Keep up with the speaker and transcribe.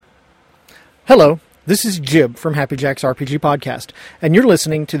Hello, this is Jib from Happy Jack's RPG Podcast, and you're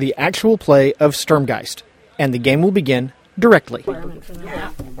listening to the actual play of Sturmgeist, and the game will begin directly.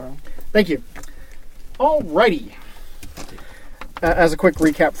 Thank you. Alrighty. As a quick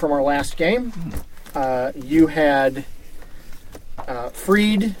recap from our last game, you had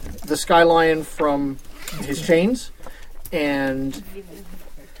freed the Sky Lion from his chains and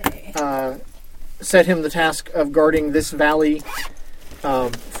set him the task of guarding this valley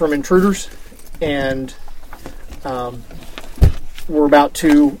from intruders, and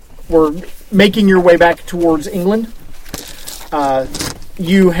we're making your way back towards England.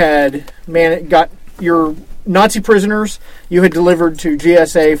 You had got your Nazi prisoners you had delivered to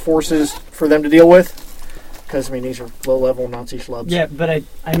GSA forces for them to deal with, because these are low-level Nazi schlubs. Yeah, but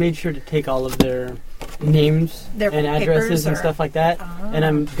I made sure to take all of their names and addresses and stuff like that, and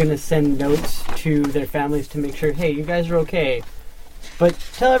I'm going to send notes to their families to make sure, hey, you guys are okay. But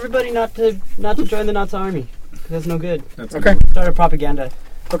tell everybody not to join the Nazi army, because that's no good. That's okay. Start a propaganda.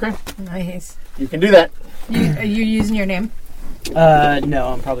 Okay. Nice. You can do that. Are you using your name?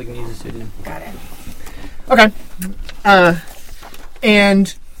 No, I'm probably going to use a pseudonym. Got it. Okay.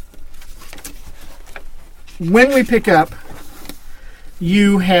 And when we pick up,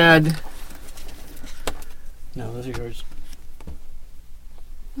 you had... No, those are yours.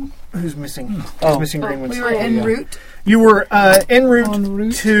 Who's missing? Who's missing green ones? We were en route. You were en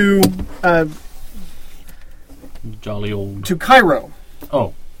route to jolly old to Cairo.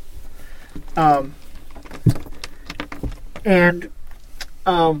 Oh. And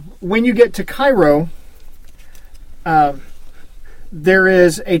when you get to Cairo, there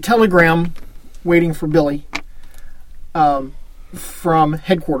is a telegram waiting for Billy from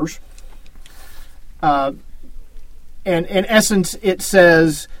headquarters. And in essence, it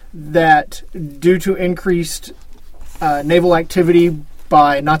says that due to increased naval activity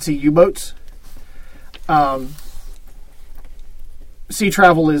by Nazi U-boats, sea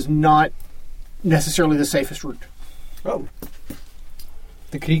travel is not necessarily the safest route. Oh.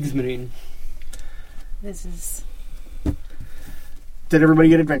 The Kriegsmarine. This is... Did everybody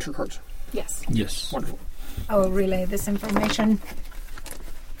get adventure cards? Yes. Yes. Wonderful. I will relay this information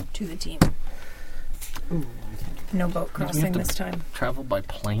to the team. Ooh. No boat crossing this time. Travel by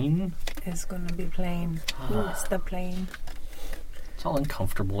plane? It's going to be plane. Who's the plane? It's all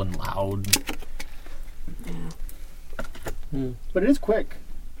uncomfortable and loud. Yeah. But it is quick.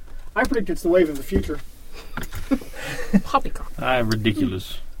 I predict it's the wave of the future. Poppycock.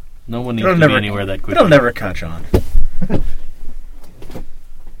 Ridiculous. No one needs to be anywhere that quickly. It'll never catch on.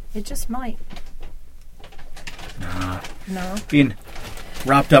 It just might. Nah. No. Being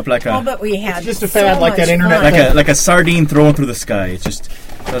wrapped up like a... Oh, but we had it's just a fad like that internet. Like a sardine thrown through the sky. It just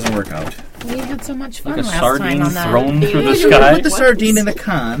doesn't work out. We had so much fun Like a last sardine time on that. thrown through the You sky? put the sardine in the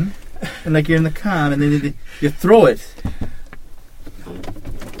can, and like you're in the can, and then you throw it.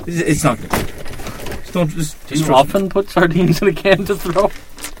 It's not good. Do you often put sardines in a can to throw?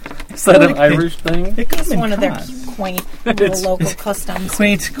 Is that an Irish thing? It's one of their quaint little local customs.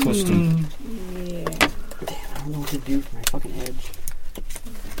 Quaint custom. Yeah. Damn, I don't know what to do for my fucking edge.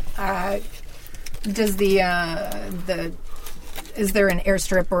 Does is there an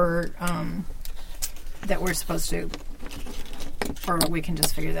airstrip or that we're supposed to, or we can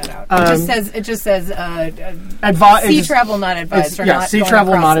just figure that out? It just says sea travel not advised. Or not sea going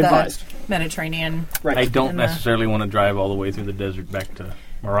travel across not the advised. Mediterranean. Right. I don't necessarily want to drive all the way through the desert back to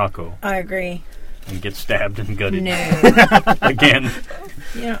Morocco I agree. and get stabbed and gutted No. again.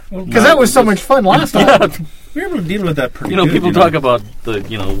 Yeah. Because that was so much fun last time. We were able to deal with that pretty good. People talk about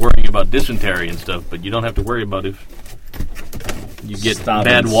worrying about dysentery and stuff, but you don't have to worry about if you get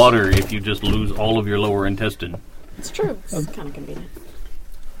bad water if you just lose all of your lower intestine. It's true. It's kind of convenient.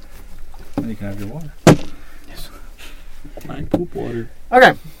 Then you can have your water. Yes. My poop water.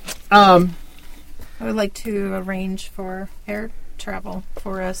 Okay. I would like to arrange for air travel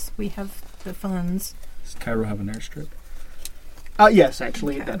for us. We have the funds. Does Cairo have an airstrip? Yes,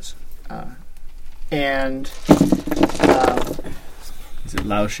 actually it does. And is it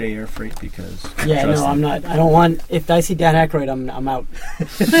Laoche Air Freight? Because I'm not. I don't want. If I see Dan Aykroyd, I'm out.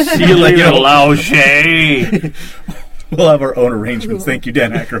 See you later, Laoche. We'll have our own arrangements. Thank you,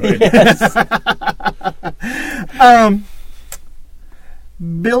 Dan Aykroyd. Yes.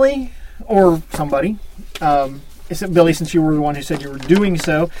 Billy, or somebody, is it Billy, since you were the one who said you were doing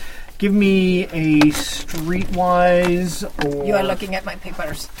so, give me a streetwise or... You are looking at my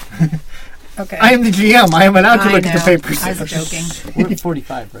papers. Okay. I am the GM. I am allowed to look at the papers. I was joking. We're at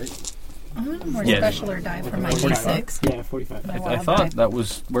 45, right? More specialer die for my D6. Yeah, 45. I thought that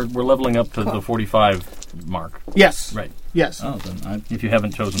was we're leveling up to the 45 mark. Yes. Right. Yes. Oh, then If you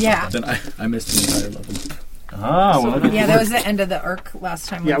haven't chosen. Yeah. then I missed an entire level. Yeah, that was the end of the arc last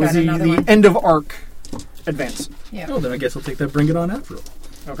time. Yeah, it We was got another the one. end of arc advance. Yeah. Oh, then I guess I'll take that Bring It On after all.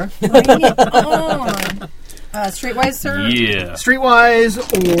 Okay. Bring it on. Streetwise, sir? Yeah. Streetwise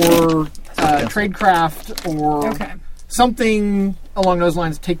or tradecraft or something along those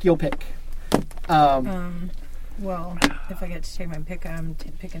lines. Take your pick. Well, if I get to take my pick, I'm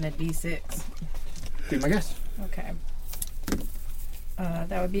picking a D6. Be my guess. Okay.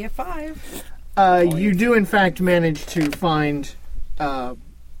 That would be a 5. You do, in fact, manage to find a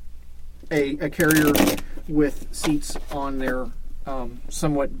carrier with seats on their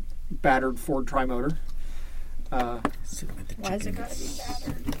somewhat battered Ford Trimotor. Sit with the Why has it got to be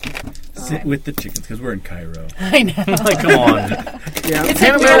battered? Sit with the chickens, because we're in Cairo. I know. Like, come on. Yeah, It's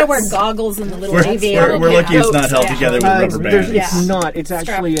like you gotta wear goggles and the little aviator. We're lucky it's not held together with rubber bands. It's not. It's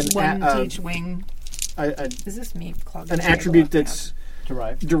actually one to each wing. Is this me? An attribute that's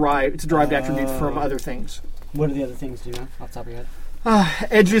derived. It's a derived attribute from other things. What are the other things? Do you know off the top of your head?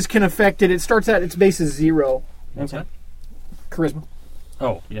 Edges can affect it. It starts at its base is 0. What's that? Charisma.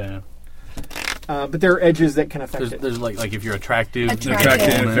 Oh, yeah. But there are edges that can affect it. There's like if you're attractive,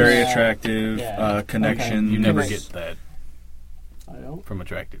 Very attractive, connection. You never get that I don't. from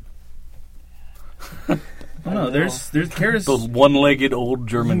attractive. Oh, no, there's Those one-legged old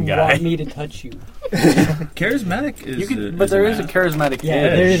German guy. Want me to touch you? charismatic is. But there is a charismatic Yeah,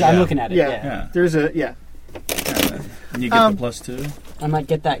 edge. there is. I'm looking at it. Yeah. There's a And you get the +2. I might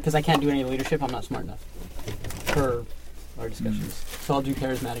get that because I can't do any leadership. I'm not smart enough for our discussions. So I'll do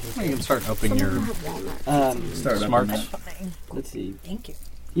charismatic. You can start upping your Start smarts. Let's see. Thank you.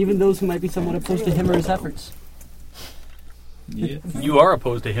 Even those who might be somewhat opposed to him or his efforts. Yeah. You are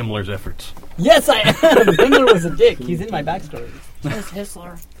opposed to Himmler's efforts. Yes, I am. Himmler was a dick. He's in my backstory. Where's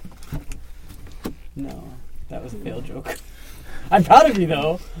Hissler? No, that was a failed joke. I'm proud of you,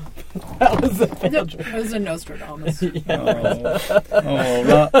 though. That was a failed joke. It was a Nostradamus.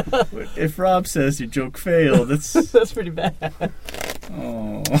 If Rob says your joke failed, That's pretty bad.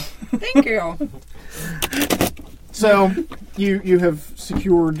 Oh. Thank you. So you have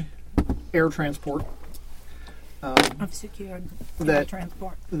secured air transport. I've secured that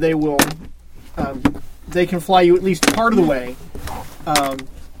transport. They will. They can fly you at least part of the way.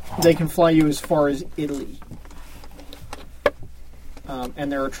 They can fly you as far as Italy.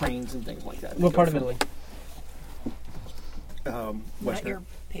 And there are trains and things like that. What part of Italy? Not your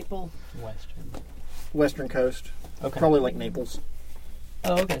papal. Western coast. Okay. Probably like Naples.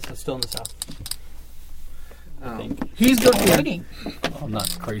 Oh, okay. So still in the south. I think. He's good. Oh,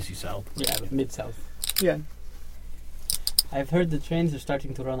 not crazy south. Yeah, but mid-south. Yeah. I've heard the trains are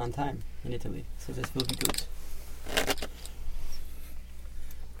starting to run on time in Italy, so this will be good.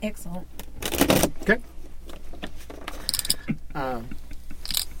 Excellent. Okay.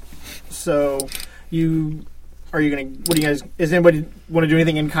 So, are you gonna? What do you guys? Does anybody want to do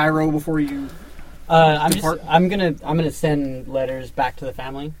anything in Cairo before you? I'm gonna send letters back to the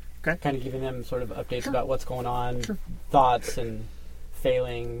family. Okay. Kind of giving them sort of updates about what's going on, thoughts and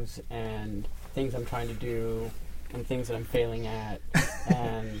failings, and things I'm trying to do, and things that I'm failing at,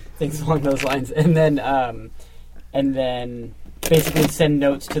 and things along those lines. And then basically send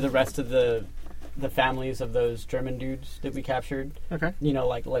notes to the rest of the families of those German dudes that we captured. Okay. You know,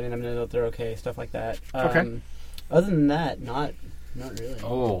 like letting them know that they're okay, stuff like that. Okay. Other than that, not really.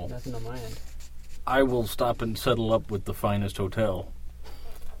 Oh. Nothing on my end. I will stop and settle up with the finest hotel.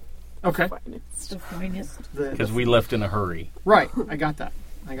 Okay. The finest. Because we left in a hurry. Right. I got that.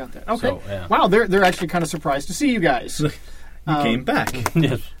 Okay. So, yeah. Wow. They're actually kind of surprised to see you guys. You came back.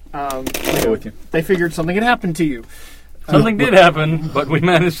 Yes. I'll go with you. They figured something had happened to you. Something did happen, but we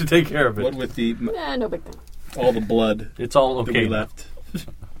managed to take care of it. What with the no big thing. all the blood It's all that okay. we left?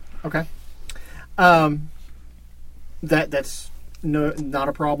 Okay. That's not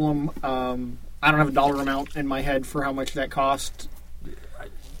a problem. I don't have a dollar amount in my head for how much that cost.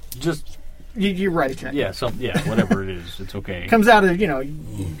 Just You write a check. whatever it is, it's okay. Comes out of the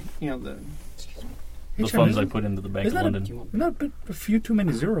The funds I put into the Bank of Isn't London. Not a few too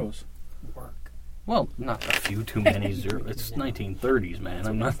many zeros. Well, not a few too many zeros. It's 1930s, man.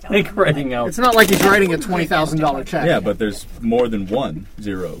 I'm not like writing out. It's not like he's writing a $20,000 check. Yeah, but there's more than 1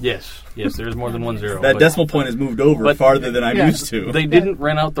 0. Yes, there's more than 1 0. That decimal point has moved over farther than I'm Yeah. used to. They didn't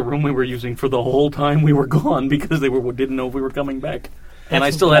rent out the room we were using for the whole time we were gone because they didn't know if we were coming back. And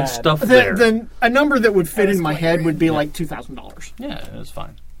I still had stuff there. Then a number that would fit in my head would be like $2,000. Yeah, that's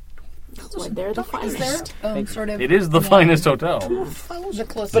fine. That's why they're the finest. Sort of, it is the finest hotel. The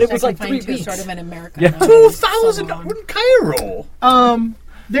closest but it was I like can 3 find to weeks. sort of an American. Yeah. 2,000 in Cairo.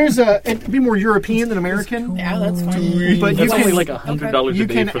 There's it'd be more European than American. Yeah, that's fine. But That's you only can like $100 a you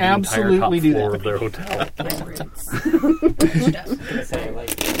day can for the entire top absolutely do floor that. of their hotel.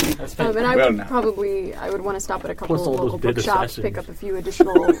 And I would probably, I would want to stop at a couple Plus of all those local dead bookshops, pick assassins. up a few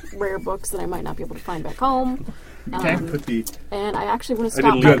additional rare books that I might not be able to find back home. Put the And I actually want to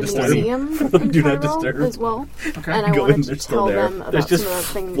I didn't stop do by the not museum in Do not Cairo disturb. as well. Okay. And I Go in, wanted they're to still tell there. them There's about some just of the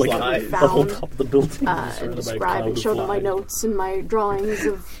things like that we flies. The whole found. top of the building is surrounded by a Describe cloud and of show them my flies. notes and my drawings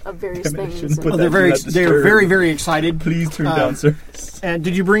of various things. put Oh, And they're that very do not they're disturb. very very excited. Please turn down, sir. And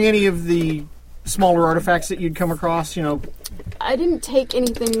did you bring any of the smaller artifacts that you'd come across? You know, I didn't take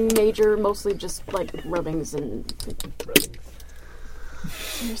anything major, mostly just like rubbings and.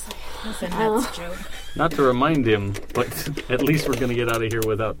 Seriously. Listen, that's a joke. Not to remind him, but at least we're going to get out of here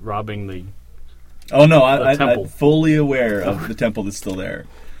without robbing the... Oh no, The temple. I'm fully aware of the temple that's still there.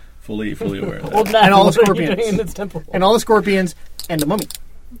 Fully aware of that. Old man, And all the what are you scorpions. doing in this temple? and all the scorpions and the mummy.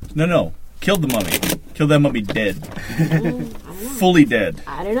 No. Killed the mummy. Killed that mummy dead. Fully dead.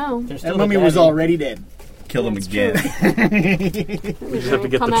 I don't know. They're That still mummy the was daddy. already dead. Kill him That's again. We just have to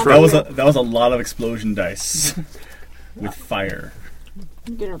get Come the after truck. That was a lot of explosion dice with fire.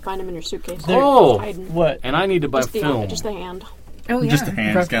 You're gonna find them in your suitcase. Oh! Hiding. What? And I need to buy Just the, film. just the hand. Oh, yeah. Just the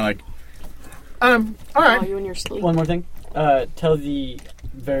hands, kind of like. All While right. you in your sleep. One more thing. Tell the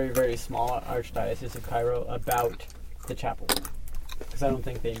very, very small Archdiocese of Cairo about the chapel. Because I don't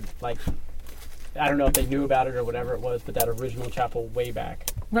think they, I don't know if they knew about it or whatever it was, but that original chapel way back.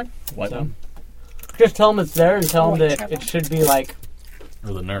 What? So, just tell them it's there and tell them What that chapel? it should be,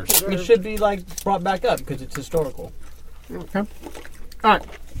 Or the nurse. it should be, brought back up because it's historical. All right.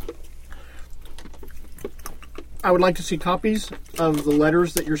 I would like to see copies of the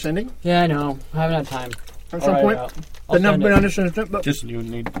letters that you're sending Yeah, I know. I haven't had time. at some point. I'll But never send been it. understood. But Just You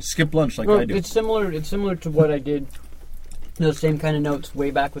need... skip lunch like Well, I do. it's similar to what I did. Those same kind of notes way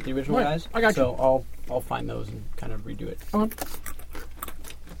back with the original Right, guys. I got you. So I'll find those and kind of redo it.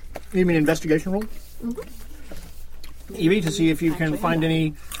 you mean investigation roll? Evie, to see if you can Actually, find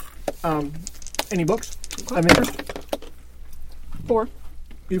any books of interest. 4.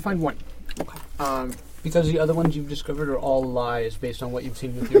 You find one. Okay. Because the other ones you've discovered are all lies based on what you've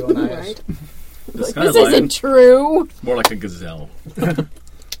seen with your own eyes. Right. This Like, kind this of lion, isn't true. more like a gazelle. It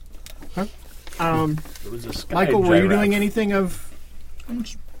was a sky Michael, were you giraffe. doing anything of? Hang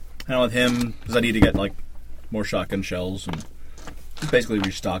on with him because I need to get more shotgun shells and just basically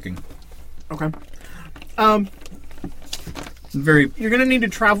restocking. Okay. Very. You're going to need to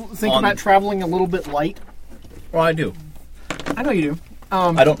think On- about traveling a little bit light. Well, I do. I know you do.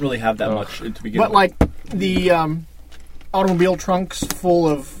 I don't really have that much to begin But with. like the automobile trunks full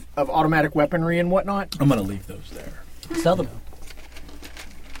of automatic weaponry and whatnot. I'm gonna leave those there. Sell them.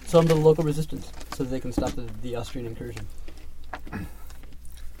 Sell them to the local resistance so that they can stop the Austrian incursion.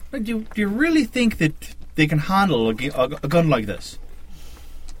 But do you really think that they can handle a gun like this?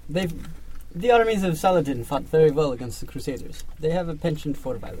 The armies of Saladin fought very well against the Crusaders. They have a penchant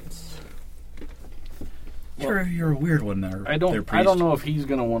for violence. You're a weird one there. I don't know if he's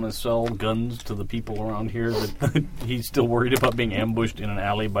going to want to sell guns to the people around here. That he's still worried about being ambushed in an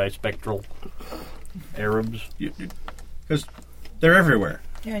alley by spectral Arabs. Because they're everywhere.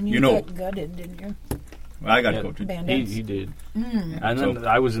 Yeah, and you got gutted, didn't you? I got Yeah. coached. Bandits. He did. And then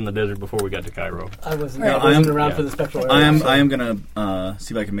I was in the desert before we got to Cairo. I wasn't, Right. I wasn't I am- around yeah. for the spectral I Arabs, am so- gonna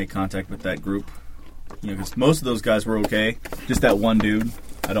see if I can make contact with that group. Because most of those guys were okay. Just that one dude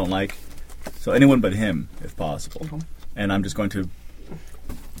I don't like. So anyone but him, if possible. And I'm just going to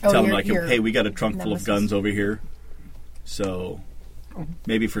tell him hey, we got a trunk full of nemesis. guns over here. So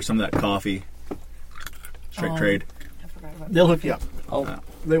maybe for some of that coffee, straight trade. I forgot about They'll hook you up. I'll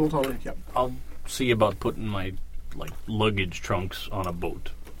They will totally hook you up. I'll see about putting my luggage trunks on a boat.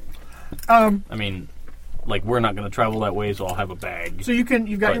 I mean, we're not going to travel that way, so I'll have a bag. So you've got But-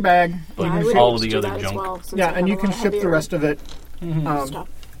 your bag. But Yeah, I would all like of to the do other that as junk, well, since Yeah, I and you have a can lot ship the heavier rest of it. stuff.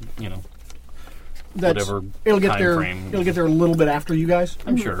 That's, whatever it'll get time there. frame. It'll get there a little bit after you guys.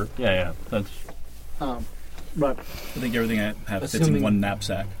 I'm sure. Yeah. That's But I think everything I have fits in Assuming- one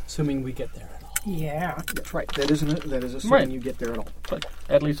knapsack. Assuming we get there at all. Yeah. that's right. That is assuming Right. you get there at all. but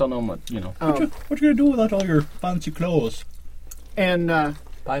at least I'll know what What you gonna do without all your fancy clothes? And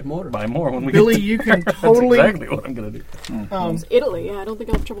Buy more. buy more when we Billy, get you can That's totally. exactly what I'm going to do. It's Italy, yeah, I don't think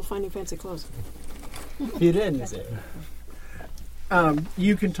I'll have trouble finding fancy clothes. Firenze.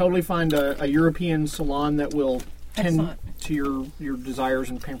 You can totally find a European salon that will tend Excellent. to your desires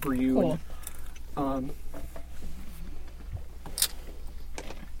and pamper you. Cool. And,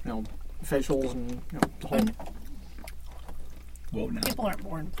 facials and the whole. Whoa, no. People aren't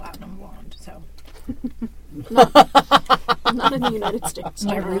born platinum blonde, so Not in the United States.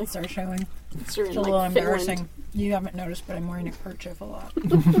 my roots are showing. It's It's a little embarrassing. You haven't noticed, but I'm wearing a kerchief a lot.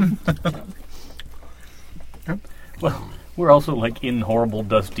 Well, we're also like in horrible,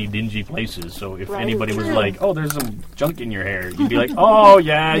 dusty, dingy places. So if anybody was like, "Oh, there's some junk in your hair," you'd be like, "Oh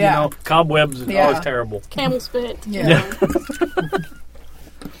yeah, cobwebs. Yeah. Oh, it's terrible." Camel spit. Yeah.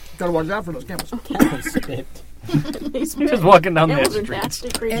 Gotta watch out for those camels. Camel spit. Just walking down the Camels are street. nasty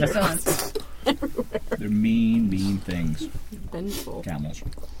creatures. It's They're mean things. Vengeful. Camels.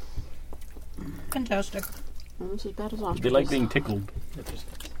 fantastic. Almost as bad as ostriches. They like being tickled.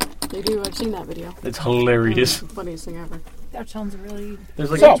 They do. I've seen that video. It's hilarious. The funniest thing ever. That sounds really There's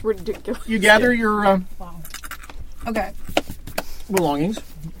like So- It's ridiculous. You gather your wow. Okay. belongings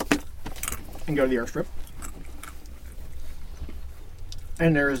and go to the airstrip.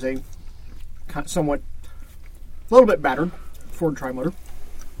 And there is a somewhat, a little bit battered Ford Trimotor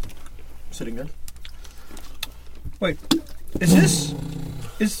sitting there. Wait, is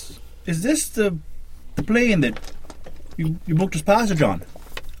this the plane that you booked us passage on?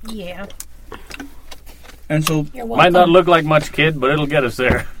 Yeah. And so You're welcome. might not look like much, kid, but it'll get us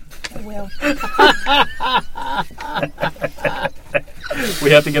there. I will. We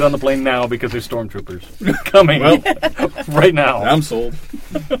have to get on the plane now because there's stormtroopers coming right now. I'm sold.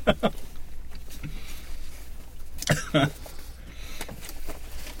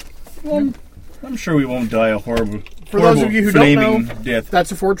 Well, I'm sure we won't die a horrible, For those of you who don't flaming know, death.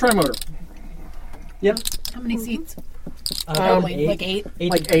 that's a Ford Trimotor. Yep. How many seats? Eight. Like 8?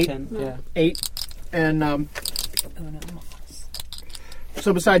 Like to 8. 10, yeah. 8. And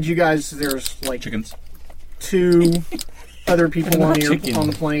so besides you guys, there's like Chickens. 2 other people on Chicken.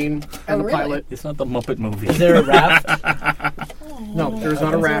 the plane and the really? pilot. It's not the Muppet movie. Is there a raft? No, there's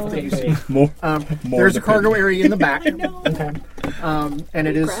not a raft that you see. More. There's a cargo area in the back. Okay. And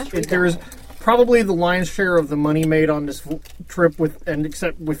it is there is probably the lion's share of the money made on this trip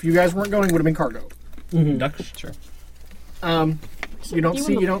except if you guys weren't going, would have been cargo. Ducks. Sure. You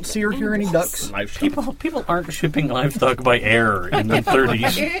don't see or hear any ducks. People aren't shipping livestock by air in the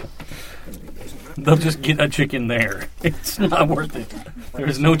 30s. They'll just get a chicken there. It's not worth it.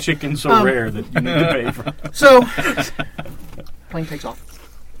 There's no chicken so rare that you need to pay for. So, plane takes off.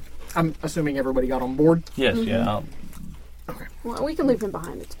 I'm assuming everybody got on board. Yes, yeah. Well, we can leave him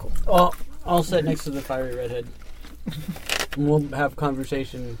behind. It's cool. I'll sit next to the fiery redhead. And we'll have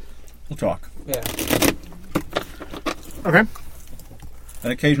conversation. We'll talk. Yeah. Okay.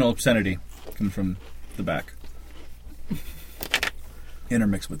 An occasional obscenity comes from the back.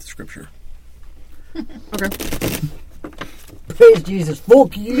 Intermixed with scripture. Okay. Praise Jesus.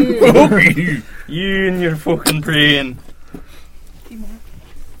 Fuck you. You and your fucking praying.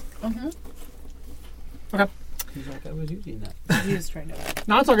 Okay. He's like, I was using that. He was trying to.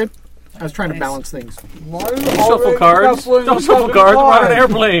 No, it's all good. I was trying to balance things. Shuffle cards. Don't shuffle cards. We're on an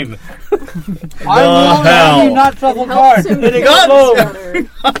airplane. I'm not shuffle cards.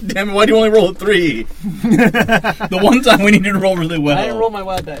 God damn it, why do you only roll a 3? The one time we needed to roll really well. I didn't roll my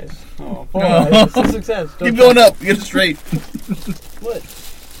wild dice. Oh, No. it's a success. Keep going up. Get it straight. What?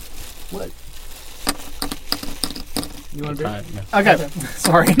 You want a beer? Okay.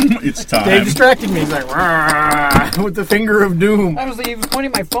 Sorry. It's time. Dave distracted me. He's like, "Rah," with the finger of doom. I was like, he was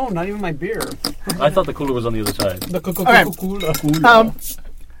pointing my phone, not even my beer. I thought the cooler was on the other side. The Okay.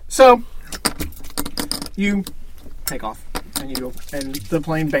 So, you take off. And the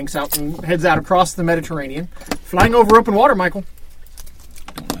plane banks out and heads out across the Mediterranean, flying over open water, Michael.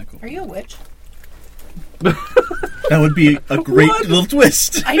 Are you a witch? That would be a great little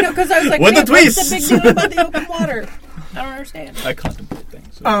twist. I know, because I was like, What the twist? What's the big deal about the open water? I don't understand. I contemplate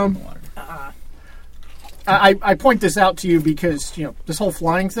things. So water. I point this out to you because, this whole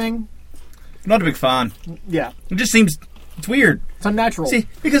flying thing, I'm not a big fan. yeah, It just seems it's weird. it's unnatural. See,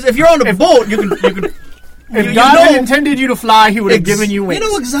 because if you're on a boat, you can. If God had intended you to fly, He would have given you wings. You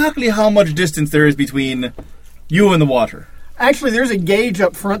know exactly how much distance there is between you and the water. Actually, there's a gauge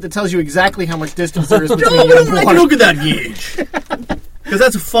up front that tells you exactly how much distance there is between you and the Like, water. look at that gauge. Because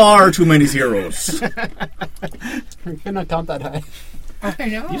that's far too many zeros. You cannot count that high. I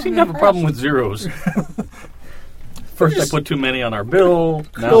know. You seem to have a problem with zeros. First, I put too many on our bill.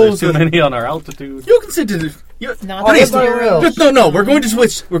 Now Close there's too it. many on our altitude. You can sit to the. Not Priest, the zero. no. We're going to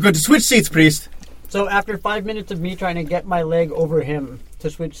switch. We're going to switch seats, priest. So after 5 minutes of me trying to get my leg over him to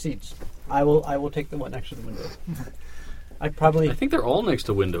switch seats, I will take the one next to the window. I think they're all next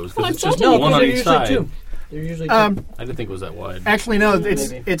to windows Well, because it's I'm just telling one you. on they're each usually side. two. They're usually two. I didn't think it was that wide. Actually, no.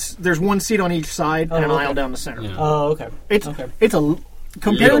 Maybe. There's one seat on each side and an okay. aisle down the center. Yeah. Oh, okay. It's Okay. it's a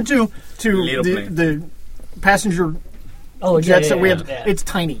compared to the passenger jets that we have, it's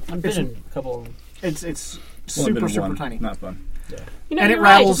tiny. I've been in a couple. It's super tiny. Not fun. Yeah. And it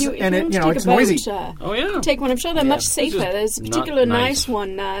rattles, and it's noisy. Take one. I'm sure they're much safer. There's a particular nice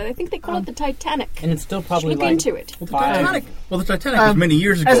one. I think they call it the Titanic. And it's still probably look into it. Well, the Titanic was many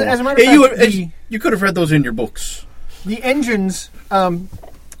years ago. As a matter of fact, you could have read those in your books. The engines,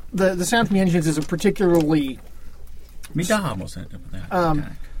 the sound from the engines is a particularly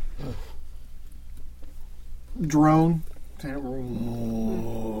drone.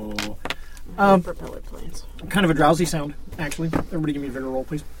 Propeller planes. Kind of a drowsy sound, actually. Everybody give me a vigor roll,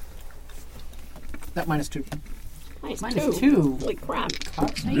 please. That -2. -2. Holy crap.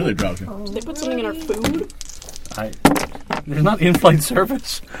 It's really drowsy. Did they put something in our food? There's not in-flight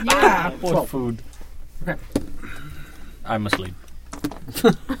service. Yeah. What food? Okay. I'm asleep.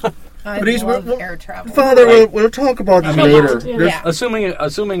 I love air travel. Father, we'll talk about this later. Yeah.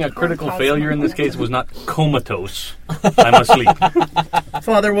 Assuming a critical failure in this case was not comatose, I'm asleep.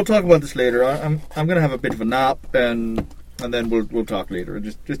 Father, we'll talk about this later. I'm going to have a bit of a nap, and then we'll talk later.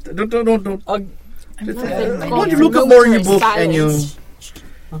 Just don't. Why don't you look up more in your book and you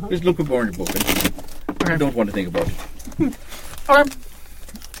just look up more in your book. I don't want to think about it.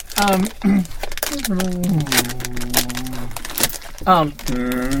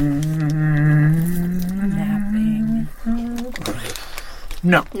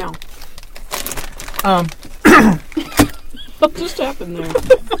 Napping. No. What just happened there?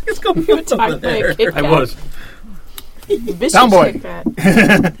 It's going on there. I was. Soundboy.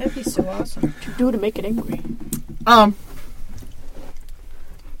 That'd be so awesome. To do to make it angry.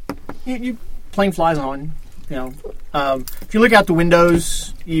 You plane flies on. If you look out the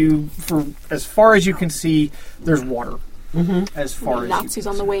windows, for as far as you can see, there's water. Mm-hmm. As far as Nazis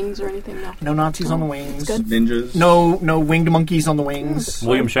on the wings or anything? No Nazis on the wings. Good. Ninjas. No winged monkeys on the wings.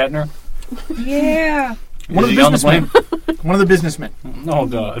 William Shatner? Yeah. One of the businessmen. One of the businessmen. Oh,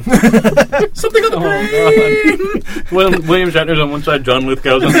 God. Something on the plane! Well, William Shatner's on one side, John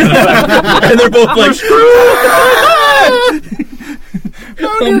Lithgow's on the other side. And they're both like,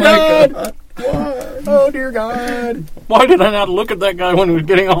 Oh, my God. Oh, dear God. Why did I not look at that guy when he was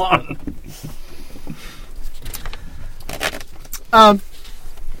getting on?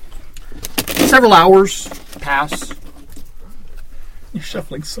 Several hours pass. You're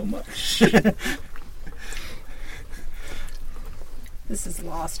shuffling so much. This is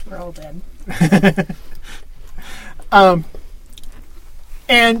lost. We're all dead.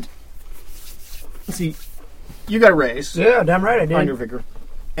 And let's see, you got a raise. Yeah, damn right I did. On your vigor,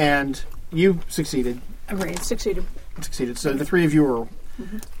 and you succeeded. A raise. Succeeded. So the three of you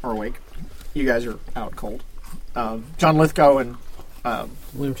are awake. You guys are out cold. John Lithgow and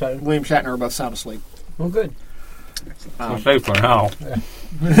William Shatner are both sound asleep. Oh, good. I'm safe for now.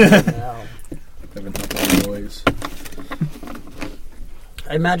 Noise.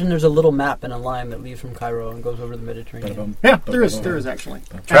 I imagine there's a little map and a line that leaves from Cairo and goes over the Mediterranean. Yeah, there is actually.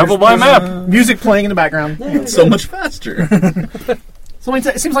 Travel by map. Music playing in the background. It's so much faster. So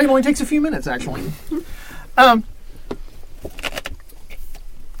it seems like it only takes a few minutes, actually.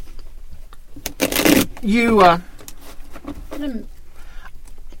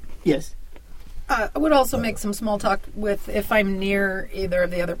 Yes. I would also make some small talk with if I'm near either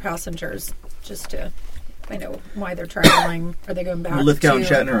of the other passengers, just to find out why they're traveling. Are they going back? Lithgow and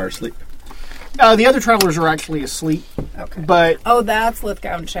Shatner are asleep. The other travelers are actually asleep. Okay. But that's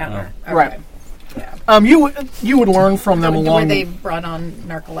Lithgow and Shatner. Okay. Right. Yeah. You would learn from them along. Were they brought on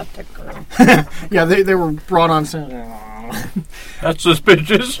narcoleptic? Or? Yeah, they were brought on. That's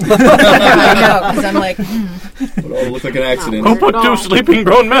suspicious. I know, because I'm like, It all looked like an accident. Who put two sleeping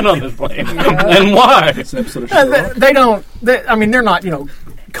grown men on this plane? And why? It's an episode of Sherlock. They don't. They're not.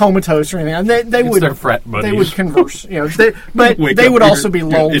 Comatose or anything. They would. Their frat buddies. They would converse. But they would also be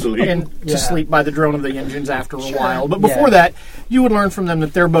lulled to sleep by the drone of the engines after a while. But before that, you would learn from them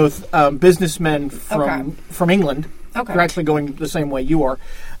that they're both businessmen from England. Okay. They're actually going the same way you are,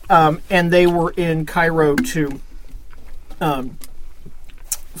 and they were in Cairo to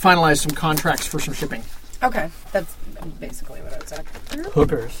finalize some contracts for some shipping. okay, that's basically what I was after.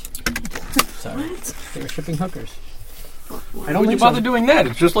 Hookers. Sorry. They were shipping hookers. I don't Why would you think bother doing that?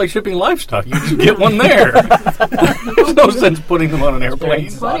 It's just like shipping livestock. You just get one there. There's no sense putting them on an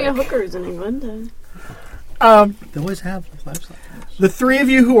airplane. Plenty of hookers in England. They always have livestock. The three of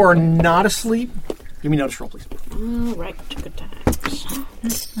you who are not asleep, give me notice roll, please. All right, good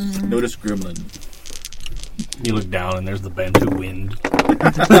times. Notice Gremlin. You look down and there's the Bantu wind.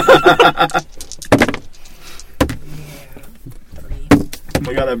 Oh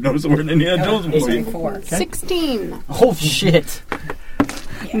my God, I've noticed the word Indiana Jones movie. 4. 16. Oh, shit.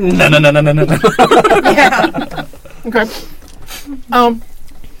 No. Yeah. Okay.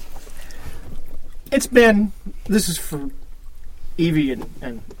 It's been. This is for Evie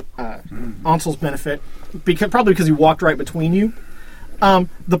and Ansel's benefit, probably because he walked right between you.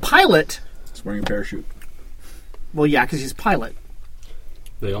 The pilot. He's wearing a parachute. Well, yeah, because he's a pilot.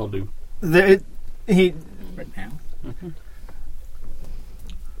 They all do. Right now.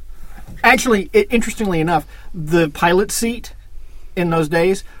 Actually, interestingly enough, the pilot seat in those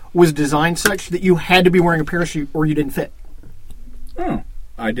days was designed such that you had to be wearing a parachute or you didn't fit. Oh,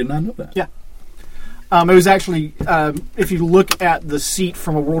 I did not know that. Yeah. It was actually, if you look at the seat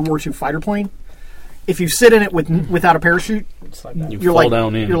from a World War II fighter plane, if you sit in it without a parachute, It's like that. You you're fall like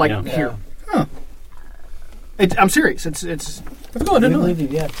down in. you're like yeah. here. Huh. I'm serious. It's. Let's go. I didn't know that.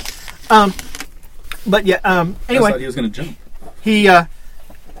 believe you, yeah. But yeah. I Anyway, thought he was going to jump.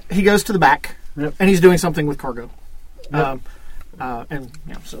 he goes to the back Yep. and he's doing something with cargo. Yep. And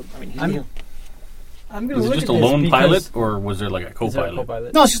so I mean, I'm going Was to it look just at a this lone because- pilot, or was there like a Is there a co-pilot?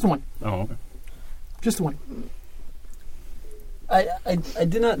 co-pilot? no, it's just the one. Oh, okay. Just the one. I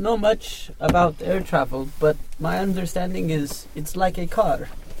do not know much about air travel, but my understanding is it's like a car.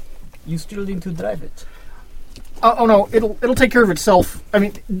 You still need to drive it. Oh no, it'll take care of itself. I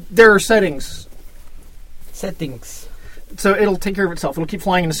mean, there are settings, Settings. so it'll take care of itself. It'll keep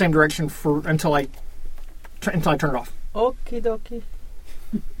flying in the same direction until I turn it off. Okie dokie.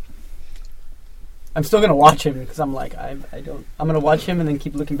 I'm still gonna watch him because I'm like I'm gonna watch him and then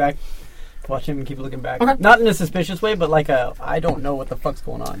keep looking back. Watch him and keep looking back. Okay. Not in a suspicious way, but like I don't know what the fuck's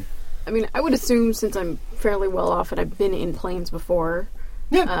going on. I mean, I would assume since I'm fairly well off and I've been in planes before,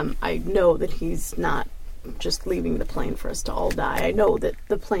 Yeah. I know that he's not just leaving the plane for us to all die. I know that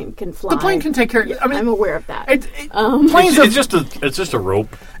the plane can fly. The plane can take care. I mean, I'm aware of that. planes are. It's just a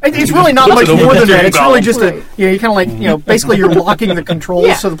rope. It's really not much It's more than over that. It's really the just Right. you kind of like basically you're locking the controls,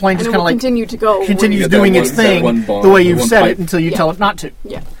 Yeah. so the plane and just it kind of will like continue to go. continues Yeah, that doing one- its that thing one bar, the way the you've one set pipe. it until you Yeah. tell it not to.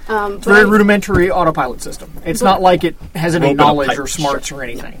 Yeah. It's a very rudimentary autopilot system. It's not like it has any Rope and a knowledge pipe. or smarts or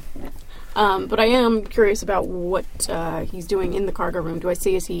anything. But I am curious about what he's doing in the cargo room. Do I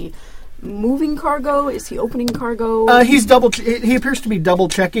see, is he moving cargo? Is he opening cargo? He's he appears to be double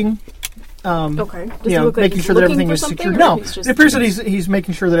checking. Okay. Does he look like making he's sure that looking everything for is something, secured. or No, he's just- it appears that he's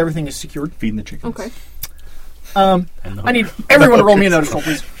making sure that everything is secured. Feeding the chickens. Okay. I need everyone to roll me a notice roll,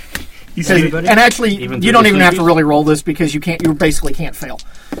 please. He's And actually, Even you through don't the even have to sleepies? really roll this because you basically can't fail.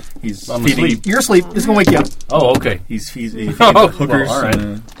 He's I'm feeding. asleep. You're asleep. This is gonna wake you up. Oh, okay. He's feeding Oh, the hookers. well, all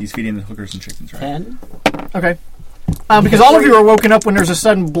right. He's feeding the hookers and chickens, right? 10. Okay. Because all of you are woken up when there's a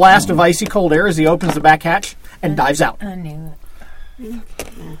sudden blast of icy cold air as he opens the back hatch and dives out. I knew it.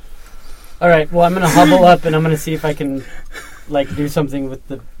 All right. Well, I'm gonna hobble up and I'm gonna see if I can like do something with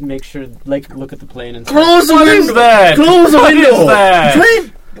the look at the plane and stuff. Close the What is window! that? Close the What window! is that?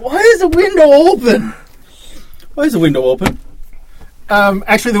 Wait, why is the window open? Why is the window open?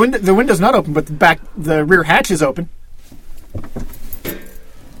 Actually, the window's not open, but the rear hatch is open.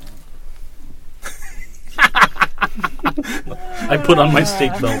 I put on my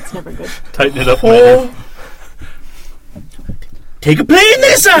seatbelt, It's never good. tighten it up. Oh. Take a plane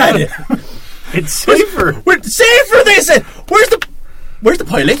this side. It's safer. We're safer this side. Where's the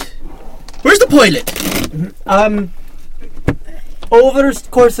pilot? Where's the pilot? Over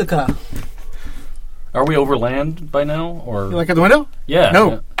Corsica. Are we over land by now, or You like at the window? yeah?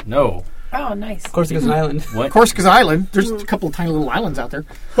 No. No. Oh, nice. Corsica's an island. What? Corsica's Island. There's a couple of tiny little islands out there.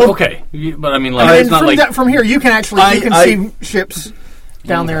 Okay, but I mean, like, And it's not from, like from here, you can actually I- see ships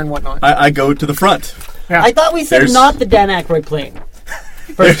down there and whatnot. I go to the front. Yeah. I thought we said There's- not the Dan Aykroyd plane.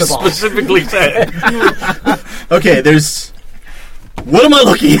 First of all, specifically said. Okay, there's. What am I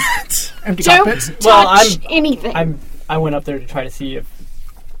looking at? Empty Joe, cockpits. Well, touch anything. I went up there to try to see if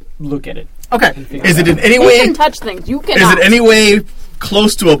look at it. Okay. Is it in any you way? can touch things. You Is cannot. it any way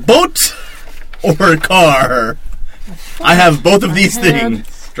close to a boat or a car? I have both of these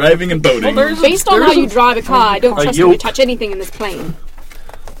things: driving and boating. Based on how you drive a car, I don't a trust you to yoke. touch anything in this plane.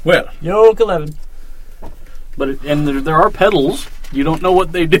 Well, Yoke 11. But there are pedals. You don't know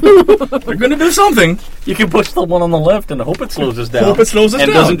what they do. they're going to do something. You can push the one on the left and hope it slows us down. Hope it slows us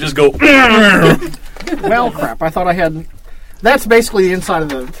and down. doesn't just go. Well, crap. I thought I had. That's basically the inside of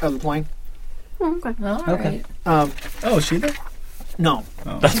the plane. Oh, okay. All Okay. right. Oh, is she there? No.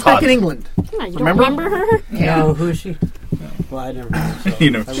 That's Back hot. in England. Yeah, you don't Remember? remember her? Yeah. No, who is she? Well, I never know. So.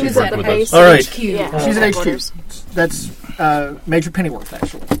 You know, She's worked at with base us. All right. HQ. Yeah. She's at HQ. Headquarters. That's Major Pennyworth,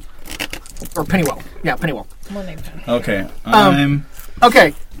 actually. Or Pennywell. Yeah, Pennywell. One name. Okay. I'm.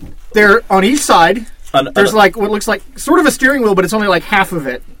 Okay. They're on each side. on- There's like what looks like sort of a steering wheel, but it's only like half of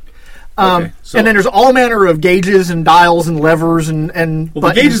it. Okay, so and then there's all manner of gauges and dials and levers and well,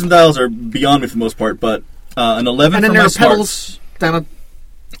 the gauges and dials are beyond me for the most part, but an 11 and then for there my are pedals smarts. down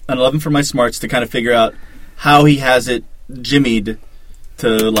An 11 for my smarts to kind of figure out how he has it jimmied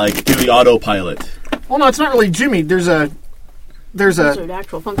to like do the autopilot. Well, no, it's not really jimmy. There's an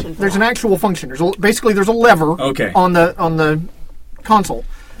actual function. There's an actual function. There's a lever Okay. on the console,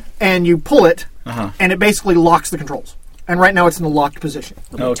 and you pull it, and it basically locks the controls. And right now it's in the locked position.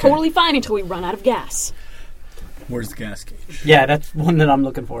 Okay. Totally fine until we run out of gas. Where's the gas gauge? Yeah, that's one that I'm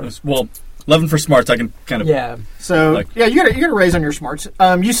looking for. Well, 11 for smarts, I can kind of... Yeah. So, you got a raise on your smarts.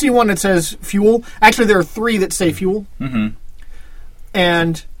 You see one that says fuel. Actually, there are 3 that say fuel. Mm-hmm.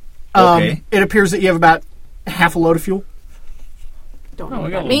 And it appears that you have about half a load of fuel. Don't know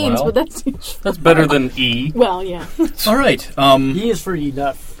what that means, but that's better than E. Well, yeah. All right. E is for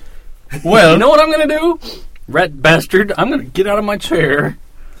enough. Well, you know what I'm going to do? Rat bastard, I'm going to get out of my chair.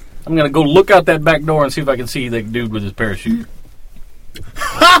 I'm going to go look out that back door and see if I can see the dude with his parachute.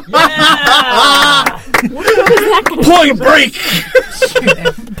 Point break!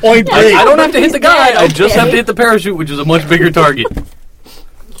 Point break. I don't have to hit the guy. I just have to hit the parachute, which is a much bigger target.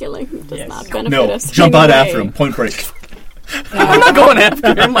 Killing does not benefit us. Jump out after him. Point break. I'm not going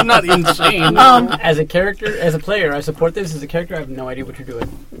after him. I'm not insane. As a character, as a player, I support this. As a character, I have no idea what you're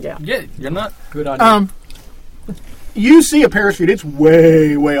doing. Yeah, you're not good on you. You see a parachute. It's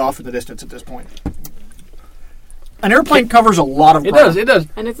way, way off in the distance at this point. An airplane covers a lot of ground. It does.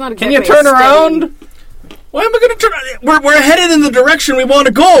 And it's not exactly Can you turn around? Why am I going to turn around? We're headed in the direction we want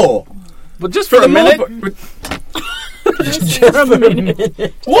to go. But just for a minute.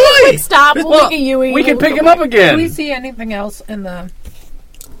 Why? Stop. We'll make a Yui. We can pick him up again. Do we see anything else in the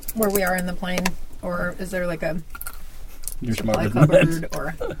where we are in the plane, or is there like a supply cupboard?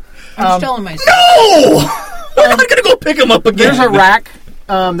 Or I'm still in my seat. No, I'm not gonna go pick him up again. There's a rack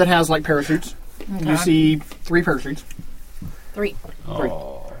that has like parachutes. Okay. You see 3 parachutes. 3.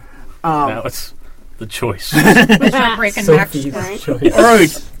 Oh. Now it's the choice. It's not breaking back.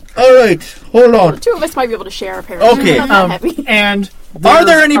 All right. Hold on. 2 of us might be able to share a parachute. Okay. And are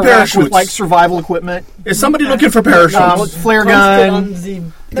there any parachutes with like survival equipment? Is somebody looking for parachutes? Flare gun.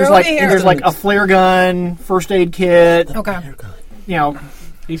 There's like a flare gun, first aid kit. Okay. You know,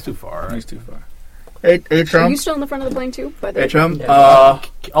 he's too far. He's too far. Hey, Are you still in the front of the plane too? By the hey, Chum. I'll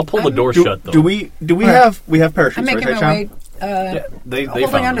pull the door shut though. Do we have parachutes? I'm making right, my way. They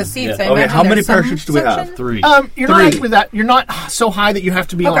holding onto seats. Yeah. Okay, how many parachutes do we have? 3. You're not actually that. You're not so high that you have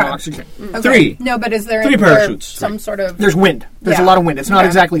to be on oxygen. Okay. 3. No, but is there 3 parachutes? Some sort of? There's wind. There's a lot of wind. It's not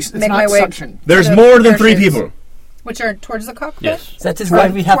exactly. It's not suction. There's more than 3 people. Which are towards the cockpit. Yes, that's just why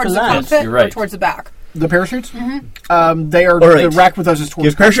we have to land. Yes, you're right. Or towards the back. The parachutes. Mm-hmm. They are. The rack with us is towards.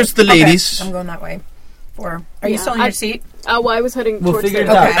 Give parachutes to the ladies. Okay, I'm going that way. Are you still in your seat? Well, I was heading towards figure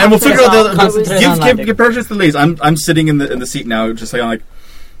the... it out. Okay. And we'll figure out the... Give parachutes to the ladies. I'm sitting in the seat now, just like I'm like,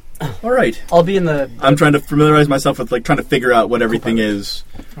 all right. I'll be in the... I'm trying to familiarize myself with like trying to figure out what everything is.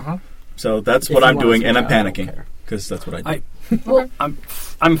 So that's what I'm doing, and I'm panicking because that's what I do. Well, I'm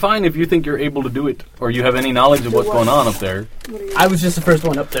fine if you think you're able to do it, or you have any knowledge of what's going on up there. I was just the first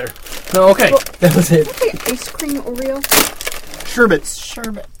one up there. No, okay. Well, that was it. Okay, ice cream Oreo? Sherbet.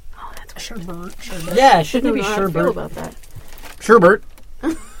 Oh, that's Sherbet. Yeah, shouldn't it be Sherbet? I don't know how I feel Sherbert? about that. Sherbert.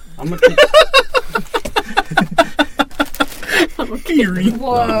 I'm gonna keep...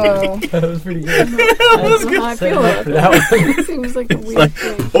 Whoa. That was pretty good. That was good. I feel it. That seems like a weird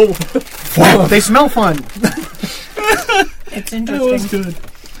thing. Oh, they smell fun. It's interesting. That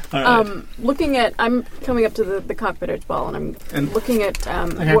was good. Looking at, I'm coming up to the cockpit as well, and I'm looking at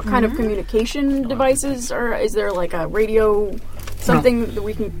what kind of communication devices are. Is there like a radio, something that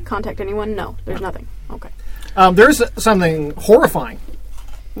we can contact anyone? No, there's nothing. Okay. There's something horrifying.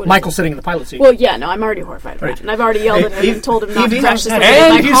 Michael's sitting in the pilot seat. Well, yeah, no, I'm already horrified of that. And I've already yelled at him and told him not to crash this thing in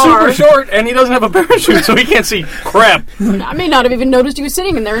And my he's car. super short, and he doesn't have a parachute, so he can't see crap. I may not have even noticed he was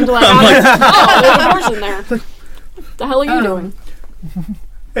sitting in there until I got there's a person there. What the hell are you doing?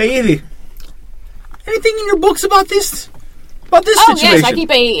 Hey, Evie. Anything in your books about this? About this Oh, situation? yes, I keep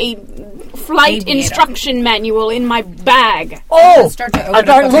a flight instruction manual in my bag. Oh! Start to I open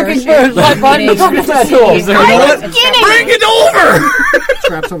started up looking the for parachute. my button. Bring it over!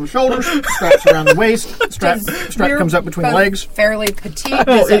 Straps over shoulders, straps around the waist, strap comes up between both legs. Fairly petite.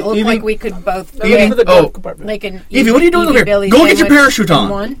 Does it look Evie- like we could both Evie- like an Evie, what are you doing over here? Billy Go get your sandwich parachute in on.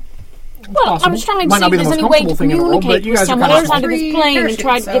 one? Well, I'm just trying to Might see not if be the there's most any way to comfortable thing in the world, but communicate you with guys are someone kinda else onto this Three plane and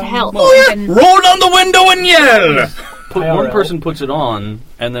try to get parachutes, help. Oh, yeah. we can- Roll down the window and yell! One person puts it on,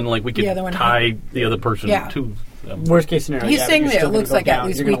 and then like we could The other one. tie the other person Yeah. to them. Worst case scenario. He's saying you're that it still gonna looks go like at down.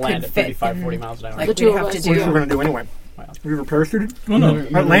 least You're we gonna land could at fit 35, in, 40 miles an hour. like The we two of have us, to Which we're do. going to do anyway. Wow. Have you ever parachuted? Well, no.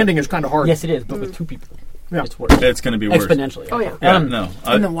 That landing is kind of hard. Yes, it is, but with 2 people, Yeah. it's worse. It's going to be worse. Exponentially. Oh yeah. No.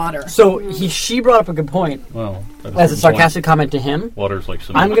 In the water. So she brought up a good point Well, that is as a good sarcastic comment to him. point. Water's like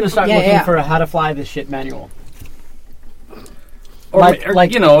cement. I'm going to start Yeah, looking yeah. for a how to fly this shit manual. Or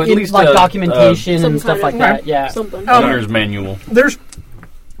you know, at least like documentation some and stuff kind like of- that. Yeah. Something. owner's manual. There's,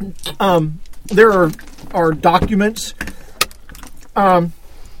 there are documents, like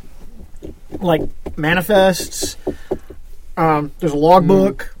manifests. There's a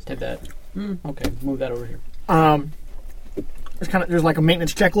logbook. Did that. Okay, move that over here. There's like a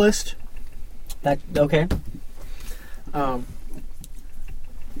maintenance checklist. That okay?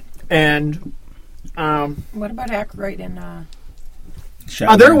 And What about Ackroyd and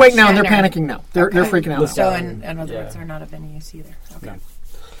they're awake now and they're Shatner. panicking now. They're freaking out. So now. in other Yeah. words, they're not of any use either. Okay.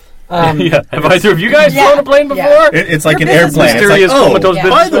 Yeah. Have either of you guys Yeah. flown a plane before? Yeah. It's like Your an business airplane. It's like, mysterious comatose Yeah.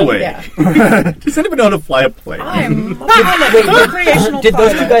 by the way, Yeah. does anybody know how to fly a plane? I'm a recreational Did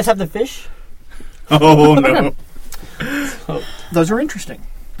those two pilot. guys have the fish? Oh, no. Those are interesting.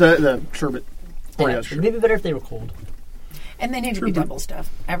 The sherbet. Oreos. Yeah, maybe better if they were cold. And they need to be double stuff.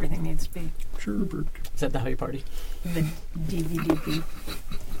 Everything needs to be Sherbet. Is that the Howie party? the DVDP.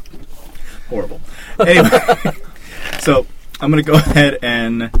 Horrible. Anyway, so I'm going to go ahead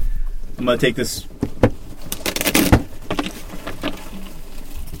and I'm going to take this.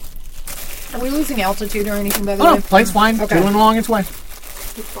 Are we losing altitude or anything, by the Oh, way? plane's flying. Okay. Doing along its way.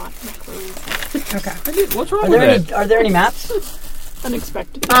 Okay. What's wrong Are with there that? any, are there any maps?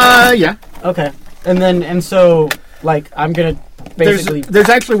 Unexpected. Yeah. Okay. And so like I'm gonna basically There's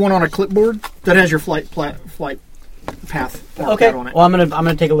actually one on a clipboard that has your flight path marked out on it. Well, I'm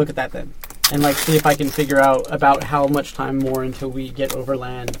gonna take a look at that then, and like see if I can figure out about how much time more until we get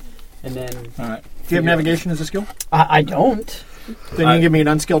overland, and then All right. Do you have navigation as a skill? I don't. Then you can give me an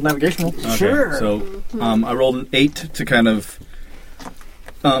unskilled navigation roll. Okay, Sure. So I rolled an 8 to kind of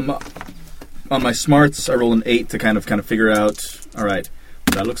on my smarts. I rolled an 8 to kind of figure out. All right,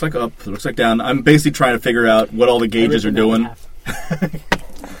 that looks like up. It looks like down. I'm basically trying to figure out what all the gauges are doing. Trying to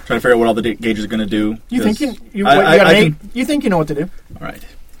figure out what all the gauges are going to do. You think you I got an 8? can- You think you know what to do? All right.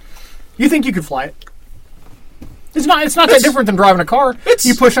 You think you could fly it? It's not that different than driving a car.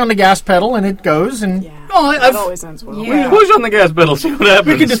 You push on the gas pedal and it goes. And Yeah. Oh, That always ends well. Yeah. Push on the gas pedal, see what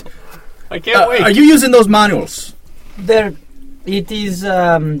happens. I can't wait. Are you using those manuals? There is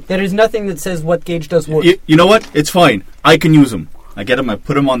nothing that says what gauge does what. You know what? It's fine. I can use them. I get them. I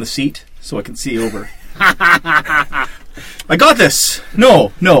put them on the seat so I can see over. I got this.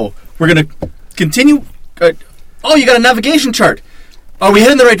 No. We're gonna continue. Oh, you got a navigation chart. Are we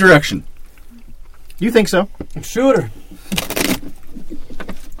heading the right direction? you think so? Sure.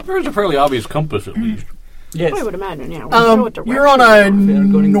 There's a fairly obvious compass, at least. Yes. I would imagine, yeah. We know what You're on a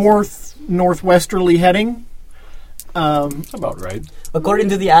direction going- northwesterly heading. That's about right. According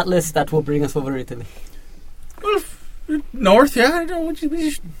to the atlas, that will bring us over Italy. North, yeah. I don't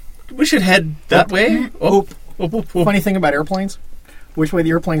know, we should head that way. Oh. Funny thing about airplanes, which way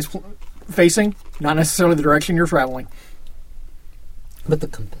the airplane's facing, not necessarily the direction you're traveling. But the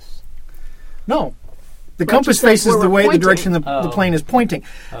compass. No. The Right, compass just like faces where the we're way the pointing. direction the Oh. plane is pointing.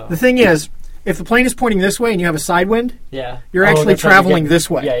 Oh. The thing is, if the plane is pointing this way and you have a side wind, Yeah. You're Oh, actually that's right, you're traveling getting- this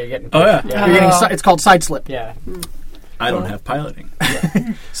way. Yeah, you're getting. Oh, yeah. you're getting it's called side slip. Yeah. I don't have piloting.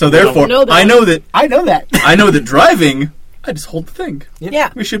 So therefore, know that. I know that I know that. driving, I just hold the thing. Yeah.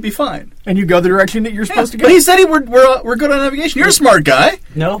 We should be fine. And you go the direction that you're supposed to go. But he said we're good on navigation. You're a smart guy.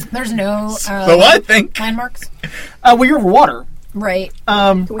 No. There's no So I think landmarks, Well, you're over water. right?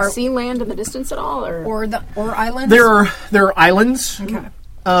 Can we see land in the distance at all, or Or islands. There are islands Okay.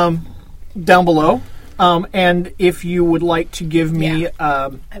 down below. And if you would like to give me, I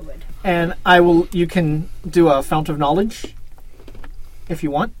would. and you can do a fount of knowledge if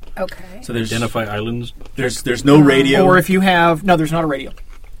you want. Okay. so. There's Identify islands. there's no radio. Or if you have, no, there's not a radio.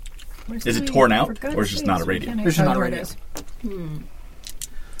 Is it torn out, or is it just not a radio? There's just not a radio. can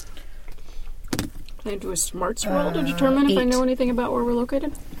I do a smarts roll to determine if I 8. know anything about where we're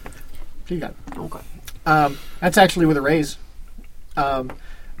located? So you got it. Okay. That's actually with a raise.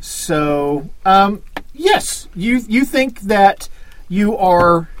 Yes, you think that you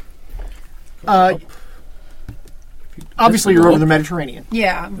are. Obviously, you're over the Mediterranean,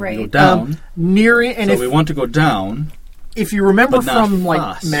 Yeah. Go Right. down. near it, and so if we want to go down. if you remember but not from like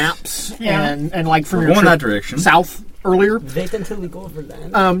fast. maps Yeah. and like from We're your going trip that direction. south earlier, Wait until we go over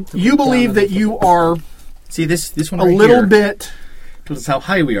land. you believe that you are See this one a right little here bit. tells us how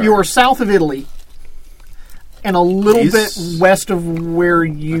high we are. You are south of Italy, and a little These- bit west of where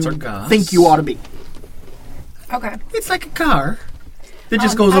you That's our gas. think you ought to be. Okay. It's like a car that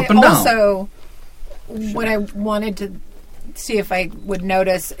just goes up and I down. also what I wanted to see if I would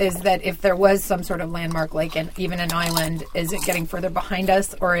notice is that if there was some sort of landmark, like even an island, is it getting further behind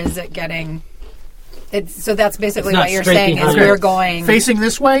us, or is it getting? So that's basically what you're saying is we're going facing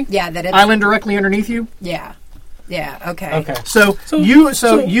this way. Yeah, that it's, island directly underneath you. Yeah. Yeah. Okay. Okay. So you.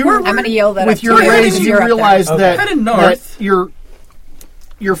 I'm going to yell that with your raise. You realize that headed north. That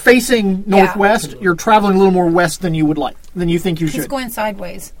you're facing northwest. You're traveling a little more west than you would like. Than you think you should. He's going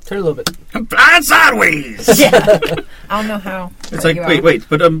sideways. Turn a little bit. I'm flying sideways. Yeah. I don't know how. It's like wait,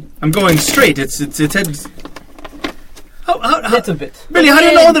 but I'm going straight. It's headed. That's a bit. Billy, how do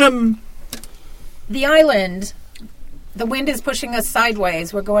you know that I'm? The island, the wind is pushing us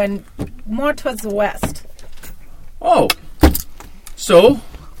sideways. We're going more towards the west. Oh. So?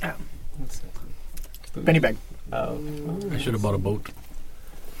 Oh. Penny bag. Oh. I should have bought a boat.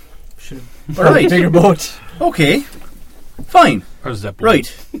 All right. Bigger boat. Okay. Fine. Or Zeppelin.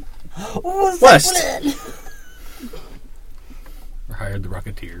 Right. West. Or hired the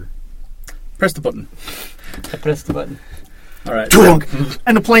Rocketeer. Press the button. I pressed the button. All right.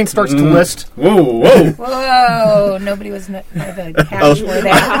 And the plane starts to list. Whoa. Whoa. Nobody was the cash were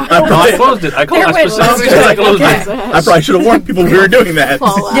there. I closed it. I closed it. I probably should have warned people we were doing that.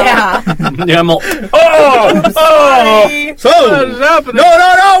 Yeah. Yeah, I'm all... So, what is happening?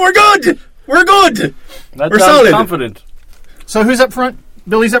 No, we're good. We're solid. Confident. So who's up front?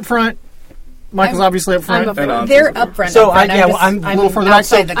 Billy's up front. Michael's obviously up front. They're up front. So I'm a little further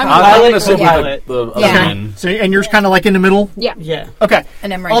outside the car. I'm going to sit with the yeah. So and you're kind of like in the middle. Yeah. Okay.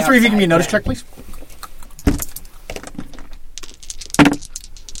 And I'm right all three of you outside. give me a notice check, please.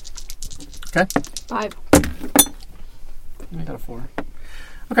 Okay. 5. I got a 4.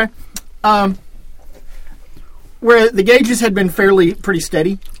 Okay. Where the gauges had been pretty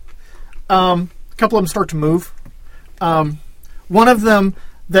steady, a couple of them start to move. One of them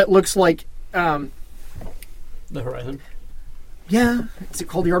that looks like the horizon. Yeah, it's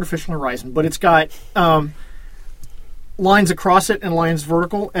called the artificial horizon, but it's got lines across it and lines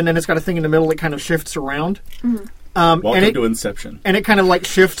vertical, and then it's got a thing in the middle that kind of shifts around. Mm-hmm. Welcome to Inception. And it kind of like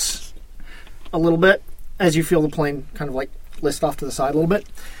shifts a little bit as you feel the plane kind of like list off to the side a little bit.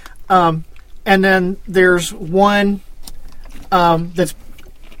 And then there's one that's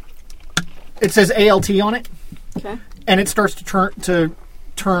it says ALT on it. Okay. And it starts to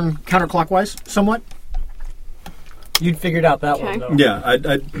turn counterclockwise somewhat. You'd figured out that one, though. Yeah,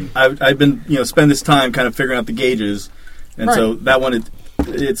 I've been spend this time kind of figuring out the gauges, and so that one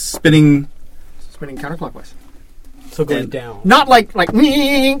it's spinning counterclockwise. So going down, not like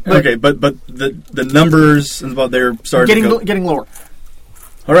okay, but the numbers and about they're starting getting lower.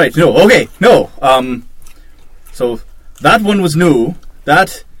 All right, so that one was new.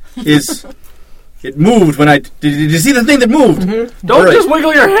 That is. It moved when did you see the thing that moved? Mm-hmm. Don't just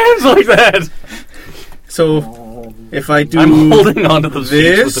wiggle your hands like that. So if I do, I'm holding on to the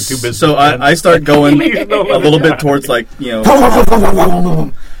this, with the two business so I start going a little bit towards plane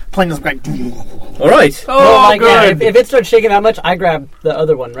is like. All right. Good. If it starts shaking that much, I grab the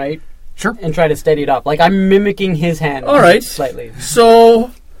other one, right? Sure. And try to steady it up, like I'm mimicking his hand. All right. Slightly. So,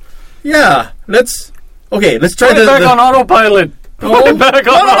 yeah, let's try the back on autopilot. No, we're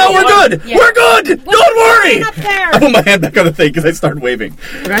good. Yeah. We're good. Don't worry. Up there. I put my hand back on the thing because I started waving.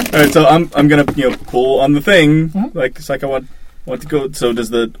 Okay. All right, so I'm gonna pull on the thing like it's like I want to go. So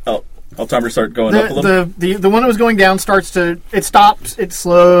does the altimeter start going up a little? The one that was going down it stops, it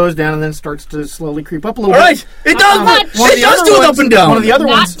slows down, and then starts to slowly creep up a little bit. All right, it does. It does do it up and down. One of the other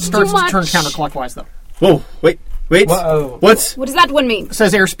ones starts to turn counterclockwise though. Whoa! Wait. Whoa. What does that one mean? It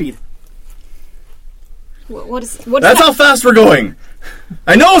says airspeed. What's That's how fast we're going.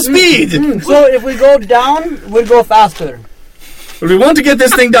 I know speed. So if we go down, we'll go faster. But we want to get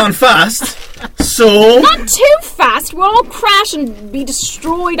this thing down fast. So not too fast. We'll all crash and be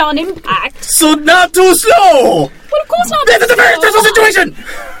destroyed on impact. So not too slow. Well, of course not. This is a very stressful situation.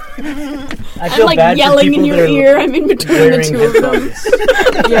 I'm like yelling in your ear. I'm in between the two of them.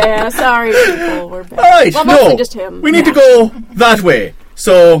 Yeah, sorry, people. We're bad. All right, well, mostly just him. We need to go that way.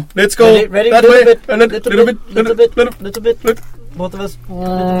 So let's go ready? that way. Little bit. Both of us.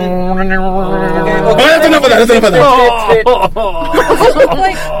 Okay, that's enough of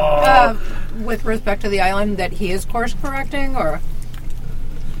that. With respect to the island, that he is course correcting, or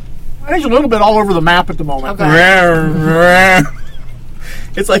I think it's a little bit all over the map at the moment. Okay.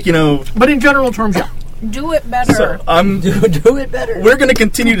 It's like but in general terms, yeah. Do it better. So do it better. We're going to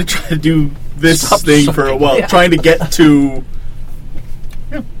continue to try to do this thing for a while, trying to get to.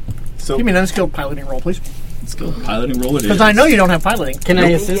 Yeah. So give me an unskilled piloting roll, please. Unskilled piloting roll it is. Because I know you don't have piloting. Can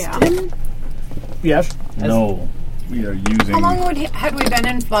I assist him? Yes. No. We are using. How long had we been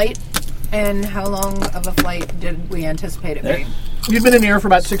in flight? And how long of a flight did we anticipate it being? You'd been in the air for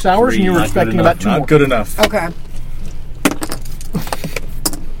about 6 hours, and you were expecting about 2 more. Not good enough. Okay.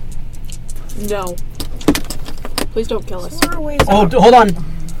 No. Please don't kill us. Oh, hold on.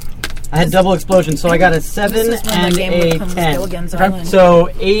 I had double explosion, so I got a 7 and a 10. Okay. So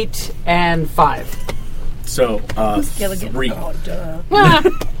 8 and 5. So, 3.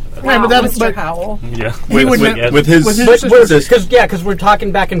 Wow, Mr. Howell. Yeah. With his Because we're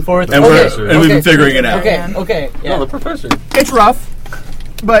talking back and forth. And, we've been figuring it out. Okay. Yeah. No, the professor. It's rough,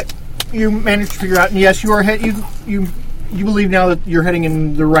 but you managed to figure out. And yes, you are you believe now that you're heading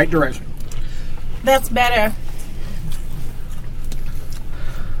in the right direction. That's better.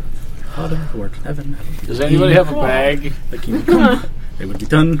 Does anybody have a bag? They would be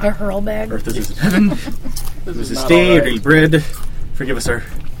done. A hurl bag. Earth is in heaven. This is stay, daily bread. Forgive us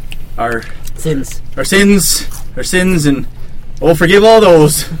our sins. Our sins, and forgive all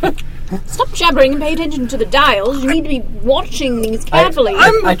those. Stop jabbering and pay attention to the dials. You need to be watching things carefully.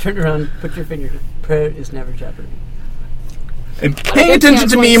 I turned around, put your finger. Prayer is never jabbering. And pay attention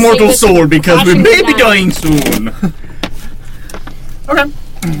to me, immortal soul, because we may be dying soon. Okay.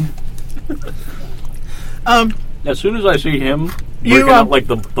 As soon as I see him breaking out like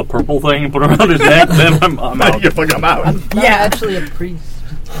the purple thing and put around his neck, then I'm out. I'm out. I'm not actually a priest.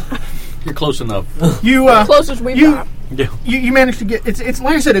 You're close enough. The closest we've got. Yeah. You managed to get it's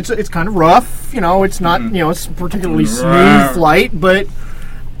like I said, it's kind of rough. It's not it's a particularly smooth flight, but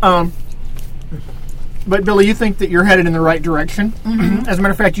Billy, you think that you're headed in the right direction. Mm-hmm. As a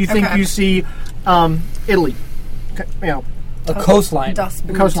matter of fact, you think you see Italy. A coastline.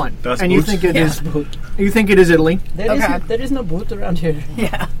 The coastline. Das and you Boot. think it is you think it is Italy. There is no boot around here.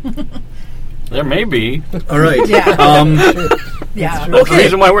 Yeah. There may be. All right. Yeah. Yeah. That's the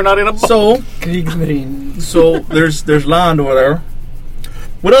reason why we're not in a boat. So there's land over there.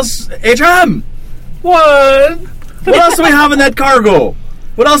 What else? HM! What else do we have in that cargo?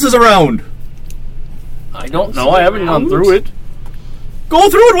 What else is around? I don't know. I haven't gone through it. Go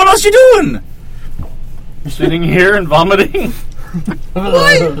through it. What else you doing? Sitting here and vomiting. What?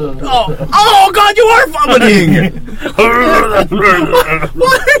 Oh God, you are vomiting.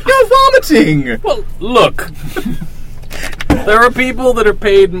 Why are you vomiting? Well, look. There are people that are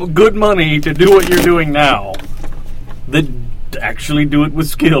paid good money to do what you're doing now that actually do it with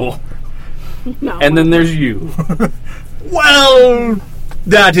skill. No. And then there's you. Well,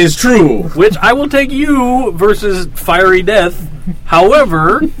 that is true. Which I will take you versus fiery death.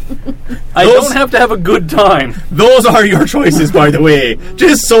 However, I don't have to have a good time. Those are your choices, by the way.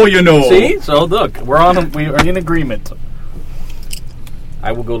 Just so you know. See? So look, we are in agreement.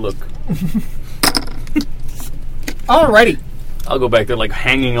 I will go look. Alrighty. I'll go back there like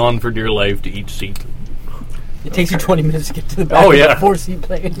hanging on for dear life to each seat. It takes you 20 minutes to get to the back of the 4-seat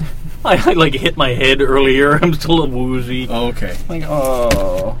plane. I like hit my head earlier. I'm still a little woozy. Okay. Like,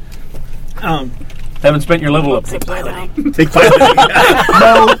 haven't spent your level up. Take piloting. Take piloting.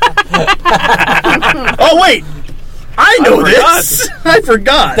 No. Oh wait, I know this. I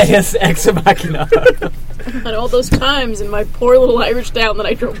forgot. Deus Ex Machina. And all those times in my poor little Irish town that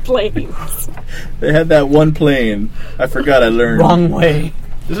I drove planes. They had that one plane. I forgot. I learned. Wrong way.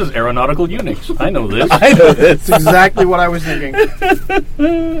 This is aeronautical Unix. I know this. I know this. That's exactly what I was thinking.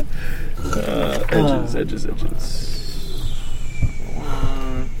 Edges. That's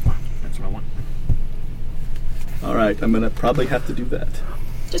what I want. All right, I'm gonna probably have to do that.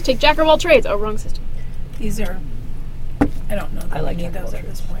 Just take Jack of all trades. Oh, wrong system. These are. I don't know. I like any of those at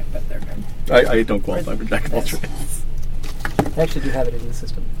this point, but they're good. I don't qualify for Jack of all trades. I actually do have it in the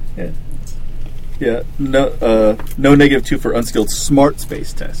system. Yeah. Yeah. No. No -2 for unskilled smart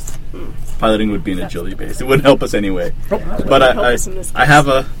space test. Piloting would be an agility base. It wouldn't help us anyway. But I have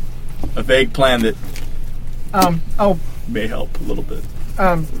a vague plan that may help a little bit.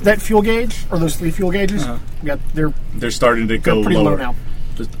 That fuel gauge, or those 3 fuel gauges, They're starting to go pretty lower. low now.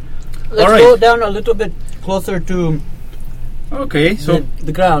 Let's go down a little bit closer to Okay, so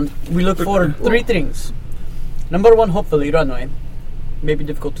the ground. We look for 3 things. Number 1, hopefully, runway. May be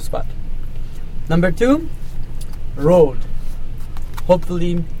difficult to spot. Number 2, road.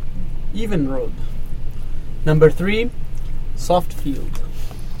 Hopefully, even road. Number 3, soft field.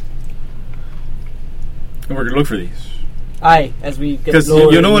 and we're gonna look for these. Aye, as we get Because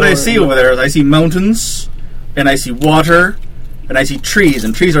lower you know and what I lower see and over there is I see mountains, and I see water, and I see trees,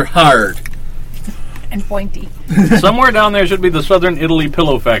 and trees are hard. And pointy. Somewhere down there should be the Southern Italy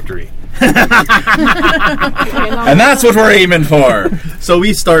Pillow Factory. And that's what we're aiming for. So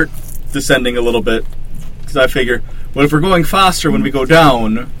we start descending a little bit, because I figure, well, if we're going faster when we go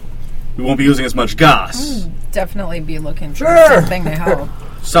down, we won't be using as much gas. Definitely be looking for Sure. something to help.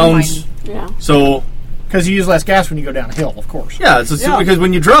 Sounds Yeah. So because you use less gas when you go down a hill, of course. yeah, because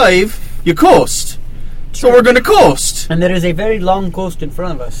when you drive, you coast. So we're going to coast. And there is a very long coast in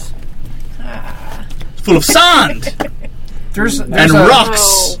front of us. Full of sand There's and a,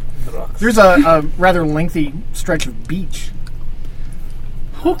 rocks. There's a rather lengthy stretch of beach.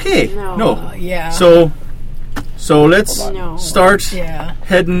 Okay. No. Yeah. So let's No. start Yeah.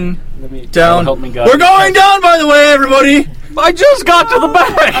 heading Let me down. help me, God. We're going down, by the way, everybody. I just got to the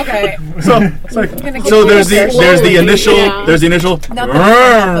back. Okay. So there's the initial. Yeah. There's the initial. Not that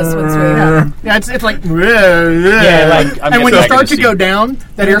help us once we Yeah, it's like Yeah, like I'm and when you back in start the to go seat. down,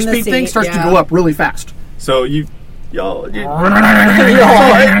 that In the airspeed thing seat, starts to yeah. go up really fast. So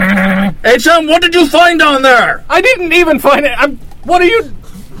Hey, Chum, what did you find down there? I didn't even find it. What are you?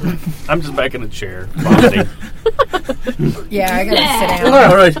 I'm just back in the chair. Vomiting. Yeah, I gotta sit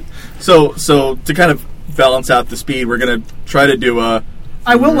down. All right. So to kind of balance out the speed, we're gonna try to do a.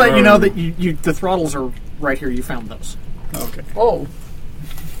 I will let you know that the throttles are right here. You found those. Okay. Oh.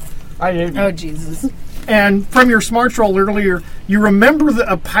 I didn't. Oh Jesus! And from your smart roll earlier, you remember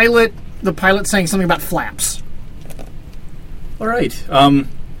the pilot saying something about flaps. All right.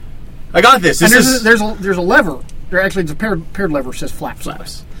 I got this. And This is there's a lever. It's a paired lever that says flaps.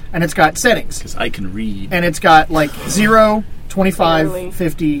 Flaps. And it's got settings. because I can read. And it's got like 0, 25, Barely.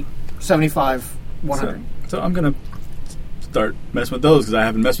 50, 75, 100. So I'm gonna start messing with those because I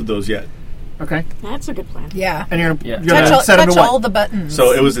haven't messed with those yet. Okay? That's a good plan. Yeah. And you're Yeah. gonna Touch, set them touch to what? all the buttons.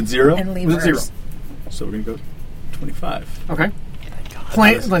 So it was at 0. and It was levers. at 0. So we're gonna go 25. Okay.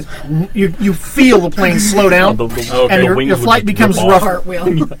 Plane, like, you feel the plane slow down, Okay. and your flight becomes rougher.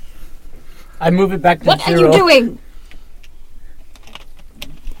 Cartwheel. I move it back to What are 0. you doing?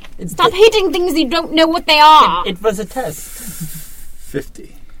 It's Stop hitting things you don't know what they are. It was a test.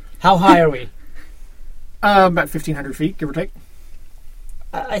 50. How high are we? About 1,500 feet, give or take.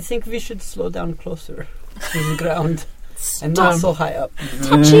 I think we should slow down closer to the ground and not so high up.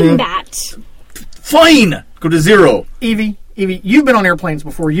 Touching that. Fine. Go to 0. Evie, you've been on airplanes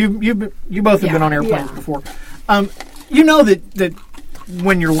before. You both have Yeah. been on airplanes Yeah. before. You know that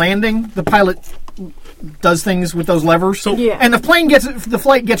when you're landing, the pilot does things with those levers. So- Yeah. And the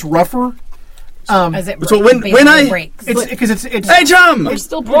flight gets rougher. As it So when I- breaks. It's because it's Hey, Chum! We're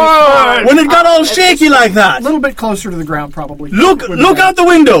still pretty far. When it got all shaky like a that, little bit closer to the ground, probably. look out the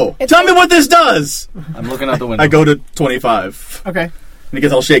window. Tell me what this does. I'm looking out the window. I go to 25, Okay. and it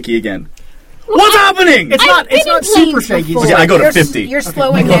gets all shaky again. What's happening? It's I've not been in super planes shaky. before. Okay, I go to You're 50. You're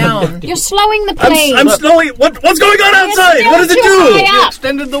slowing down. You're slowing the plane. I'm slowing. What's going on outside? still What does it too do? high You up.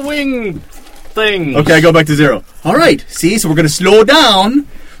 extended the wing thing. Okay, I go back to 0. All right. See, so we're going to slow down.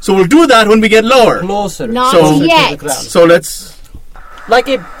 So we'll do that when we get lower. Closer. Not So- yet. To the ground. So let's. Like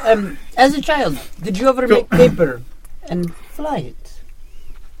as a child, did you ever make paper and fly it?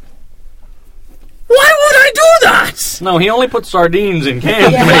 Why would I do that? No, he only put sardines in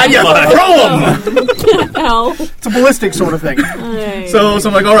cans. Yeah. to make And you fly. throw them. Hell. It's a ballistic sort of thing. So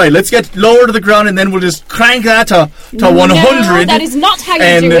I'm like, all right, let's get lower to the ground, and then we'll just crank that to 100. No, that is not how you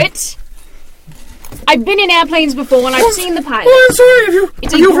and- do it. I've been in airplanes before and I've seen the pilot. Oh, I'm sorry.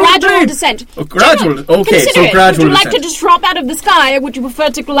 It's Have a you gradual rolled descent. Oh, gradual. Okay, Consider so it. gradual Would you like to descent. just drop out of the sky, or would you prefer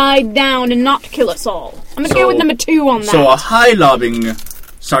to glide down and not kill us all? I'm gonna go with number 2 on that. So a high lobbing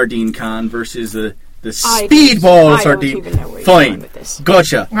sardine can versus the I speedball don't sardine. even know where you're Fine. going with this.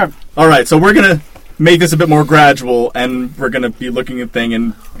 Gotcha. Okay. All right, so we're gonna make this a bit more gradual, and we're gonna be looking at thing,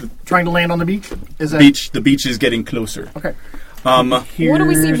 and Trying to land on the beach? Is that the beach is getting closer. Okay. What do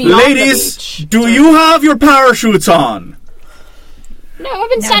we see Here's- beyond Ladies, the beach? do you have your parachutes on? No, I've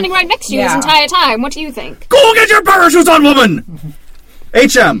been standing right next to you Yeah. this entire time. What do you think? Go get your parachutes on, woman.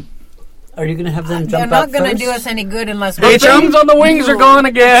 HM. Are you gonna have them They're jump not out going to first? do us any good unless Hey, we chum. Things on the wings are gone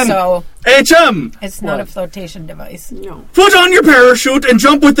again. So HM. it's not a flotation device. No. Put on your parachute and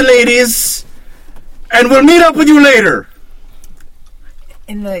jump with the ladies, and we'll meet up with you later.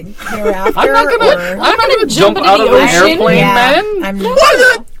 In the hereafter, I'm not gonna jump into out the of an ocean. airplane, man. I'm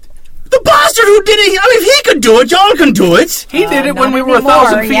What the bastard who did it? I mean, if he could do it, y'all can do it. He did it when not we were anymore,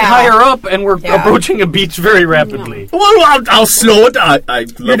 1,000 feet yeah. higher up, and we're Yeah. approaching a beach very rapidly. Well, I'll slow it. I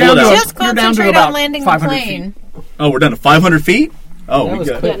You're level down it to out. just You're down to concentrate about on landing the 500 plane. Oh, we're down to 500 feet? Oh, That we was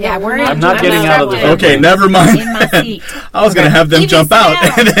got quick. Yeah, we're. I'm not getting out of the Okay, never mind. In my seat. I was going to have them Evie, jump sit out,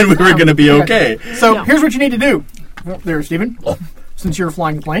 down. and then we were going to be okay. So No. here's what you need to do. Oh, there, Stephen. since you're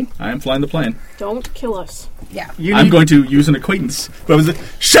flying the plane. I am flying the plane. Don't kill us. Yeah. I'm going to use an acquaintance.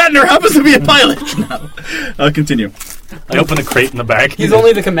 Shatner happens to be a pilot. No. Continue. I open a crate in the back. He's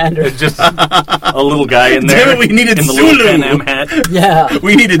only the commander. It's just a little guy in there. Damn it, we needed in the Zulu. little Pan Am hat. Yeah.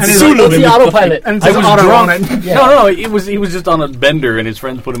 We needed And Zulu. What's in the the autopilot? And it I says was auto drunk. on it. Yeah. No, he was just on a bender, and his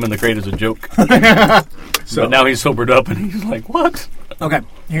friends put him in the crate as a joke. So But now he's sobered up, and he's like, "What?" Okay,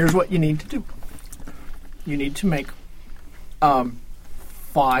 here's what you need to do. You need to make 5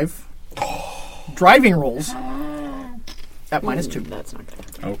 driving rolls at -2. That's not good.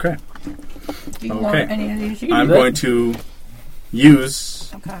 Okay. Do you Okay. want any of these? I'm going to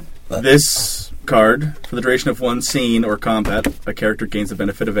use Okay. this card for the duration of one scene or combat. A character gains the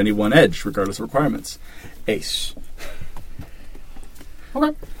benefit of any one edge, regardless of requirements. Ace.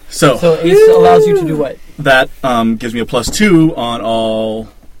 Okay. So Ace allows you to do what? that gives me a +2 on all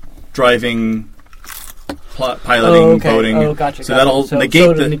driving, piloting, boating. Oh, gotcha. So that'll so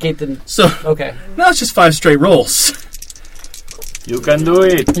negate to the. negate the. So Okay. now it's just 5 straight rolls. You can do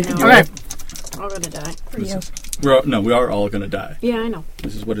it. Okay. I'm gonna die. For you. We are all going to die. Yeah, I know.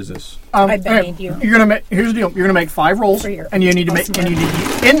 What is this? I believe you. You're gonna make. Here's the deal. You're gonna make 5 rolls, For your and you need to make. And you need,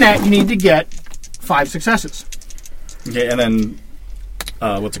 in that, you need to get 5 successes. Okay, and then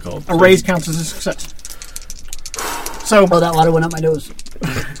what's it called? A raise counts as a success. So, Oh, that water went up my nose.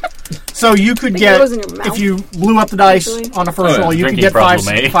 so you could Think get it was in your mouth, if you blew up the dice actually. on the first Oh, yeah. roll, you could Drinking get problem,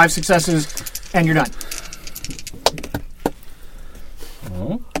 eh? 5 successes, and you're done.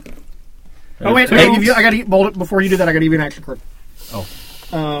 Oh wait, I gotta bold it before you do that. I gotta give you an action card. Oh.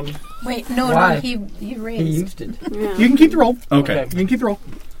 Wait, no, Why? he He raised. used it. Yeah. You can keep the roll. Okay. You can keep the roll.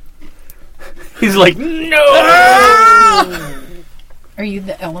 He's like, "No." Are you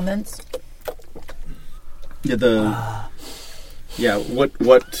the elements? Yeah,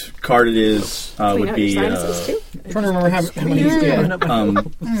 what card it is Wait, would no, be your sinuses too? I'm trying to remember how many.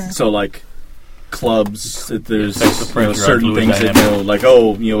 Yeah. so like clubs. There's Affects the pressure on certain fluid things that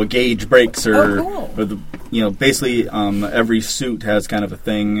dynamics. a gauge breaks or cool. or the basically every suit has kind of a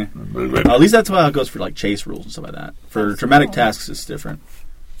thing. At least that's how it goes for like chase rules and stuff like that. For dramatic tasks, it's different.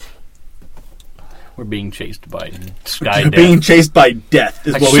 We're being chased by sky You're death. being chased by death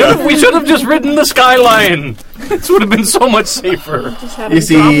is what we are. We should have just ridden the skyline. This would have been so much safer. Just have You him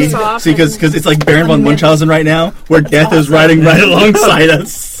drop see, us off because and- it's like Baron von Munchausen right now, where death is riding right alongside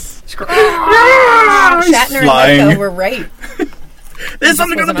us. Shatner and flying. Nico were right. There's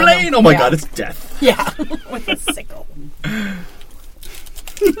something on the wasn't on plane! them. Oh my Yeah. god, it's death. Yeah, with a sickle.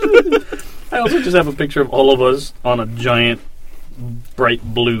 I also just have a picture of all of us on a giant, bright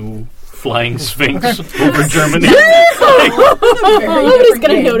blue flying sphinx over Germany. Nobody's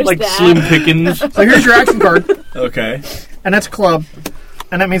gonna notice Like that. Slim Pickens. So here's your action card, Okay. and that's club,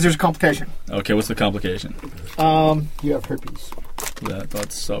 and that means there's a complication. Okay, what's the complication? You have herpes.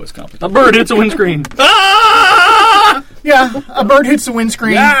 That's always A complicated. bird hits a windscreen. Ah! Yeah, a bird hits the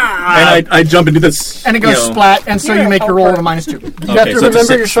windscreen, And I jump into this. and it goes splat, and so you make your roll at a -2. You have Okay, to so it's a remember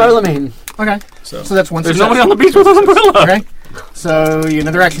 6. your Charlemagne. Okay, So so that's 1 There's success. nobody on the beach with an umbrella. Okay, so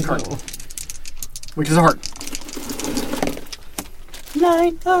another action card, which is a heart.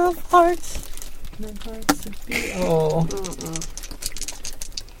 Nine of hearts. Oh.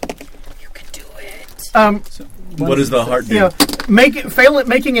 You can do it. what does the heart do? You know,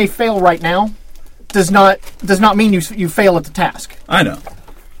 making a fail right now does not mean you fail at the task. I know.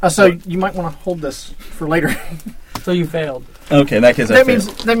 So you might want to hold this for later. So you failed. Okay, in that case, that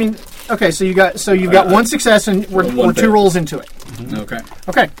means okay. So you've got 1 success, and we're 2 fail. rolls into it. Okay.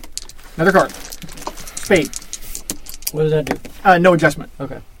 Okay, another card. Spade. What does that do? No adjustment.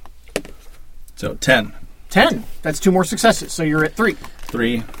 Okay. So 10. 10. That's 2 more successes. So you're at 3.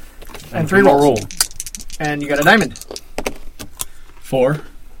 3. And 3 more rolls. roll. And you got a diamond. 4.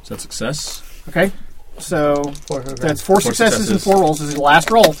 Is that success? Okay. So Okay. that's 4 successes and successes. 4 rolls. This is the last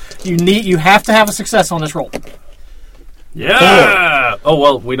roll. You have to have a success on this roll. Yeah. Oh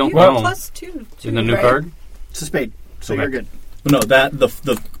well, we don't You have know. +2 In the new right? card. It's a spade. So Okay. you're good. No, that the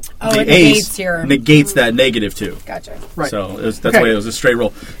Oh, the it ace negates your- negates that -2. Gotcha. Right. So that's Okay. why it was a straight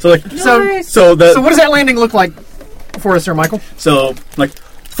roll. So like So so what does that landing look like for us, Sir Michael? So, like,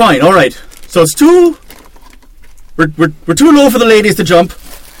 fine, all right. So it's too. We're too low for the ladies to jump.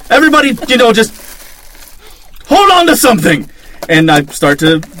 Everybody, just hold on to something. And I start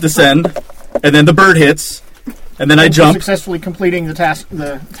to descend, and then the bird hits, and then I jump. Successfully completing the task.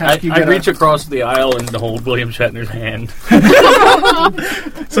 You I get reach across the aisle and hold William Shatner's hand.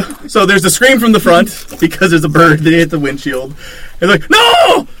 So there's a scream from the front because there's a bird that hit the windshield. And like,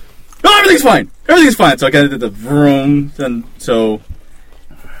 no, everything's fine. Everything's fine. So I got into the vroom, and so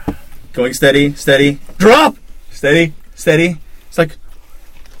going steady, drop, steady, It's like,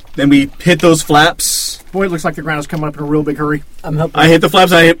 then we hit those flaps. Boy, it looks like the ground is coming up in a real big hurry. I'm helping. I hit the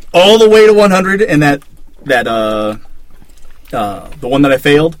flaps. I hit all the way to 100, and the one that I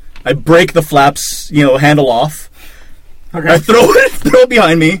failed, I break the flaps, handle off. Okay. I throw it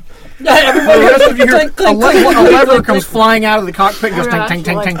behind me. Everybody The rest of you hear clink, clink, a clink, lever clink, comes clink. flying out of the cockpit, goes Yeah, ting, ting,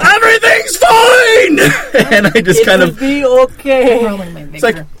 ting, like- ting, ting. Everything's fine! And I just It kind will of... be okay. Rolling my It's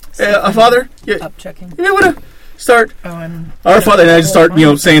like, finger. Father, you Up checking. want to start... Oh, I'm Our Father, and I just start,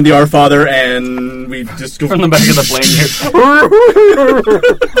 saying the Our Father, and we just go... From the back of the plane here.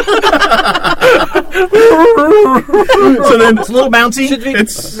 So then... It's a little bouncy. Should we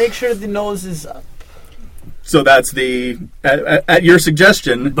It's- make sure the nose is up? So that's the... At your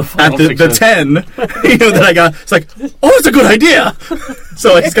suggestion, The at final the success. 10, that I got, it's like, oh, it's a good idea!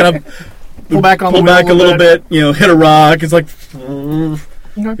 So I just kind of... Pull back on pull the wheel back a little bit, hit a rock. It's like,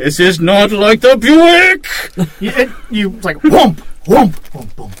 this is not like the Buick. You it's like whoomp, whoomp,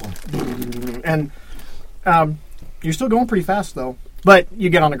 whoomp, whoomp, whoomp. And you're still going pretty fast though. But you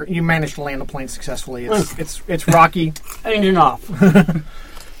get on you manage to land the plane successfully. It's rocky. Engine off.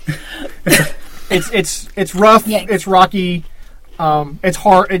 It's rough. Yank. It's rocky. It's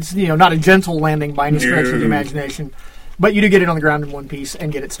hard. It's not a gentle landing by any stretch of the imagination. But you do get it on the ground in one piece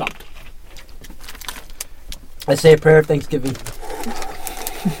and get it stopped. I say a prayer of thanksgiving.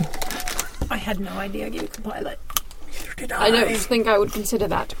 I had no idea you could pilot. I don't think I would consider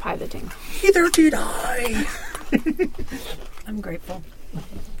that piloting. Neither did I. I'm grateful.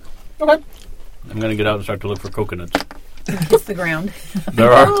 Okay. I'm going to get out and start to look for coconuts. It's the ground.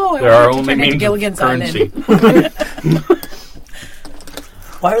 There are Oh, I there are wanted to only turn into means of Gilligan's currency.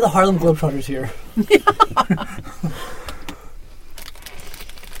 Why are the Harlem Globetrotters here?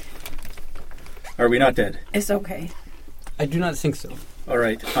 Are we not dead? It's okay. I do not think so. All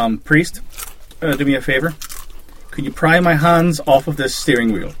right. Priest, do me a favor. Could you pry my hands off of this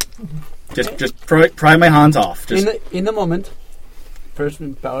steering wheel? Just pry my hands off. Just In the moment, first we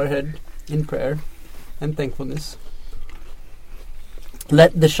bow our head in prayer and thankfulness.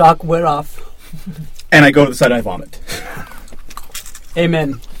 Let the shock wear off. and I go to the side and I vomit.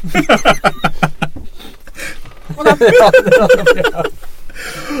 Amen.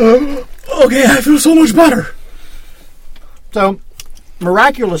 Okay, I feel so much better. So,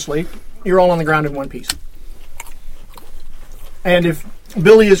 miraculously, you're all on the ground in one piece. And if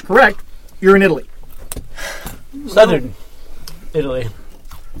Billy is correct, you're in Italy. Southern Italy.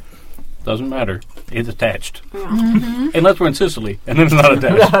 Doesn't matter. It's attached. Unless we're in Sicily, and then it's not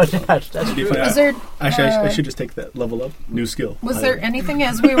attached. That's true. Is there? Actually, I should just take that level up. New skill. Was there anything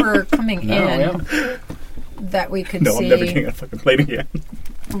as we were coming No, in yeah. that we could No, see, I'm never getting a fucking plane again.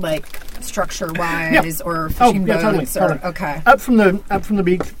 like structure-wise or Oh, fishing yeah, totally, boats? totally. Or, okay. Up from the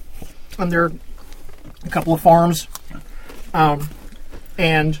beach, and there are a couple of farms, and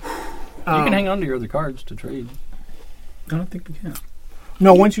You can hang on to your other cards to trade. I don't think we can.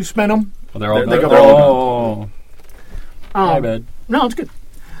 no, once you spend them, Oh, they're all They go gone. all My bad. no, it's good.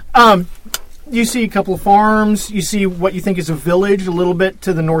 You see a couple of farms. You see what you think is a village a little bit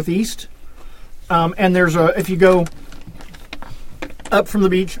to the northeast, and there's if you go up from the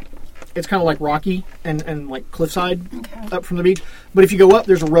beach, it's kind of like rocky and like cliffside up from the beach. But if you go up,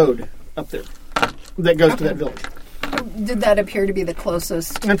 there's a road up there that goes to that village. Did that appear to be the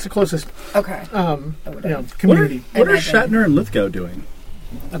closest? That's the closest Okay. community. What are Imagine. Shatner and Lithgow doing?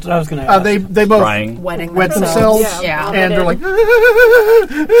 That's what I was going to ask. They both Crying. Wetting wet themselves, Yeah. and they're like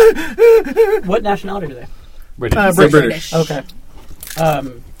What nationality are they? British. British. Okay.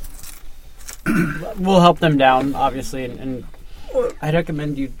 We'll help them down, obviously, and I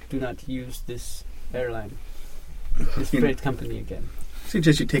recommend you do not use this airline, this freight company again.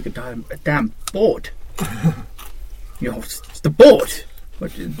 Suggest you take a damn boat. It's the boat.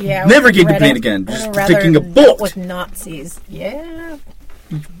 But Yeah. never we'd get the rather- plane again. we'd Just rather taking a deal boat. with Nazis. Yeah.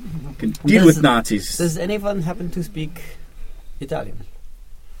 Can deal with Nazis. Does anyone happen to speak Italian?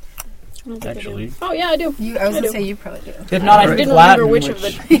 Actually. Oh yeah, I do. I was I going do. to say you probably do. If not, I I speak didn't Latin. remember which of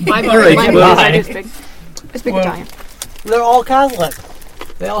the 5 All right, languages well, I do speak. I speak Well, Italian. They're all Catholic.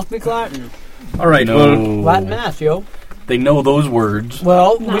 They all speak Latin. All right. No. Well, Latin mass, yo. They know those words.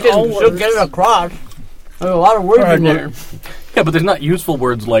 Well, we Not can all still words. get it across. There's a lot of words All right, in there. Yeah, but there's not useful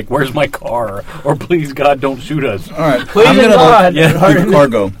words like "Where's my car?" or "Please God, don't shoot us." all right. Please I'm gonna God. Yeah. look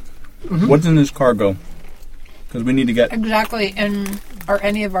cargo. What's in this cargo? Because we need to get. Exactly. And are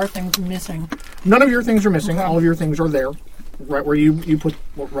any of our things missing? none of your things are missing. All of your things are there, right where you put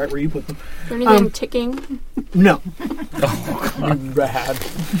them. Is there anything ticking? No. Rad.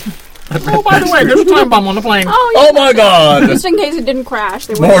 Oh, by the way, there's a time bomb on the plane. Oh my God! Just in case it didn't crash.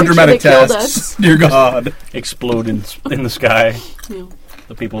 They More dramatic they killed tests. us. Dear God. Explode in the sky. Yeah.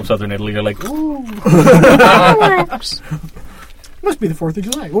 The people of southern Italy are like, ooh. Fireworks. Must be the 4th of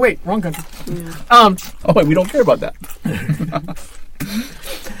July. Oh, wait, wrong country. Yeah. Oh wait, we don't care about that.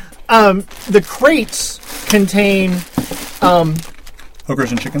 The crates contain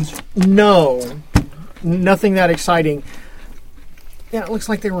Hookers and chickens. nothing that exciting. Yeah, it looks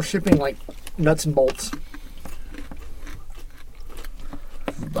like they were shipping like nuts and bolts.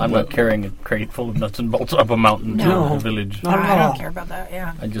 I'm not carrying a crate full of nuts and bolts up a mountain to No. a village. I don't care about that.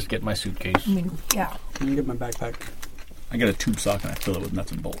 Yeah. I just get my suitcase. I mean, yeah. Let me get my backpack. I get a tube sock and I fill it with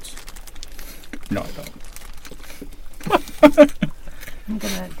nuts and bolts. No, I don't. I'm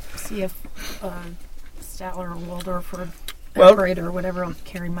gonna see if Statler or Waldorf or Well- Everett or whatever will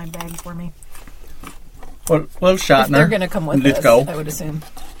carry my bag for me. Well, If they're Shatner, gonna come with let's us, go. I would assume.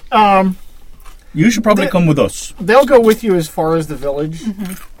 You should probably come with us. They'll go with you as far as the village,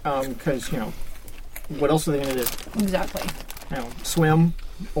 because what else are they going to do? Exactly. Swim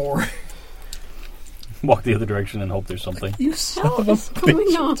or Walk the other direction and hope there's something. You son of a What's going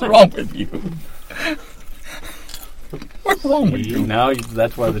bitch. on? What's wrong with you? What's wrong with you? Now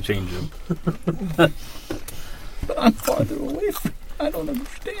that's why the change room. I'm farther away from I don't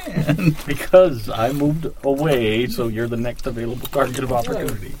understand. Because I moved away, so you're the next available target of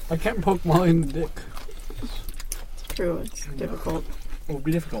opportunity. I can't poke Molly in the dick. It's true. It's difficult it would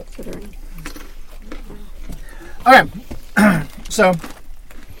be difficult. considering. Okay, so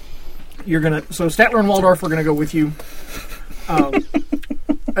Statler and Waldorf are gonna go with you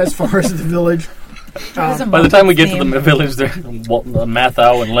as far as the village. By the time we get to the village, there's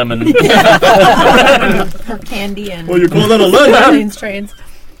Mathau and Lemon. Or candy and Well, you call that a legend? planes, trains.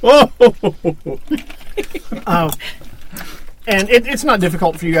 Oh, And it's not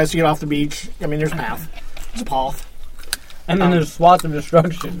difficult for you guys to get off the beach. I mean, there's path. There's a path. And then there's swaths of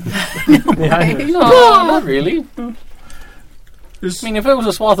destruction. Behind us. No, not really. I mean, if it was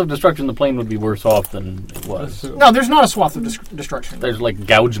a swath of destruction, the plane would be worse off than it was. No, there's not a swath of destruction. There's like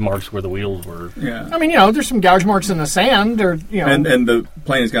gouge marks where the wheels were. yeah. I mean, there's some gouge marks in the sand, or And the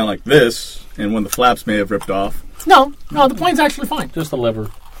plane is kind of like this, and one of the flaps may have ripped off. No, the plane's actually fine. Just the lever.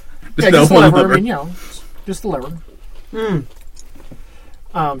 Yeah, no just the one lever. lever. I mean, just the lever.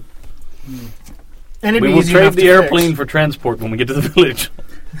 And it'd We be will easy trade enough the to airplane fix. for transport when we get to the village.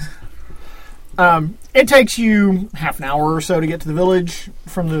 It takes you half an hour or so to get to the village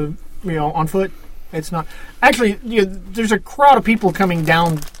from the on foot. It's not actually. There's a crowd of people coming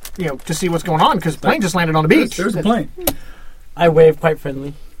down, to see what's going on because the plane just landed on the beach. There's a plane. I wave quite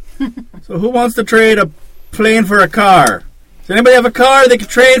friendly. So who wants to trade a plane for a car? Does anybody have a car they could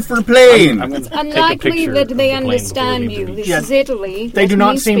trade for a plane? I'm gonna take a Unlikely picture that of they the plane before we understand leave you. the This beach. Yeah. is Italy. They Let do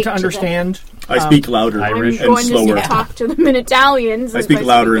not me seem speak to them. understand. I speak louder Irish. I'm and going slower. to talk to them in Italian. I since speak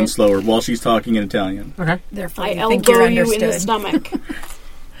louder and it. slower while she's talking in Italian. Okay. Therefore, I you think you're elbow you in the understood. stomach.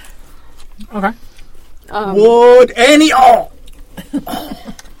 Okay. Would any all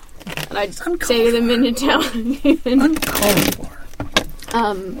And I'd say to them in Italian,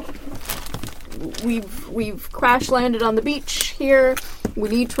 we've crash landed on the beach here. We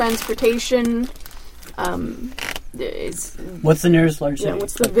need transportation. What's the nearest large city?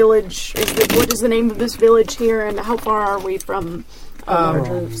 What's the village? What is the name of this village here, and how far are we from a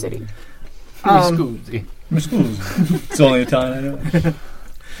larger city? Scusi. It's only Italian, I know.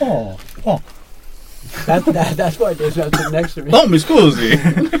 Oh. That's why there's nothing next to me. Oh, mi scusi.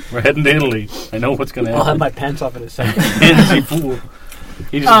 We're heading to Italy. I know what's going to I'll have happen. my pants off in a second. Handsy fool.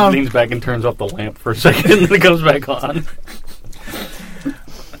 He just leans back and turns off the lamp for a second, and then it comes back on.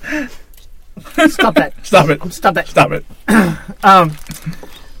 Stop that. Stop it. Stop that. Stop it.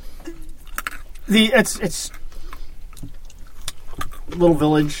 It's little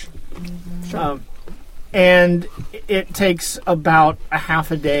village, and it takes about a half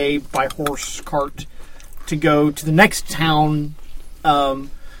a day by horse cart to go to the next town,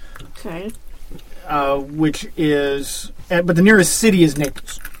 Okay. which is, but the nearest city is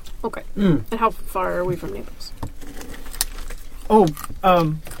Naples. Okay. And how far are we from Naples? Oh,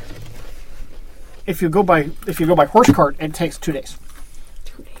 if you go by horse cart, it takes 2 days.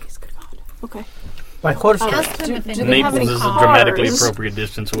 2 days. Good God. Okay. My horse. Ask them if do they they have Naples any is a dramatically cars? appropriate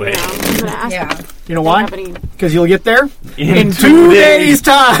distance away. Yeah, I'm gonna ask. Yeah. You know Do they why? have any? Because you'll get there In 2 days'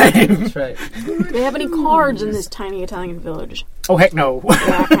 time. That's right. Do they have any cards in this tiny Italian village? Oh heck no.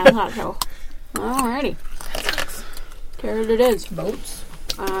 Yeah, I can't not tell. Alrighty. Carrot it is. Boats.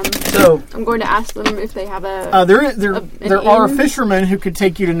 So I'm going to ask them if they have a there are inn? fishermen who could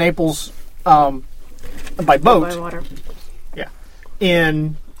take you to Naples by boat by water.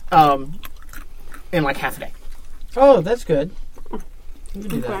 in in like half a day. Oh, that's good. We can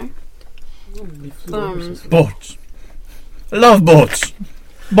do Okay. that. Boats. I love boats.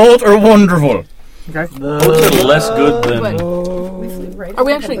 Boats are wonderful. Okay. Boats are less good than. Are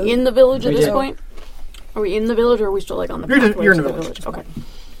we actually in the village at We this did. point? Are we in the village, or are we still like on the You're pathway in to the village. Okay.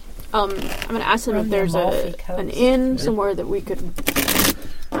 I'm going to ask them if there's an inn somewhere that we could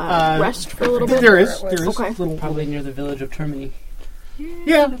rest for a little bit. There is. Okay. Little, Probably near the village of Termini.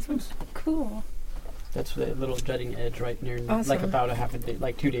 yeah. Cool. That's the little jutting edge right near, Awesome. like about a half a day,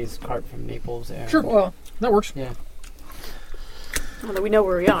 like 2 days cart from Naples. There. Sure. Cool. That works. Yeah. Now that we know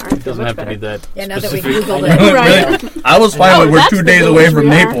where we are, It doesn't have to be that. Yeah, now that we specific. Googled Really? it. Right. I was fine Oh, with we're that's 2 the days village away from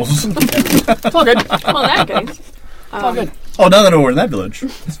we are. Naples. It's all good. Well, in that case. all good. Oh, now that I know we're in that village.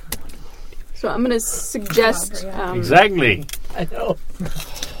 So I'm going to suggest. Exactly. I know.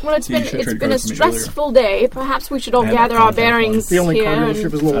 Well, it's So you been should it's trade been a cards with me earlier. stressful day. Perhaps we should all I have gather that our contact bearings The only here. car dealership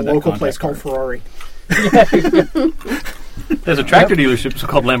is a little Add that local contact place called card. Ferrari. There's a tractor dealership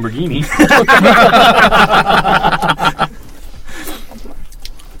called Lamborghini.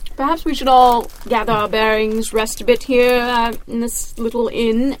 Perhaps we should all gather our bearings, rest a bit here in this little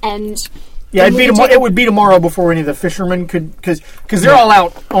inn, and Yeah, And we can take it would be tomorrow before any of the fishermen could, because they're all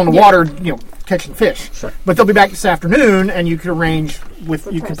out on the water, catching fish. Sure. But they'll be back this afternoon, and you could arrange with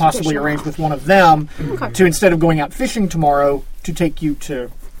you could possibly transportation. arrange with one of them Okay. to, instead of going out fishing tomorrow, to take you to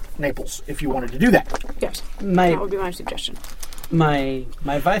Naples if you wanted to do that. yes, My that would be my suggestion. my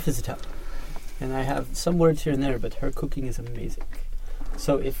wife is Italian, and I have some words here and there, but her cooking is amazing.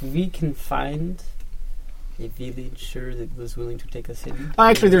 So if we can find a villager that was willing to take us in,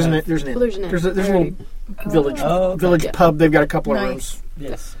 Actually, there's an inn. There's an inn. There's a little village Oh, okay. village Yeah. pub. They've got a couple of Nice. rooms.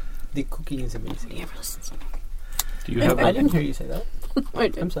 Yes, the cooking is amazing. You ever listen to Do you have I a, didn't hear you say that. I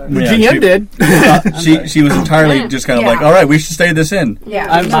did. I'm sorry. The Yeah, GM she- did. She was entirely just kind of Yeah. like, all right, we should stay this in. Yeah.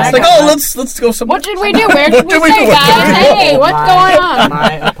 I'm It's like, oh, let's go somewhere. What did we do? Where What did we did we stay, do? guys? Hey, what's going on?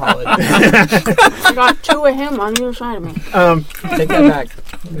 My apologies. I got two of him on either side of me. Take that back.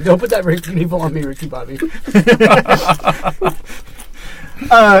 Don't put that evil on me, Ricky Bobby.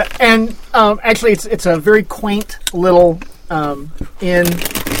 And actually, it's a very quaint little inn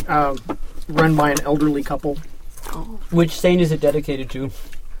run by an elderly couple. Which saint is it dedicated to?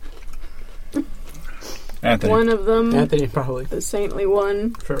 Anthony. One of them, Anthony, probably. the saintly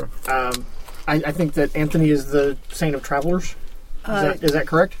one. Sure. I think that Anthony is the saint of travelers. Is that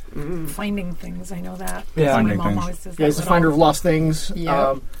correct? Finding things, I know that. Yeah. My Finding mom things. always says Yeah, he's the finder of lost things.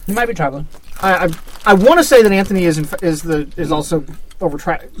 Yeah. He might be traveling. I want to say that Anthony is also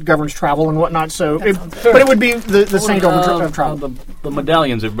governs travel and whatnot. So, That sounds but it would be the saint of travel. the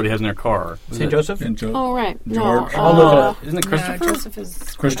medallions everybody has in their car? St. Joseph? And Joe. Oh, right. George. No, I'll look it up. Isn't it No, Christopher? Joseph is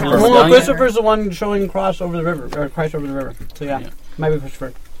Christopher. Oh, Medallion? Christopher's the one showing cross over the river, or Christ over the river. So yeah, might be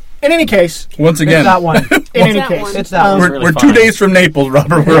Christopher. In any case, Once It's again, that one. in It's any that case, one. It's that one. we're, really we're fine. 2 days from Naples,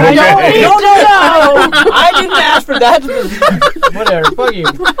 Robert. We're I okay. know. No. I didn't ask for that. Whatever. Fuck you.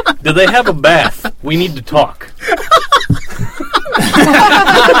 Do they have a bath? We need to talk.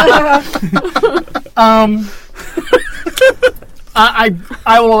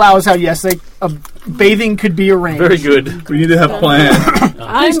 I will allow us out. Yes, bathing could be arranged. Very good. We need to have plans.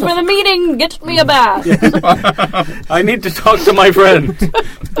 I'm for the meeting. Get me a bath. I need to talk to my friend.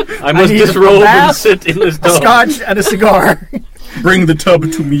 I must need a disrobe and bath, sit in this A tub. scotch and a cigar. Bring the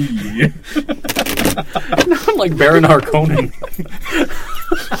tub to me. I'm like Baron Harkonnen.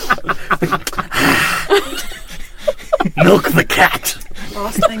 Milk the cat.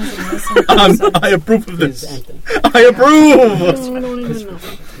 lost things and missing. I approve of Is this. Anthony. I approve. I don't even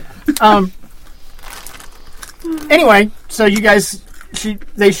know. Anyway, so you guys,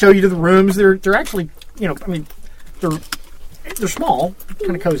 they show you to the rooms. They're actually, they're small,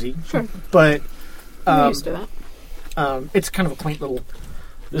 kind of cozy. Sure. But I'm used to that. it's kind of a quaint little.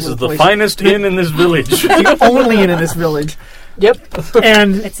 This Little is the place. finest inn in this village. The only inn in this village, Yep.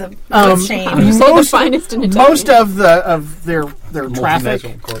 and It's a shame. You say the finest in Italy. most of their traffic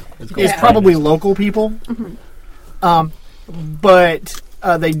is probably local people. But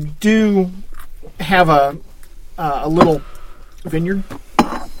they do have a little vineyard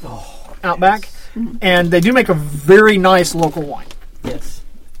out back, and they do make a very nice local wine. Yes.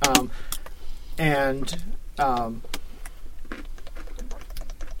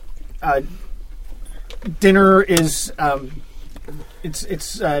 Dinner is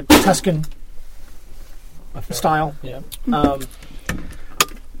it's Tuscan style. Yeah.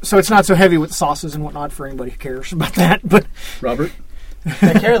 So it's not so heavy with sauces and whatnot for anybody who cares about that. But Robert?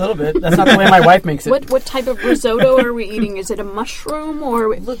 I care a little bit. That's not the way my wife makes it. What type of risotto are we eating? Is it a mushroom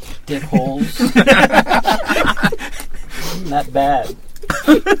or Look, dick holes. Not bad.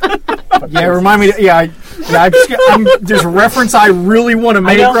 Yeah, remind me. There's a reference I really want to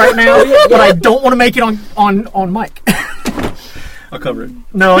make right now, but I don't want to make it on mic. I'll cover it.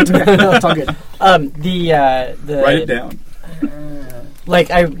 No, it's okay. No, it's all good. The write it down.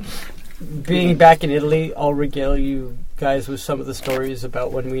 Being back in Italy, I'll regale you guys with some of the stories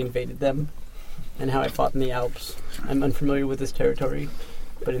about when we invaded them and how I fought in the Alps. I'm unfamiliar with this territory,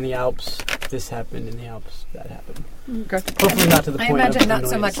 but in the Alps, this happened. In the Alps, that happened. Okay. Hopefully not to the I point imagine of not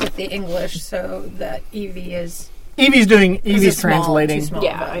noise. so much with the English, so that Evie is... Evie's translating. Too small,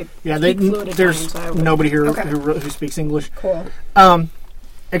 Yeah, There's Italian, nobody here Okay. who speaks English. Cool.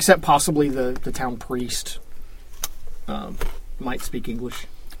 Except possibly the town priest might speak English.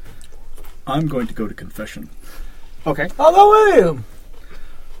 I'm going to go to confession. Okay. I'll go with you.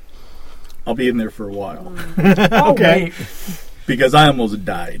 I'll be in there for a while. Okay. Because I almost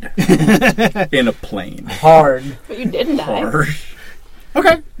died in a plane. Hard. But you didn't die. Harsh.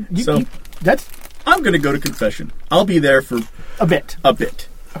 Okay. So That's I'm going to go to confession. I'll be there for a bit.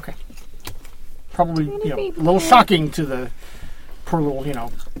 Okay. Probably a little shocking to the poor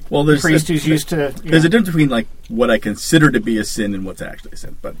little Well, there's priest who's used to. There's a difference between like what I consider to be a sin and what's actually a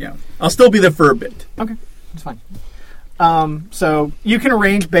sin. But I'll still be there for a bit. Okay, that's fine. So you can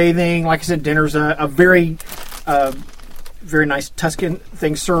arrange bathing. Like I said, dinner's a very, very nice Tuscan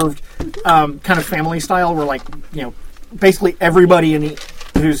thing served, kind of family style, where basically everybody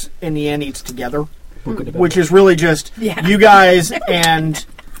who's in the inn eats together, which is really just you guys and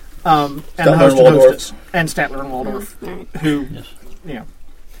the host and hostess and Statler and Waldorf, who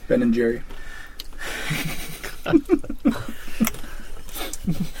Ben and Jerry.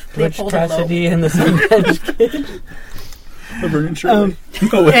 Butch Cassidy and the Sunbench Kid. Laverne and Shirley.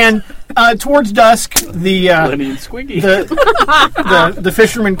 And towards dusk, Lenny and Squiggy. the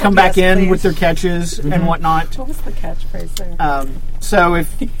fishermen come back in with their catches and whatnot. What was the catchphrase there? So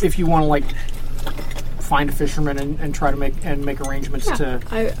if you want to find a fisherman and try to make arrangements to.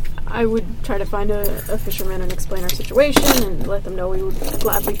 I would try to find a fisherman and explain our situation and let them know we would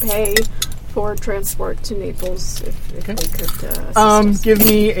gladly pay for transport to Naples if they could assist us. Give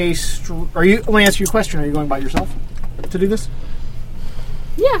me a. Let me ask you a question. Are you going by yourself to do this?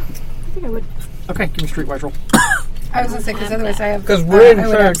 Yeah, I think I would. Okay, give me a streetwise roll. I was going to say, because otherwise I have... Because we're in I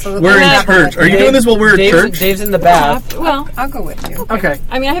would church. absolutely We're in not church. go Are you doing this while we're in church? Dave's in the bath. Well, I'll go with you. Okay.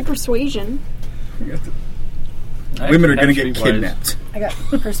 I mean, I have persuasion. Women are going to get kidnapped. I got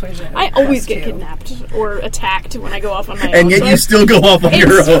persuasion. I always get +2. kidnapped or attacked when I go off on my own. And yet you still go off on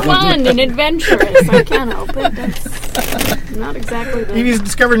your It's own. fun and adventurous. I can't help it. That's not exactly the... Evie's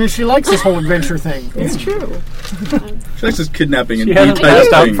discovered that she likes this whole adventure thing. It's true. She likes this kidnapping and She hasn't type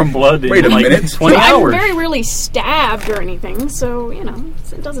passed out thing. from blood in Wait a minute. 20 I'm hours. very rarely stabbed or anything, so, it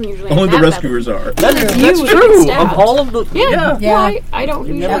doesn't usually Only end the that rescuers are. That's You true. get Of stabbed. all of the... Yeah, Yeah. I don't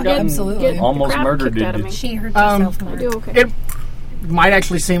You've usually never get, gotten get almost crap murdered, kicked out of did me. She hurt herself I more. do okay. It might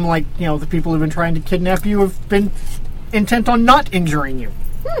actually seem like the people who've been trying to kidnap you have been intent on not injuring you.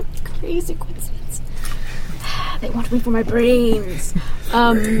 Crazy coincidence. They want me for my brains.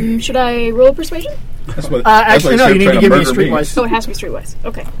 Should I roll persuasion? That's what. Actually, no. You need to give me a streetwise. streetwise. Oh, it has to be streetwise.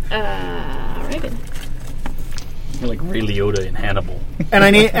 Okay. Alright then. You're like Ray Liotta in Hannibal.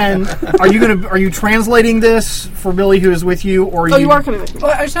 And are you translating this for Billy, who is with you, or Oh, you are coming with me.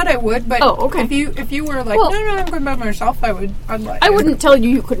 Well, I said I would, but Oh, okay. if you were like, Well- no, I'm going by myself, I'd let I you. wouldn't tell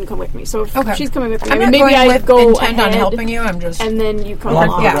you couldn't come with me. So if Okay. she's coming with me, I'm I mean, not maybe going I with go intent on ahead helping you. I'm just and then you come Along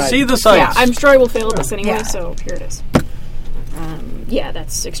along. for the ride. See the Yeah, sights. I'm sure I will fail at this anyway, Yeah. so here it is. Yeah,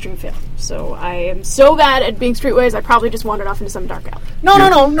 that's extreme fail. So I am so bad at being streetways, I probably just wandered off into some dark alley.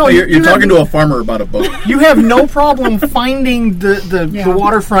 No. You're talking to a farmer about a boat. You have no problem finding the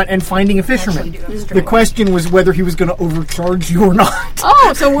waterfront and finding a fisherman. The question was whether he was going to overcharge you or not.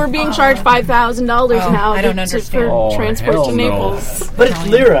 Oh, so we're being charged $5,000 now I don't for understand. Oh, transport hell to no. Naples. But it's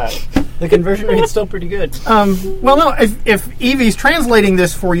lira. The conversion rate's still pretty good. Well, no. If Evie's translating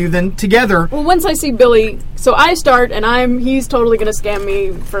this for you, then together. Well, once I see Billy, so I start, and he's totally going to scam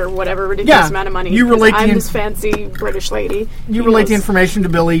me for whatever ridiculous amount of money. You relate I'm the this fancy British lady. You He relate the knows. information to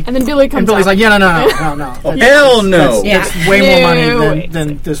Billy, And then Billy comes and Billy's out. like, "Yeah, no. Hell no! That's way more money No,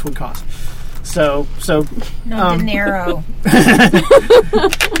 than this would cost." So No dinero.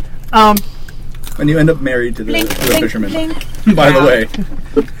 And you end up married to the Blink, to the blink, fisherman. blink. By the way,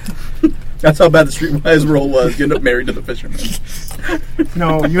 That's how bad the Streetwise role was. You end up married to the fisherman.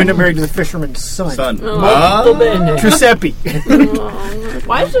 No, you end up married to the fisherman's son. Giuseppe.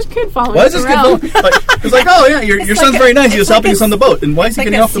 Why is this kid following Why is this kid around? It's like, oh yeah, your son's very nice. He was helping us on the boat. And why is he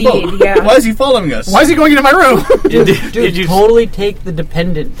getting off the boat? Yeah. Why is he following us? Why is he going into my room? Did you totally take the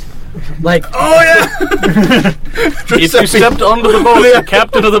dependent? Like, Oh yeah. If you stepped onto the boat, the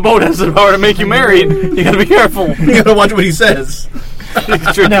captain of the boat has the power to make you married. You gotta be careful. You gotta watch what he says.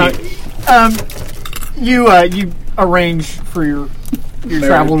 It's tricky. No, you arrange for your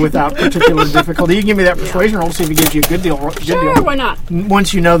travel without particular difficulty. You can give me that persuasion roll to see if he gives you a good deal. Sure, why not?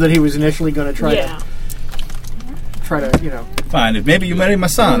 Once you know that he was initially going to try to, Fine. If maybe you marry my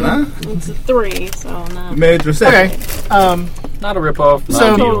son, huh? It's a 3, so no. Married to Okay. Not a ripoff.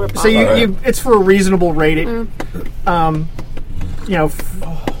 Not a deal. So you it's for a reasonable rate.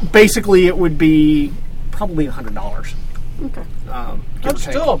 Basically it would be probably $100. Okay. that's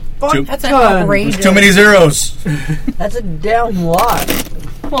still That's an outrageous. Too many zeros. That's a damn lot.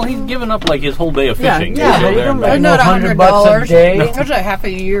 Well, he's given up like his whole day of Yeah, fishing. yeah, He'll go you there don't and make back. no Not $100 a day. That's a half a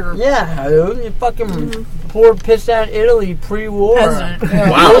year. Yeah, dude, you fucking poor pissed out Italy pre-war. Peasant. Yeah.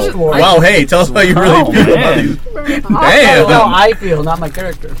 Wow. Wow. Hey, tell us how you really feel about man. these. That's Damn. how I feel, not my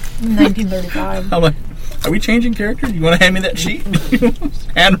character. 1935. I'm like, are we changing character? You want to hand me that sheet?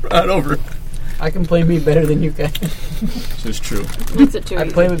 Hand right over. I can play me better than you can. This is true. Makes it too I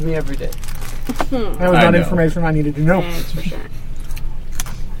easy. play with me every day. That was I not know. information I needed to know. Yeah, that's for sure.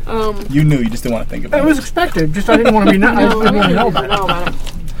 You knew. You just didn't want to think about It was expected. Just I didn't want to be. I No, didn't want to know I about don't know it. about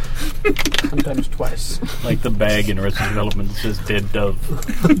it. Sometimes twice. Like the bag in Arrested Development that says dead dove.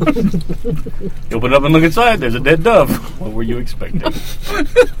 You open it up and look inside, there's a dead dove. What were you expecting?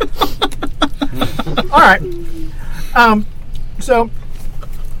 All right. So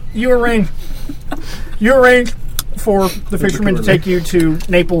you arrange for the fisherman to take you to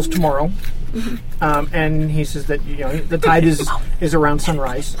Naples tomorrow, and he says that the tide is around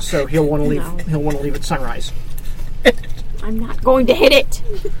sunrise, so he'll want to leave. No. He'll want to leave at sunrise. I'm not going to hit it.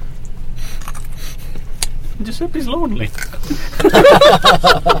 Giuseppe's lonely.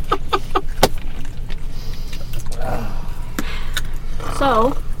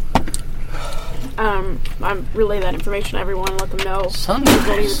 So, I'm relay that information to everyone. Let them know. Sunrise.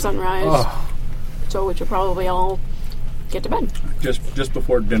 Ready with sunrise. Oh. So we should probably all get to bed. Just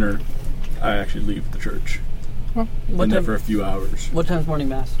before dinner, I actually leave the church. What Been there time, for a few hours. what time's morning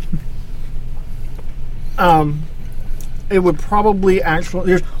mass? It would probably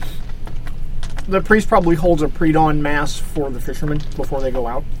actually. The priest probably holds a pre-dawn mass for the fishermen before they go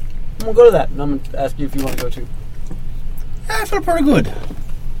out. We'll go to that, and I'm going to ask you if you want to go too. I feel pretty good.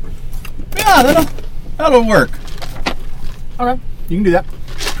 Yeah, that'll work. Okay, you can do that.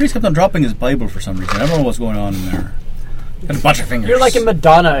 The priest kept on dropping his Bible for some reason. I don't know what's going on in there. Got a bunch of fingers. You're like a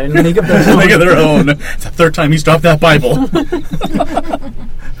Madonna in League of Their Own. League of Their Own. It's the third time he's dropped that Bible.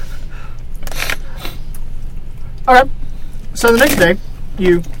 Okay, so the next day,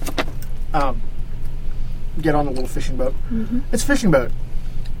 you get on the little fishing boat. It's a fishing boat.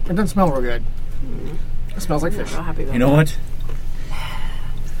 It doesn't smell real good. It smells like I'm fish. not happy about You know what?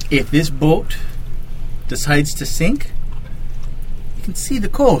 If this boat decides to sink, we can see the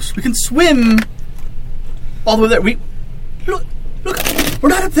coast. We can swim all the way there. Look, we're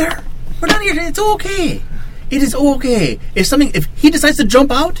not up there. We're down here. It's okay. It is okay. If he decides to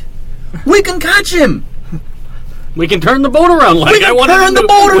jump out, we can catch him. We can turn the boat around like We can I wanted turn to the do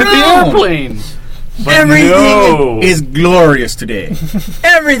boat with around. the airplanes. But Everything no. is glorious today.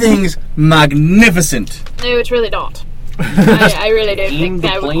 Everything's magnificent. No, it's really not. I really don't Aimed think the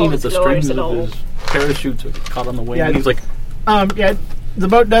that would plane hold at the its glories strings at of all. his parachutes are caught on the wing. Yeah. And he's like, Yeah, the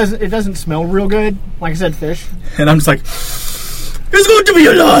boat doesn't smell real good. Like I said, fish. And I'm just like, it's good to be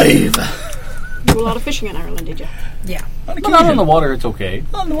alive. You do a lot of fishing in Ireland, did you? Yeah. On but not on the occasion. water, it's okay.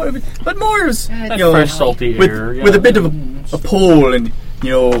 On the water, but more is That fresh, salty air. with a bit of a pole, and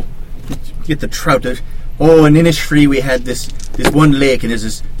get the trout out. Oh, and in Innisfree we had this one lake, and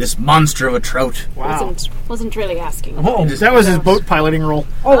there's this monster of a trout. Wow. Wasn't really asking. Oh, that was his boat piloting role.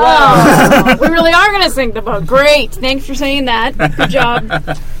 Oh, we really are going to sink the boat. Great. Thanks for saying that. Good job.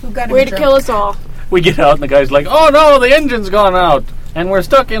 Who got him Way to drunk? kill us all. We get out and the guy's like, oh no, the engine's gone out. And we're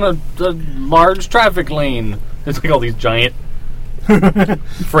stuck in a large traffic lane. It's like all these giant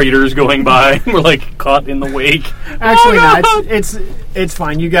freighters going by. We're like caught in the wake. Actually, no, it's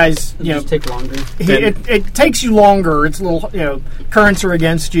fine. You guys, Just take longer. it takes you longer. It's a little, currents are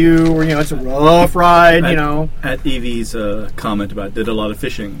against you, or it's a rough ride. At Evie's comment about did a lot of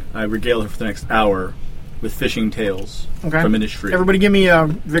fishing, I regale her for the next hour with fishing tales Okay. from Innisfree. Everybody, give me a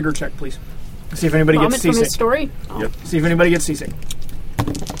vigor check, please. See if anybody Vomit gets from his seasick. story. Oh. Yep. See if anybody gets seasick.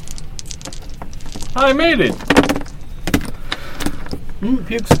 I made it.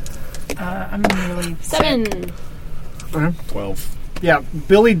 Pukes. I'm really 7. 12. Yeah,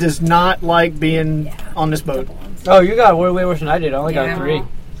 Billy does not like being on this boat. Oh, you got way worse than I did. I only got 3.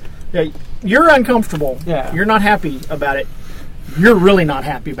 Yeah, you're uncomfortable. Yeah. You're not happy about it. You're really not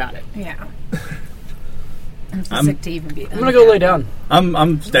happy about it. Yeah. I'm sick to even be. I'm gonna go lay down.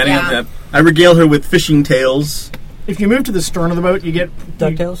 I'm standing up. I regale her with fishing tales. If you move to the stern of the boat, you get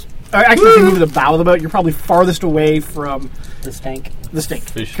DuckTales. Actually, if you move to the bow of the boat, you're probably farthest away from The stank. the stink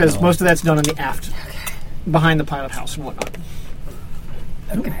Fish because smell. most of that's done in the aft, behind the pilot house and whatnot.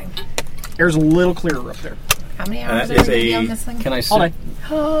 Okay. Air's a little clearer up there. How many hours That are is we gonna be a- on this thing? Can I All sit? day.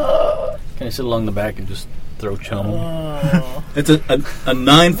 Can I sit along the back and just throw chum? It's a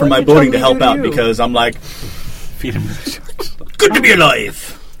 9 for What my did boating to Tommy help do to out you? because I'm like, Feed him the sharks. good to be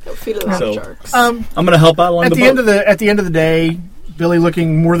alive. Don't feed it So- sharks. I'm going to help out along At the the boat. end of the day, Billy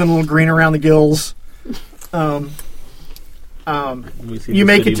looking more than a little green around the gills. You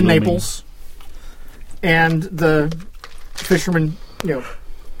make it to Naples, and the fisherman,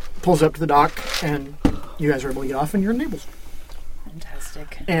 pulls up to the dock, and you guys are able to get off, and you're in Naples.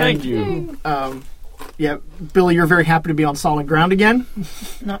 Fantastic. And, Thank you. Yeah, Billy, you're very happy to be on solid ground again.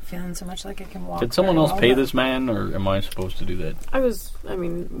 Not feeling so much like I can walk. Did someone very else well, pay but- this man, or am I supposed to do that? I was She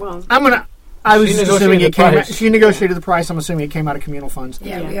negotiated assuming the it came. price. She negotiated the price. I'm assuming it came out of communal funds.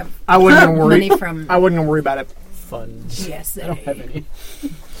 Yeah, we have I wasn't gonna worry. money from I wasn't gonna worry about it. Funds. GSA. I don't have any.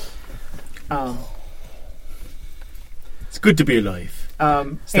 It's good to be alive. Step off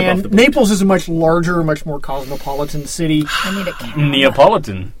the And boat. Naples is a much larger, much more cosmopolitan city. I need a camera.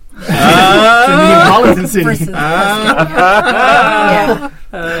 Neapolitan. It's a Neapolitan city. Versus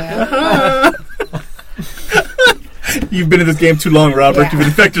yeah. You've been in this game too long, Robert. Yeah. You've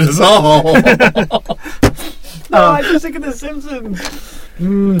infected us all. No, I just think of The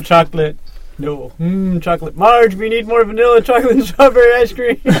Simpsons. Chocolate. No. Chocolate. Marge, we need more vanilla chocolate and strawberry ice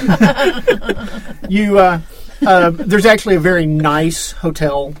cream. There's actually a very nice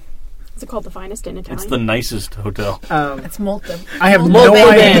hotel. Is it called the Finest in Italian? It's the nicest hotel. It's molto. I have Molto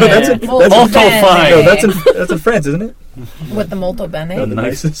no bene. idea. Molto fine. bene. No, that's in France, isn't it? With the molto bene. No, the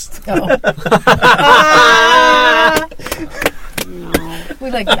nicest. Oh. No. We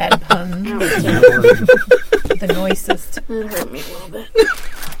like bad puns. No, The noisest. it hurt me a little bit.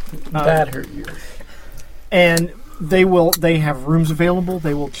 That hurt you. And they have rooms available.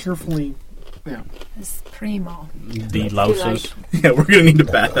 They will cheerfully, It's primo. The louses. Yeah, we're gonna need to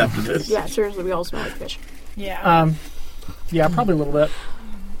bath after this. Yeah, seriously, we all smell like fish. Yeah. yeah, probably a little bit.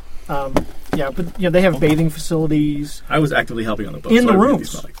 But they have bathing facilities I was actively helping on the boat. In the I really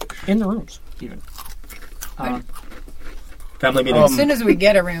rooms. smell like fish. in the rooms, even. Family as meetings. soon as we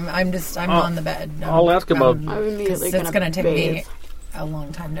get a room, I'm on the bed. I'll ask about- I'm immediately It's going to take bathe. me a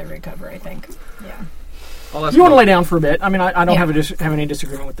long time to recover, I think. Yeah. I'll ask You want to about- lay down for a bit. I mean, I don't Yeah. have any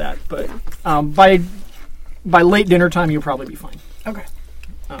disagreement with that. But by late dinner time, you'll probably be fine. Okay.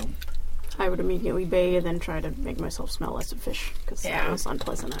 I would immediately bathe and then try to make myself smell less of fish because Yeah. that was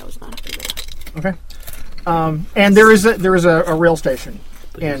unpleasant. I was not happy with that. Okay. And there is a rail station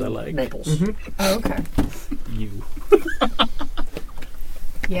Things in I like. Naples. Oh, okay. You.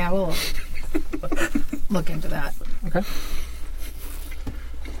 Yeah, we'll look into that. Okay.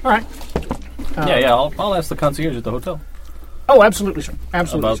 All right. Yeah. I'll ask the concierge at the hotel Oh, absolutely, sir.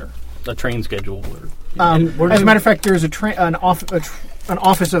 Absolutely, about sir. the train schedule. Or, And we're As a doing- matter of fact, there is an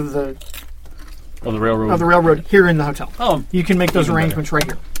office of the or the railroad. railroad here in the hotel. Oh, You can make those Even better. arrangements right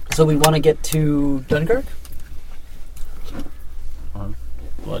here. So we want to get to Dunkirk?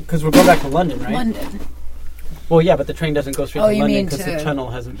 what? Because we're going back to London, right? London. Well, yeah, but the train doesn't go straight Oh, to you London mean because the to- tunnel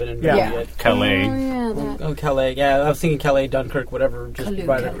hasn't been Yeah. invented yet. Calais. Oh, yeah, that. Oh, Calais. Yeah, I was thinking Calais, Dunkirk, whatever, just Calais,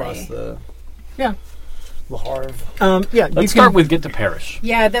 right Calais. across the Yeah. Le Havre. Yeah. Let's start with get to Paris.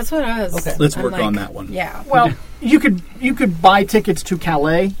 Yeah, that's what I was. Okay. Let's I'm work like, on that one. Yeah. Well, you could buy tickets to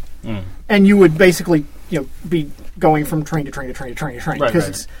Calais, Mm. and you would basically be going from train to train to train to train to train Right, because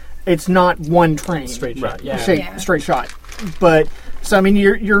right. it's not one train Straight Right. shot. Yeah. Yeah. straight shot. But so I mean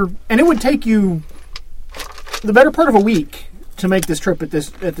you're and it would take you the better part of a week to make this trip at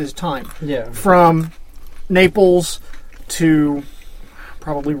this time Yeah. from Naples to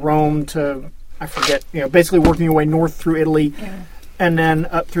probably Rome to I forget basically working your way north through Italy Yeah. and then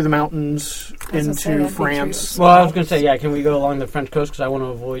up through the mountains I was gonna say, into that'd be France. true. Well, I was going to say, yeah, can we go along the French coast because I want to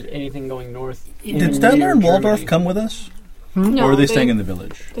avoid anything going north. Did Did into Stadler and Germany. Waldorf come with us? No, Or are they staying in the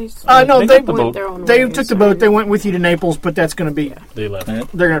village? No, They they took the went boat. their own they ways, took the boat. They and- went with you to Naples, but that's going to be They left. they're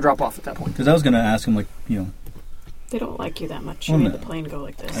going to drop off at that point. Because I was going to ask him, They don't like you that much. You made the plane go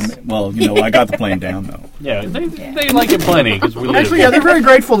like this. Well, I got the plane down though. Yeah, they like it plenty because we live. Actually, yeah, they're very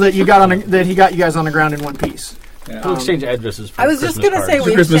grateful that that he got you guys on the ground in one piece. Yeah. We'll exchange addresses for I was Christmas just going to say cards.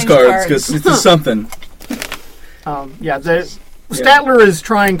 we Christmas exchanged cards because it's just something. Statler is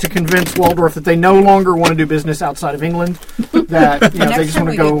trying to convince Waldorf that they no longer want to do business outside of England. That they Next just time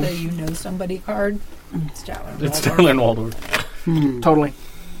want we to go. get the somebody card, Statler. It's still in Waldorf. Totally.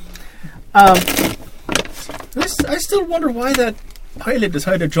 I still wonder why that pilot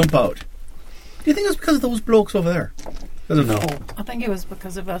decided to jump out. Do you think it's because of those blokes over there? No. I think it was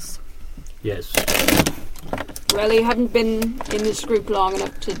because of us. Yes. Well, you haven't been in this group long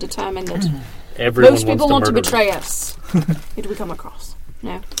enough to determine that Everyone most people want to murder betray us. Who do we come across?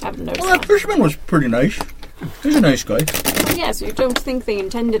 No, haven't noticed. Well, that fisherman was pretty nice. He's a nice guy. Yes, you don't think they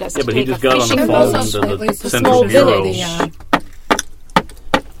intended us Yeah, to but he take just a got on fishing the boat? phone Slightly to the suspicious Central small Bureau. village.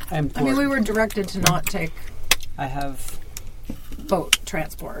 I mean, we were directed to not take I have boat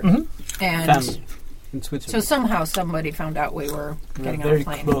transport. Mhm. And family in so Switzerland. somehow somebody found out we were We're getting on a very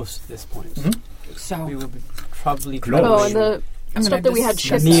plane. close at this point. So We will be probably Close. Oh, and the I'm stuff gonna that we had just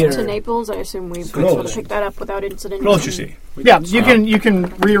shipped near- to Naples, I assume we Close. sort of picked that up without incident. Close, you see. Yeah, you can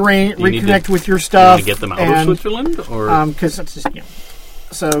rearrange, Do you need reconnect to- with your Do you stuff. want to get them out of and, Switzerland, or because it's just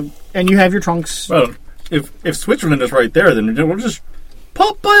So, and you have your trunks. Well, if Switzerland is right there, then we'll just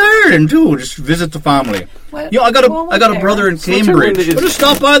pop by Ireland too. We'll just visit the family. what, I got well, a there. brother in Switzerland Cambridge. is- We'll just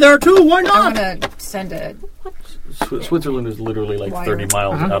stop by there too. Why I'm not? going to send a Switzerland is literally like Wire. 30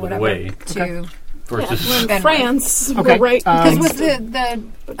 miles out of the whatever way to versus. We're in Benway. France. Okay. We're right. because with the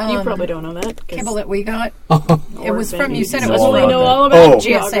you probably don't know that. 'cause- cable that we got, it or was from you said it maybe was you from know all about Oh.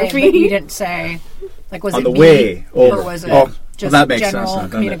 GSA, geography. but you didn't say like was On it the B, way or over. was it Oh, just that makes general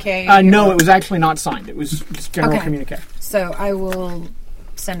sense, doesn't it? communique? No, it was actually not signed. It was just general Okay. communique. So I will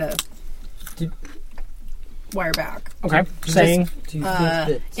send a Did- wire back Okay, saying Do you think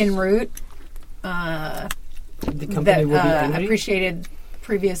that en route. the company That will be angry appreciated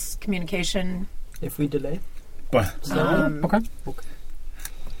previous communication. if we delay? But okay.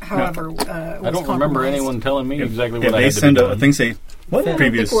 However, I don't remember anyone telling me exactly what if I they had to send be a doing. thing, say what I don't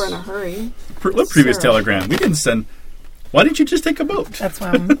previous I think we're in a hurry. what previous Sarah. telegram? We didn't send. Why didn't you just take a boat? That's why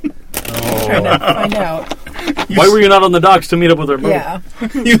I'm trying Oh. to find out. Why were you not on the docks to meet up with our boat? Yeah,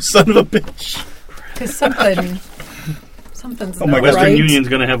 You son of a bitch! because something's Oh my not God. Western right. Union's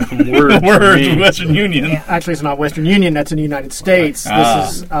going to have some words. for Word me. from Western Union. Yeah. Actually, it's not Western Union. That's in the United States. Ah.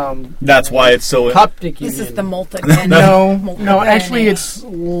 This is That's why it's so. Coptic This Union. is the Malta. no. Actually, it's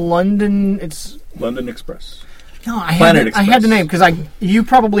London. It's London Express. no. I Planet had the Express. name because you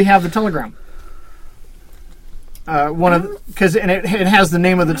probably have the telegram. Because it has the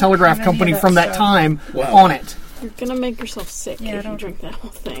name of the telegraph any company of that from that stuff. time Wow. on it. You're gonna make yourself sick Yeah, I if you don't- drink that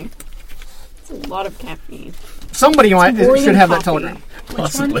whole thing. It's a lot of caffeine. Somebody More should than have that coffee. telegram.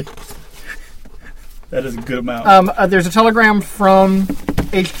 Possibly. That is a good amount. There's a telegram from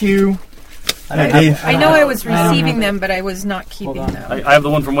HQ. I know I was receiving them, but I was not keeping on. them. I have the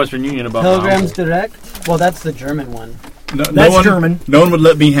one from Western Union about Telegrams Direct? Well, that's the German one. No, That's German. No one would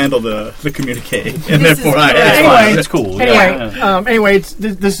let me handle the communique, and This is therefore I. correct. It's Anyway. fine. That's cool. Anyway, Yeah. anyway,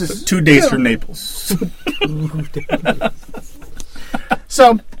 this is 2 days from Naples.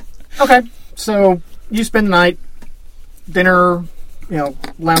 so. Okay, so you spend the night, dinner,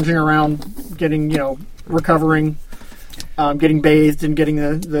 lounging around, getting recovering, getting bathed, and getting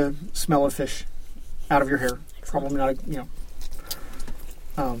the smell of fish out of your hair. Probably not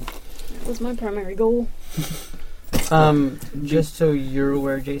That was my primary goal. Just so you're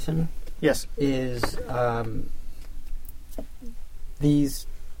aware, Jason, yes. is these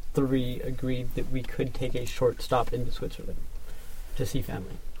three agreed that we could take a short stop into Switzerland to see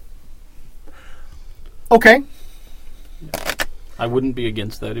family. Okay. I wouldn't be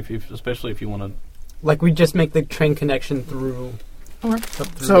against that, especially if you want to. Like we just make the train connection through. Alright. up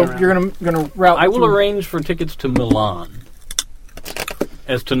through So around. you're gonna route. I will through- arrange for tickets to Milan,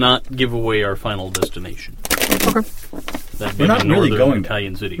 as to not give away our final destination. Okay. That We're not big really northern going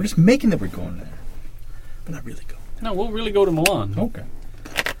Italian city. We're just making that we're going there. We're not really going. No, we'll really go to Milan. Okay.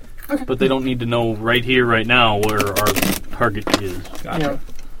 But they don't need to know right here, right now, where our target is. Gotcha.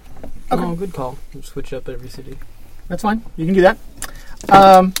 Oh, good call. We'll switch up every city. That's fine. You can do that.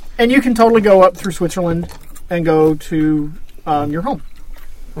 And you can totally go up through Switzerland and go to your home.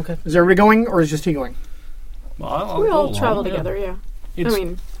 Okay. Is everybody going, or is just he going? Well, I'll We go all along, travel yeah. together, yeah. It's, I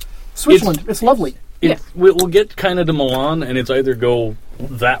mean, Switzerland. It's lovely. We'll get kind of to Milan, and it's either go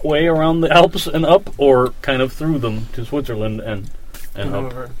that way around the Alps and up, or kind of through them to Switzerland and up.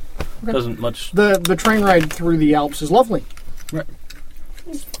 Over. Doesn't much. The train ride through the Alps is lovely.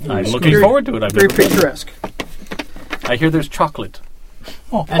 I'm looking forward to it. I've Very never been. picturesque. I hear there's chocolate.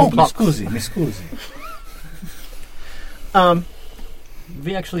 Oh, And mi scusi.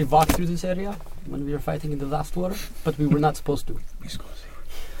 We actually walked through this area when we were fighting in the last war, but we were not supposed to. Mi scusi.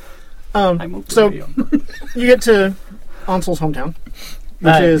 So you get to Ansel's hometown,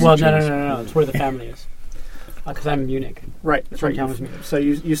 which is no. It's where the family is. Because I'm in Munich. right. That's right. Hometown was Munich. So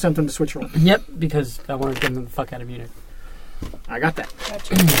you sent them to Switzerland. Yep, because I wanted to get them the fuck out of Munich. I got that.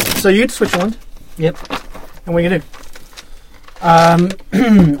 So you get to Switzerland, Yep. and what are you gonna do?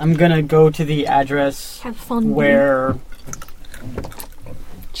 I'm gonna go to the address Have fun. where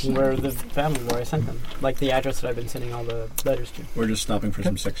the family, where I sent them. Like the address that I've been sending all the letters to. We're just stopping for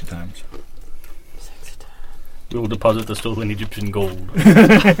some sexy times. We will deposit the stolen Egyptian gold.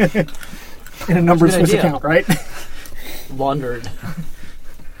 In a number That's a Swiss good idea. account, right? Laundered.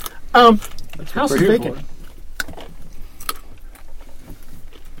 That's House what is we're here vacant. for.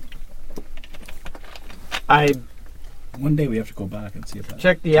 I One day we have to go back and see if that.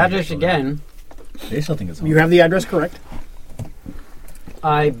 checked the address again. They still think it's. You have the address correct.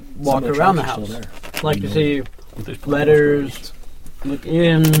 I walk around the house. Like to see letters, look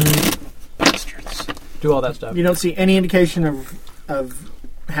in, do all that stuff. You don't see any indication of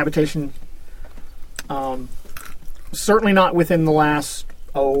habitation. Certainly not within the last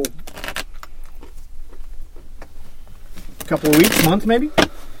couple of weeks, month maybe.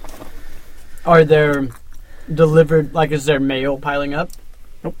 Are there delivered, like, is there mail piling up?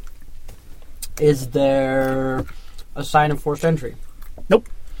 Nope. Is there a sign of forced entry? Nope.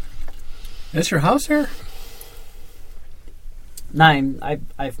 Is your house here? Nine.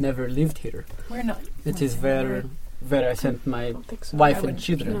 I've never lived here. We're not. It is where I sent my I don't think so. wife I and wouldn't-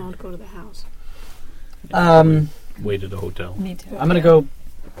 children. No, I'd go to the house. Way to the hotel. Me too. I'm gonna go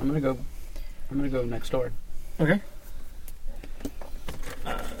next door. Okay.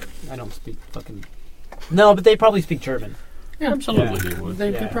 I don't speak fucking. No, but they probably speak German. Yeah, Absolutely, they would.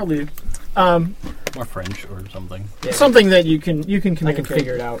 They Yeah. probably Or French or something. Yeah. something that you can I can communicate.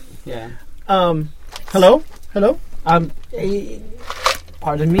 figure it out. Yeah. Hello.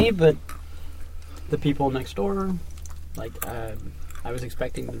 Pardon me, but the people next door, like, I was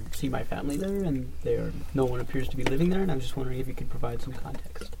expecting to see my family there, and no one appears to be living there, and I was just wondering if you could provide some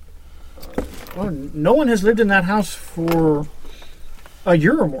context. Well, no one has lived in that house for a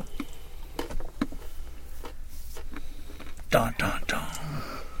year or more. Dun dun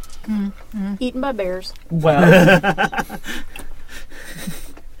dun. Eaten by bears. Well,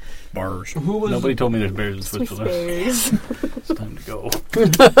 Bars. who was Nobody told me there's bears in Swiss Switzerland. bears. It's time to go.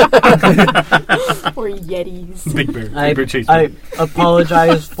 Or yetis. Big bear. I, Big bear chase I me.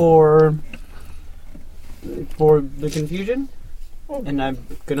 apologize for the confusion, and I'm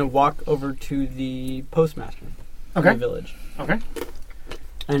gonna walk over to the postmaster in Okay. the village Okay.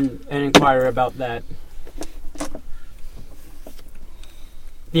 and inquire about that.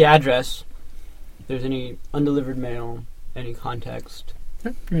 The address. If there's any undelivered mail, any context.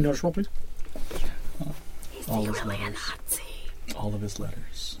 Okay. Give me a notice roll, please. All his letters. All of his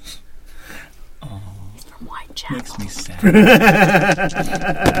letters. Oh, From Whitechapel. makes me sad.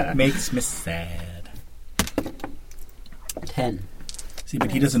 Makes me sad. 10. See,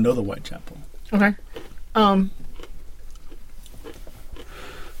 but he doesn't know the Whitechapel. Okay.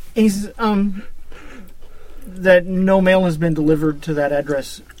 He's that no mail has been delivered to that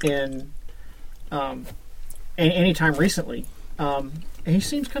address in any time recently. And he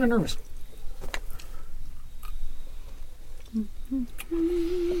seems kind of nervous.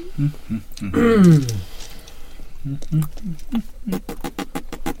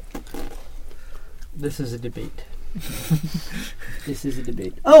 This is a debate. This is a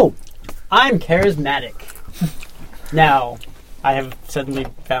debate. Oh! I'm charismatic. Now, I have suddenly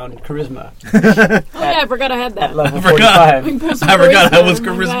found charisma Oh yeah, I forgot I had at that. level forgot. 45. I forgot I was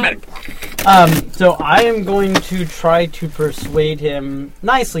charismatic. So I am going to try to persuade him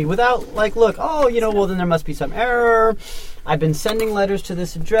nicely without, like, look, oh, well, then there must be some error. I've been sending letters to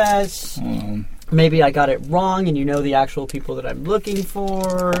this address. Maybe I got it wrong, and you know the actual people that I'm looking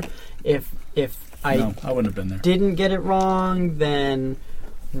for. If I wouldn't have been there. didn't get it wrong, then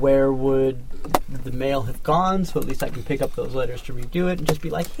where would the mail have gone? So at least I can pick up those letters to redo it and just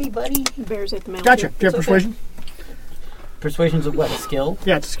be like, hey, buddy. Bears ate the mail. Gotcha. too. Do you have It's persuasion? Persuasion's a what, a skill?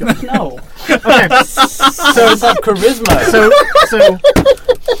 Yeah, it's a skill. No. Okay. So it's like charisma. So.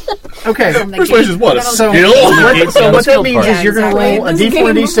 Okay. From the Persuasion's gate. what, a From the skill? gate. So what that skill means part. is you're going to Yeah, roll a exactly. d4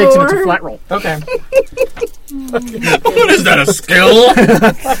 and a This d6 and it's a game flat roll. Okay. What is that, a skill?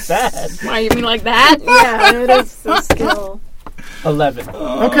 Bad. Why, you mean like that? Yeah, it is a skill. 11.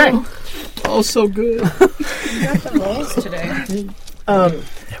 Okay. Oh, so good. You got the rolls today.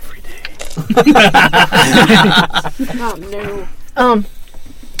 Every day. Oh no.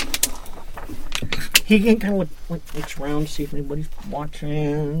 He can kind of looks around, see if anybody's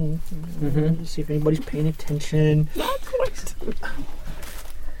watching, see if anybody's paying attention. Not quite.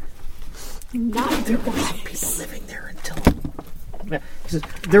 Not There were some people living there until. Yeah, he says,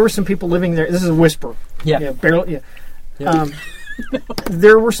 there were some people living there. This is a whisper. Yeah. Barely. Yeah.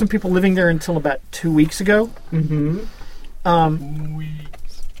 There were some people living there until about 2 weeks ago. Mm-hmm.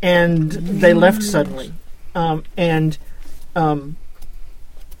 And they left suddenly.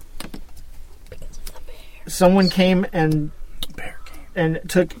 Someone came and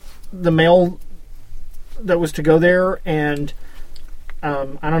took the mail that was to go there, and I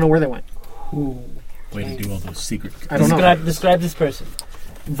don't know where they went. Way to do all those secret. I don't know. Describe this person.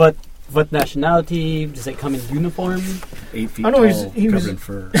 What nationality? Does it come in uniform? 8 feet Oh, no, tall, he was- covered in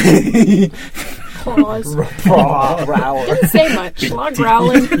fur. claws. Growl. Didn't say much. A lot of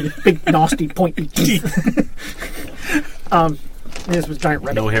growling. Big, nasty, pointy teeth. This was giant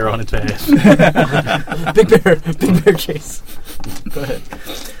red. No hair on its ass. Big bear case. Go ahead.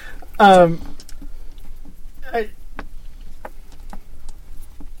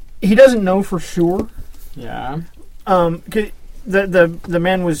 He doesn't know for sure. Yeah. 'Cause the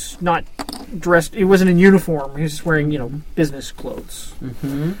man was not dressed. He wasn't in uniform. He was just wearing business clothes.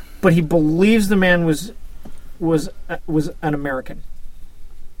 Mm-hmm. But he believes the man was an American.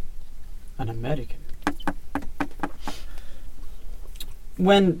 An American.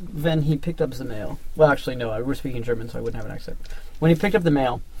 When he picked up the mail, well, actually, no, we're speaking German, so I wouldn't have an accent. When he picked up the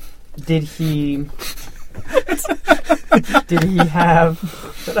mail, did he have?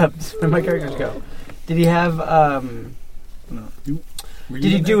 Shut up! Where my characters go? Did he have? Did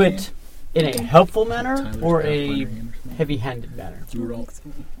he do it in a helpful manner or a heavy-handed manner? We were orcs.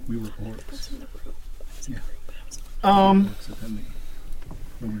 Yeah.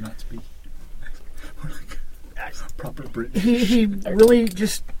 We're not speaking. We're like proper British. He really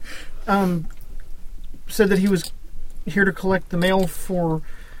just said that he was here to collect the mail for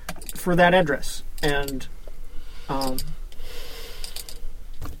that address, and All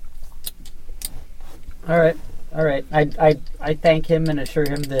right. I thank him and assure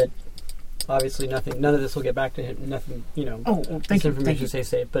him that obviously none of this will get back to him. Nothing, thank this you. information stays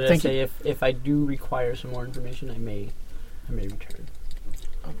safe. But I Thank say if I do require some more information, I may return.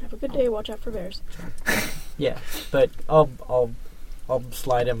 Have a good day. Watch out for bears. Yeah, but I'll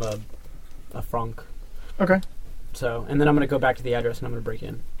slide him a franc. Okay. So, and then I'm going to go back to the address and I'm going to break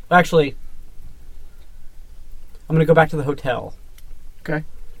in. Actually, I'm going to go back to the hotel. Okay.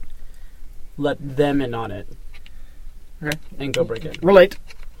 Let them in on it. Okay. And go break in. Relate.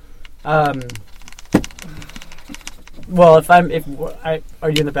 Well, are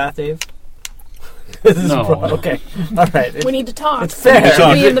you in the bath, Dave? No. Okay. All right. We need to talk. It's fair. We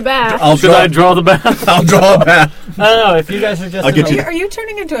should be in the bath. Should I draw the bath? I'll draw a bath. I don't know if you guys are just. I'll get you- Are you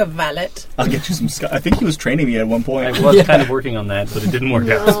turning into a valet? I'll get you some. I think he was training me at one point. I was kind of working on that, but it didn't work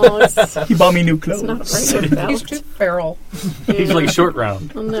out. No, it's He bought me new not clothes. a regular He's belt. too feral. He's like short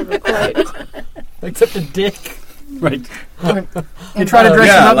round, I'm never quite. Except a dick. right? You try to dress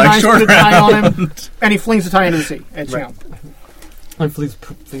Yeah, him up like nice, short put a tie on him, and he flings the tie into the sea. It's, Right. Please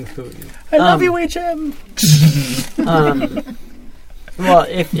poo. I love you, HM. Well,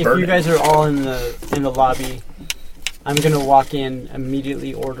 if Burn you it. guys are all in the lobby, I'm gonna walk in,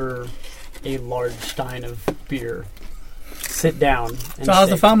 immediately order a large stein of beer, sit down, and So how's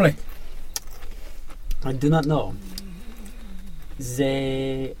the say, family? I do not know.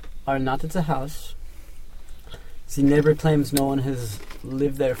 They are not at the house. The neighbor claims no one has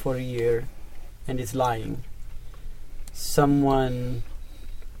lived there for a year and is lying. Someone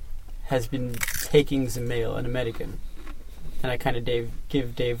has been taking the mail, an American. And I kind of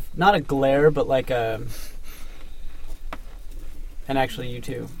give Dave, not a glare, but like a... And actually you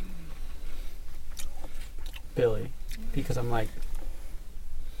too. Billy. Because I'm like...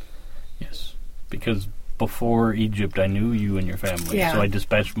 Yes, because before Egypt, I knew you and your family, Yeah. so I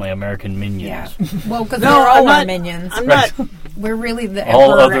dispatched my American minions. Yeah. Well, because No, they're I'm all our not- minions. I'm not... We're really the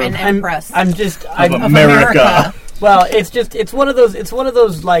All emperor other- and empress I'm just... Of I'm, America. well, it's one of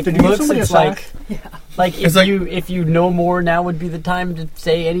those like Did you give looks. somebody a It's sack? like It's like- if you know more, now would be the time to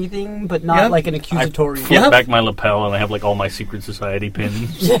say anything, but not Yeah. like an accusatory. Flip back my lapel, and I have like all my secret society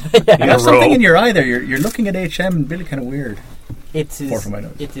pins. You in have a something row. in your eye there. You're looking at HM and Billy kind of weird. It Far is. from my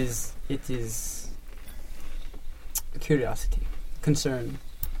nose. It is curiosity, concern,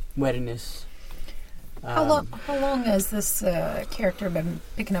 wariness. How long has this character been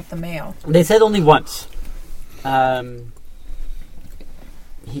picking up the mail? They said only once.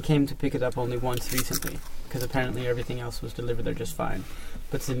 He came to pick it up only once recently. because apparently everything else was delivered there just fine.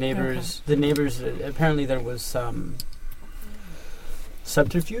 But the neighbors, apparently there was some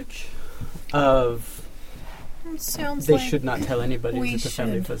subterfuge of Sounds they like should not tell anybody we that the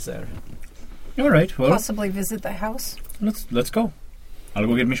family should was there. All right. Well, possibly visit the house. let's go. I'll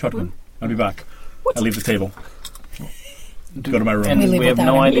go get me shotgun. I'll be back. I'll leave the table. Go to my room. And We leave we have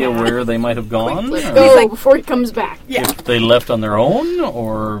without no him. idea where they might have gone. Let's or go before he comes back. If they left on their own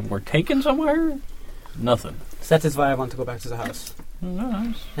or were taken somewhere. Nothing. So that is why I want to go back to the house.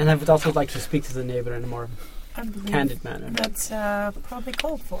 Nice. And I would also like to speak to the neighbor in a more I believe candid manner. that's probably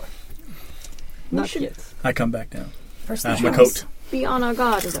called for. Not should- yet. I come back down. First I have the my house. coat. Be on our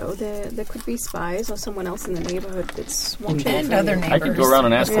guard, though. There could be spies or someone else in the neighborhood that's watching. And for other you. neighbors. I could go around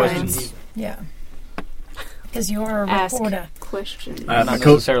and ask besides- questions. Yeah. Because you're a Ask reporter. questions. I have Not my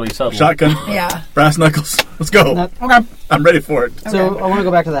coat, necessarily subtle. shotgun, Yeah. brass knuckles. Let's go. Okay. I'm ready for it. So Okay. I want to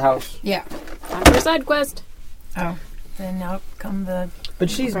go back to the house. Yeah. Time for a side quest. Oh. Then now come the... But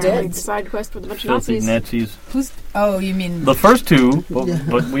she's Apparently dead. it's a side quest with a bunch of Filthy Nazis. Nazis. Who's... Oh, you mean... The first two,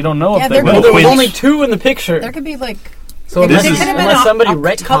 but we don't know Yeah, if they they're were both- There was twins. only two in the picture. There could be like... So This unless, is- unless somebody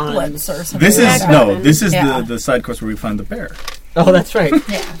couplets retcons. or something. This like is that. no. This is Yeah. the side quest where we find the bear. Oh, that's right.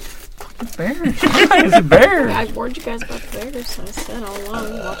 Yeah. It's a bear. I warned you guys about the bears. I said all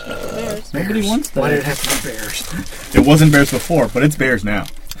along, watch out for the bears. Nobody wants that. Why did it have to be bears? It wasn't bears before, but it's bears now.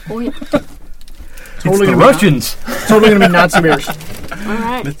 Oh yeah. Totally the gonna be Russians. Totally going to be Nazi bears. All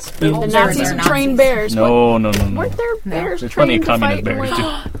right. Let's The Bears Nazis are who trained Nazis. bears. No. Weren't there bears There's plenty trained of to communist fight in, bears,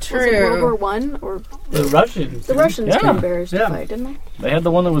 like, too. was it World War One or The Russians. the Russians Yeah. trained bears to Yeah. fight, didn't they? They had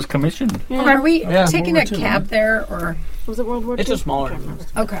the one that was commissioned. Yeah. Are we Yeah, taking World a War II, cab there or... Was it World War It's II? a smaller. I can't remember.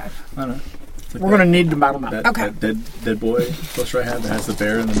 Okay. I don't know. It's like We're going to need the battle map. that, Okay. that dead boy poster I have that has the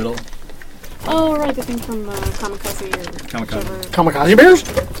bear in the middle. Oh right, the thing from Kamikaze or Kamikaze. whichever. Kamikaze bears?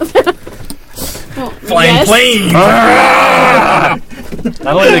 Oh, Flying yes. plane.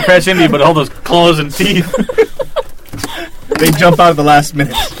 Not only did they crash into you, but all those claws and teeth. They jump out at the last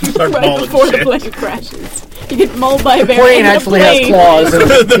minute. Start Right mauling before the shit. plane crashes. You get mauled by a bear. Plane in the actually has plane. claws.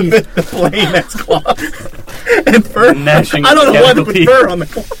 And the plane has claws and fur. Gnashing I don't know why they skeletal put teeth. fur on the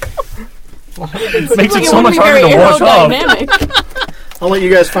claw. Makes Like, it it so wouldn't much be harder very to wash off. aerodynamic. I'll let you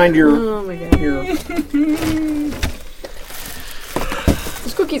guys find your... Oh my god. your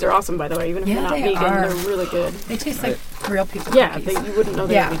Those cookies are awesome, by the way. Even if Yeah, they're not they vegan, are. they're really good. They taste like real people Yeah, cookies. you wouldn't know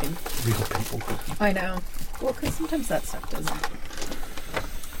they're Yeah. vegan. I know. Well, because sometimes that stuff doesn't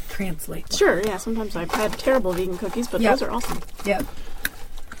translate. Sure, yeah. Sometimes I've had terrible vegan cookies, but Yeah. those are awesome. Yep.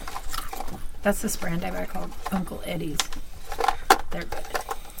 That's this brand I buy called Uncle Eddie's. They're good.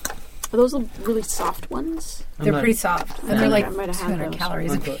 Are those the really soft ones? They're pretty soft. And they're like I might have had 200 those.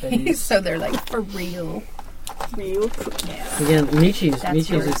 calories a Uncle piece, Eddie's. so they're like for real. Real cookies. Yeah. Again, Michi's. That's Michi's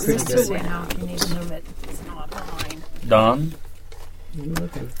yours. is pretty This good. is it now if you need to move it. It's not mine. Don.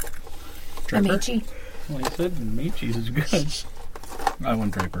 Okay. Amici. Well, he said meat cheese is good. I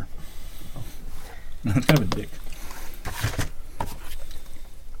want Draper. That's kind of a dick.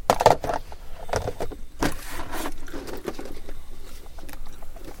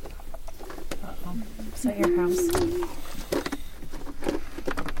 Is that your house?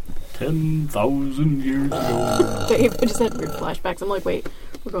 10,000 years ago. Dave, I just had weird flashbacks. I'm like, wait,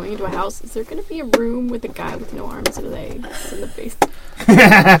 we're going into a house. Is there going to be a room with a guy with no arms and legs in the basement?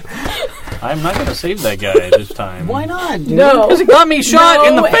 I'm not going to save that guy this time. Why not, dude? No. Because he got me shot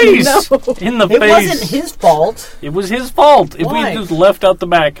in the No, face. no. In the It face. wasn't his fault. It was his fault. If Why? we just left out the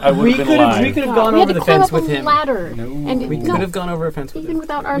back, I would We have been could have. alive. We could have God, gone we over had to the climb fence up with a him. ladder. No. And We no, could have gone over a fence with even him.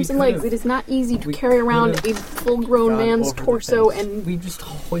 without arms We and legs, could've. it is not easy to We carry around could've a full-grown gone man's over the torso fence. and We just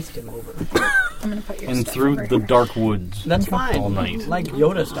hoist him over. I'm gonna put your And stuff through over the here. dark woods. That's fine. All night. Like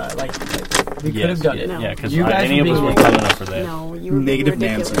Yoda style. Like we could have done it. No. Yeah, because You guys any were of us being were tall enough for that. no, you were being Negative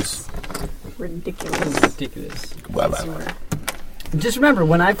ridiculous. Nancers. Ridiculous. Ridiculous. Yes, you were. Just remember,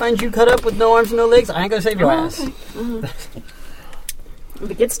 when I find you cut up with no arms and no legs, I ain't gonna save your Oh, ass. okay.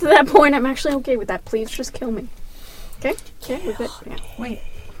 If it gets to that point, I'm actually okay with that. Please just kill me. Okay? Okay, we're good. Yeah. Wait,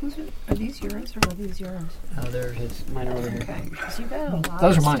 are these yours or are these yours? Oh, there his. Mine are over here. Okay, because you got a lot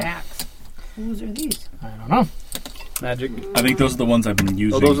Those of are mine. stacks. Whose are these? I don't know. Magic. I think those are the ones I've been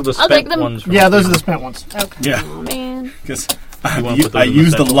using. Oh, those are the I'll take spent them. ones. From Yeah, those are the spent ones. Okay. Yeah, Oh, man. because You wanna put those I in the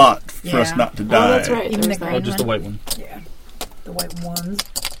used a satchel? lot for us Yeah. not to Oh, die. that's right. Even There's the that. Oh, just the white one. Yeah. The white ones.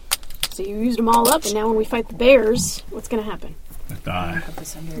 So you used them all up, and now when we fight the bears, what's going to happen? Die. Put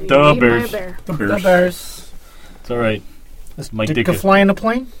this under You here. The get eaten by a bears. bear. The The bears. bears. It's all right. Mike Did Dicker. you fly in a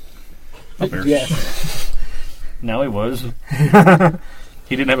plane? The bears. Yes. Now he was.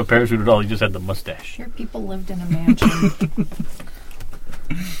 He didn't have a parachute at all. He just had the mustache. Your people lived in a mansion.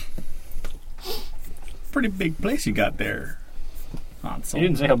 pretty big place you got there. He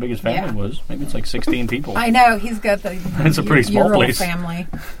didn't say how big his family was. Maybe it's like 16 people. I know, he's got the It's a pretty small place. family.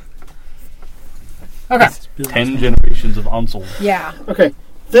 Okay. 10 generations of Ansel. Yeah. Okay.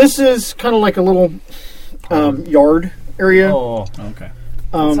 This is kind of like a little yard area. Oh, Okay.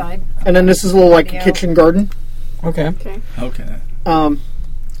 Outside. And then this is a little like Patio. kitchen garden. Okay. Okay. Okay.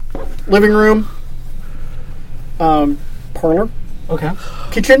 Living room. Parlor. Okay.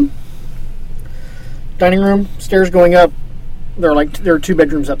 Kitchen. Dining room. Stairs going up. There are 2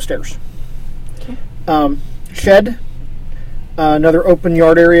 bedrooms upstairs. Okay. Shed. Another open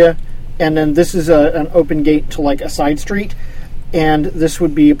yard area. And then this is an open gate to like a side street. And this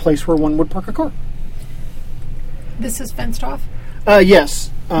would be a place where one would park a car. This is fenced off?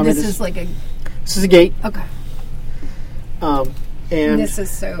 Yes. This is like a... This is a gate. Okay. And this is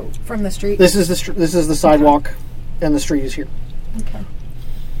so from the street? This is this is the sidewalk, and the street is here. Okay.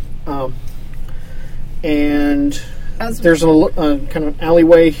 And there's a kind of an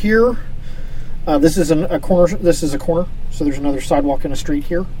alleyway here. This is a corner. This is a corner, so there's another sidewalk and a street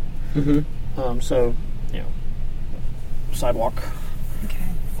here. Mm-hmm. So, sidewalk. Okay.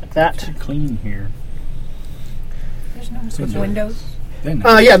 Like that. Clean here. There's no windows?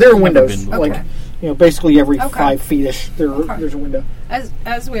 Yeah, there are windows. Okay. Like, basically every Okay. 5 feet-ish, there's a window.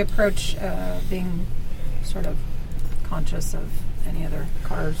 As we approach being sort of conscious of any other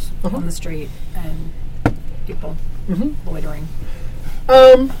cars on the street and people loitering.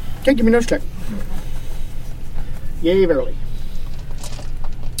 Okay, give me a nose check. Yay, verily.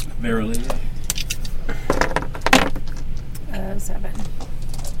 Verily. 7.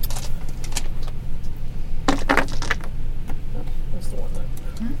 That's the one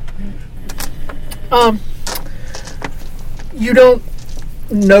that. You don't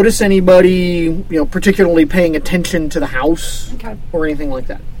notice anybody, particularly paying attention to the house or anything like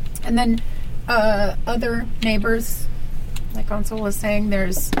that. And then other neighbors, like Ansel was saying,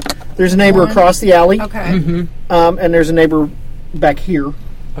 there's a neighbor across the alley. Okay. And there's a neighbor back here.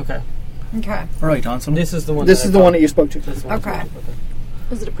 Okay. Okay. All right, Ansel. This is the one. This is the one that you spoke to. Okay.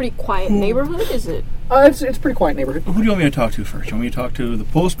 Is it a pretty quiet neighborhood? Is it? It's a pretty quiet neighborhood. Who do you want me to talk to first? You want me to talk to the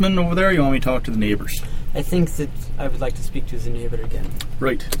postman over there, or you want me to talk to the neighbors? I think that I would like to speak to the neighbor again.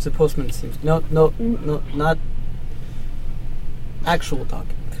 Right. The postman seems... No, not actual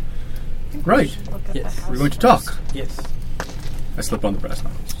talking. Right. Yes. We're going to talk. Yes. I slip on the brass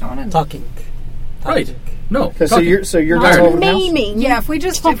knuckles. Talking. Right. No. Okay, so you're Not going over the house? naming. Yeah, if we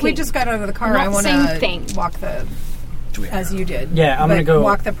just got out of the car, Not I want same thing. to walk the as you did. Yeah, I'm gonna go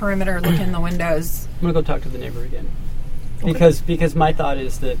walk the perimeter, look in the windows. I'm gonna go talk to the neighbor again, because my thought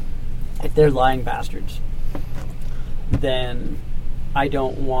is that if they're lying bastards, then I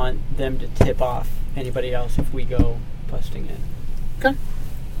don't want them to tip off anybody else if we go busting in. Okay.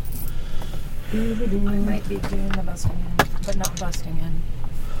 I might be doing the busting in, but not busting in.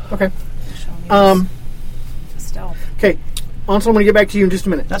 Okay. Stealth. Okay. Ansel, I'm going to get back to you in just a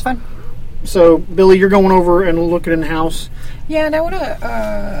minute. That's fine. So, Billy, you're going over and looking in the house. Yeah, and I want to.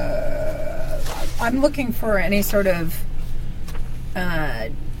 I'm looking for any sort of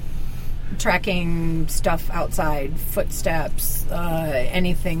tracking stuff outside, footsteps,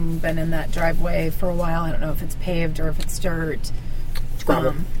 anything been in that driveway for a while. I don't know if it's paved or if it's dirt. It's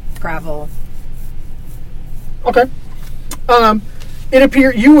gravel. Gravel. Okay. It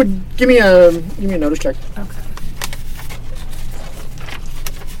appears you would give me a notice check. Okay.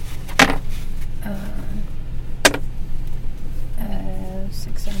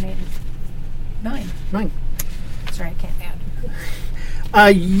 6, 7, 8, 9. 9. Sorry, I can't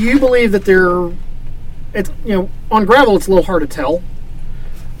add. You believe that on gravel it's a little hard to tell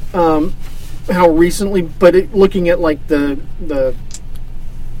how recently, but looking at like the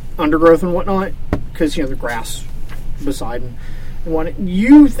undergrowth and whatnot, because the grass beside and what,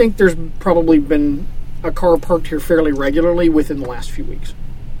 you think there's probably been a car parked here fairly regularly within the last few weeks.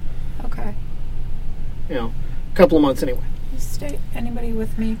 Okay. A couple of months anyway. Anybody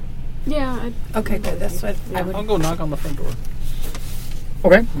with me? Yeah. Okay, good. That's what I would. I'll go knock on the front door.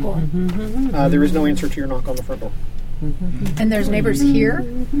 Okay. Cool. There is no answer to your knock on the front door. And there's neighbors here,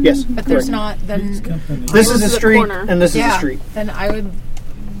 Yes, but correct. there's not. Then This is the the street, corner. and this is the yeah. street. Then I would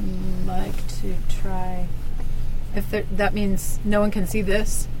like to try. If that means no one can see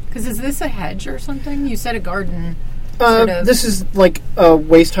this, because is this a hedge or something? You said a garden. Sort of. This is like a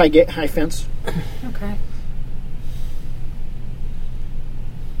waist high fence. Okay.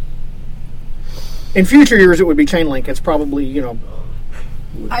 In future years, it would be chain link. It's probably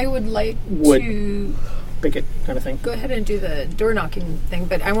I would like Wood. to picket kind of thing. Go ahead and do the door knocking thing,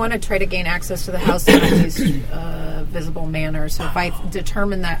 but I want to try to gain access to the house in the least visible manner. So if I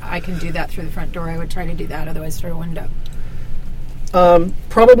determine that I can do that through the front door, I would try to do that. Otherwise, through a window.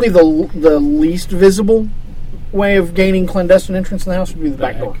 Probably the least visible way of gaining clandestine entrance in the house would be the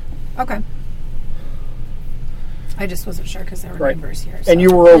back door. Okay. I just wasn't sure because there were neighbors here. So. And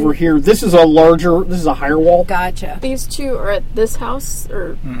you were over here. This is a higher wall. Gotcha. These two are at this house,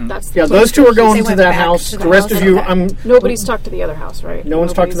 or that's those two are going to that house. The rest of you, nobody's talked to the other house, right? No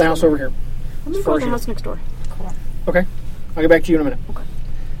one's talked to the house over here. I'm gonna go to the house next door. Cool. Okay, I'll get back to you in a minute.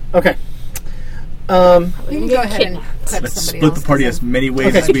 Okay. You can go ahead and clip Let's somebody split the party as many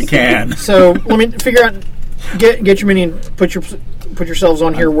ways as we can. So let me figure out. Get your mini and put yourselves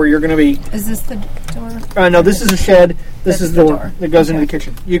on here where you're going to be. Is this the door? No, this is a shed. This is the door that goes into the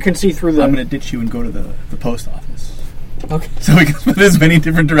kitchen. You can see through the... I'm going to ditch you and go to the post office. Okay. So we can split as many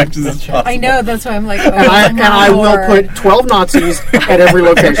different directions as possible. I know, that's why I'm like... and I will put 12 Nazis at every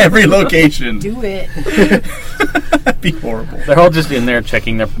location. Every location. Do it. That'd be horrible. They're all just in there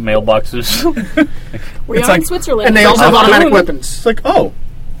checking their mailboxes. We are in Switzerland. And they also have automatic weapons. It's like, oh,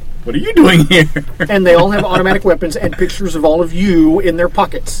 what are you doing here? And they all have automatic weapons and pictures of all of you in their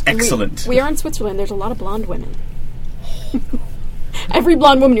pockets. Excellent. We are in Switzerland. There's a lot of blonde women. Every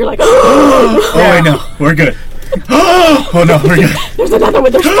blonde woman, you're like, oh, I know. We're good. Oh, no, we're good. There's another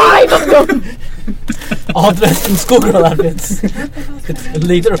one. There's 5 of them. All dressed in schoolgirl outfits. It's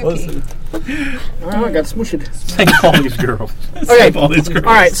later also. Oh, I got smooshed. Save all these girls. Okay. All these girls.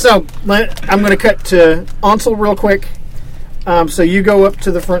 All right, so I'm going to cut to Ansel real quick. So you go up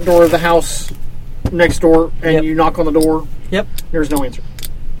to the front door of the house next door, and you knock on the door. Yep. There's no answer.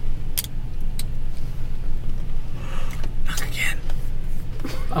 Knock again.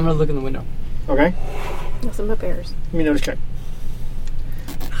 I'm going to look in the window. Okay. Nothing but bears. Give me a notice check.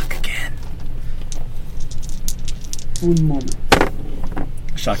 Knock again. One moment.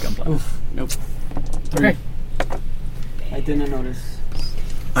 Shotgun blast. Oof. Nope. Okay. I didn't notice.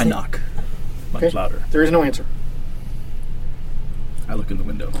 I knock. Much louder. There is no answer. I look in the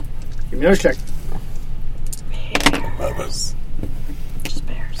window. Give me a notice check. Just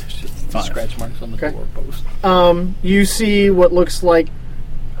bears. Five. Scratch marks on the Okay. doorpost. You see what looks like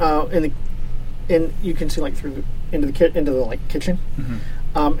you can see like through into the kitchen,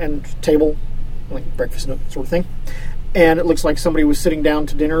 and table, like breakfast nook sort of thing, and it looks like somebody was sitting down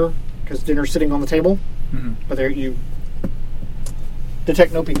to dinner because dinner's sitting on the table, but there you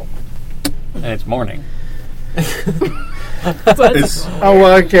detect no people. And it's morning.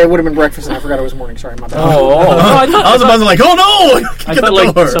 Okay, it would have been breakfast, and I forgot it was morning. Sorry, my bad. I was about to like, oh no! I felt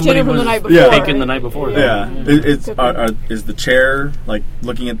like somebody Dinner from the night before, was taken the night before. Yeah. Is the chair like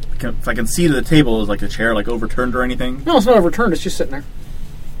looking at? If I can see to the table, is like the chair like overturned or anything? No, it's not overturned. It's just sitting there.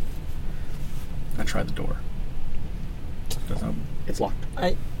 I tried the door. It's locked.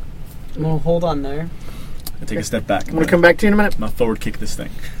 I'm going to hold on there. I take a step back. I'm going to come back to you in a minute. I'm gonna forward kick this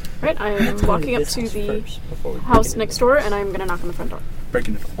thing. Right, I am walking up to the house next door, and I'm going to knock on the front door.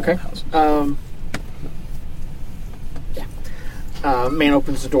 Breaking into all Okay. houses. Man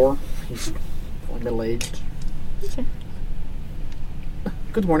opens the door. He's middle-aged. Okay.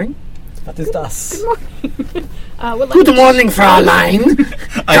 Good morning. What is das? Good morning, Fraulein.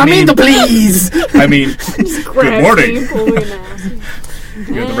 Come in, please. I mean, good morning.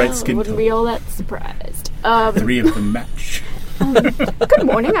 You're the right skin Wouldn't tone. be all that surprised. 3 of them match. Good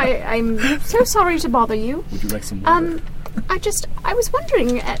morning. I'm so sorry to bother you. Would you like some water? I was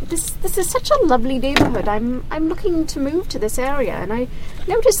wondering, this is such a lovely neighborhood. I'm looking to move to this area, and I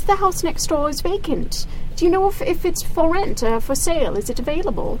noticed the house next door is vacant. Do you know if it's for rent, for sale? Is it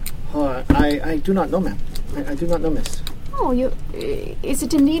available? I do not know, ma'am. I do not know, miss. Oh, is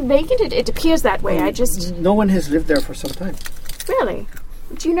it indeed vacant? It appears that way. No one has lived there for some time. Really?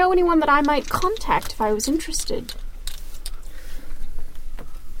 Do you know anyone that I might contact if I was interested?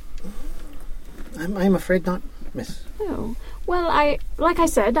 I'm afraid not, miss. Oh, well, like I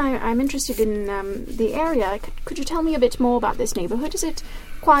said, I'm interested in the area. Could you tell me a bit more about this neighborhood? Is it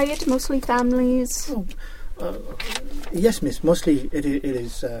quiet, mostly families? Yes, miss. Mostly it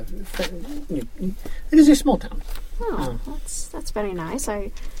is. It is a small town. Oh, that's very nice.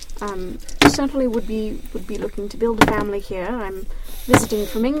 I certainly would be looking to build a family here. I'm visiting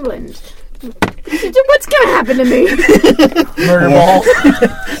from England. What's going to happen to me? Murder ball.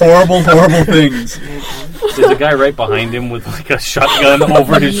 Horrible things. There's a guy right behind him with like a shotgun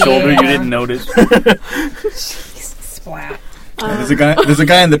over his shoulder. You didn't notice. Splat. There's a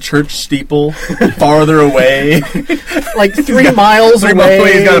guy in the church steeple farther away. Like 3 miles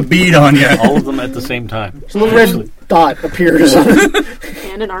away. He's got a bead on you. All of them at the same time. So a little red dot appears.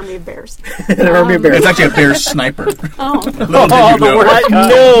 And an army of bears. An army of bears. It's actually a bear sniper. Oh. Little did you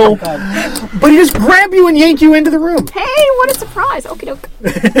know. No. But he just grab you and yank you into the room. Hey, what a surprise. Okie doke.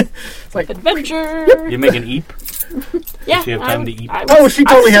 It's like, adventure. You make an eep? Yeah. Does she have time to eat? oh, she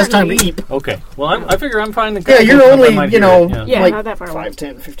totally has time to eat. Okay. Well, I figure I'm fine. Yeah, you're only, Yeah, like not that far away. 5,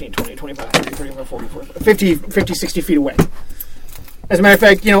 10, 15, 20, 25, 30, 31, 40, 50, 60 feet away. As a matter of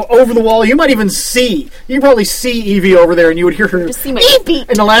fact, over the wall, you might even see, you probably see Evie over there, and you would hear her, Just see my feet.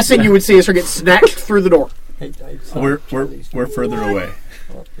 and the last thing you would see is her get snatched through the door. We're further away.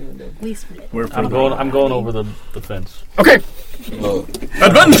 We're further away. I'm going over the fence. Okay.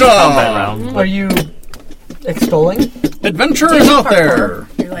 Adventure! Combat round. Are you extolling? Adventure is out there!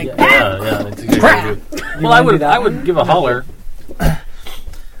 You're like, Yeah, that's exactly what I do. Well, I would give a holler.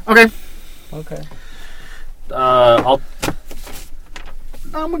 Okay. Okay.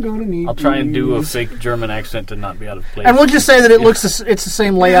 I'm gonna need. I'll try and do a fake German accent to not be out of place. And we'll just say that it's the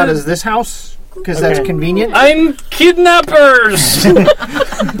same layout as this house because that's convenient. I'm kidnappers.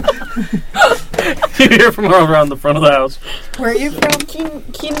 You hear from around the front of the house. where are you from?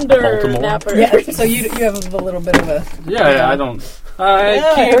 Kinder Baltimore. napper. Yeah, so you have a little bit of a... Yeah, I don't. I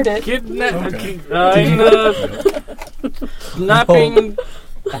heard it. Kidnapping.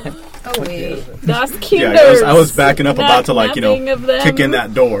 Oh, wait. Das Kinders. Yeah, I was backing up about to Napping of them. kick in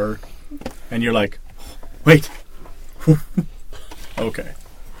that door, and you're like, wait. Okay.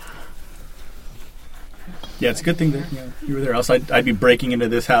 Yeah, it's a good thing that you were there. Else I'd be breaking into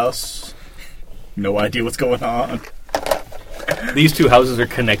this house. No idea what's going on. These two houses are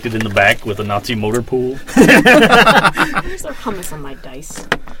connected in the back with a Nazi motor pool. Where's their hummus on my dice?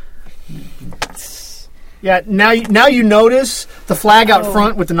 Yeah, now you notice the flag out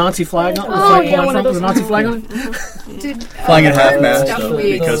front with the Nazi flag on. The Nazi flag on. Did, Flying at half-mast, stuff though,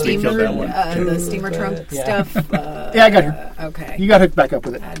 because we killed that one. The steamer trunk stuff. Yeah, I got her. Okay. You got hooked back up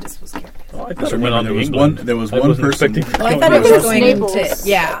with it. I just was curious. I just remember there was one person. Well, I thought it was going into...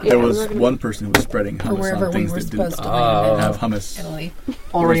 Yeah. There was one person who was spreading Or hummus wherever on we things were that supposed didn't to land have hummus. in Italy.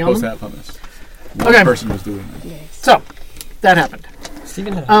 Already we were on supposed them? to have hummus. One Okay. person was doing that. So, that happened.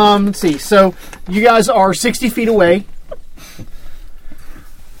 Steven had Let's see. So, you guys are 60 feet away.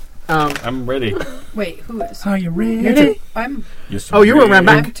 I'm ready. Wait, who is? Are you ready? I'm Oh, you were around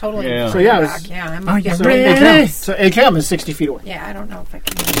I'm back. totally Yeah. So, yeah, it was- back. Yeah, I'm... Are you yeah, So, ready? ACAM is 60 feet away. yeah, I don't know if I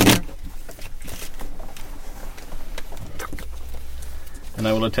can... And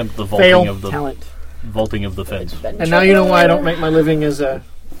I will attempt the Fail. vaulting of the fence. And now you know why I don't make my living as a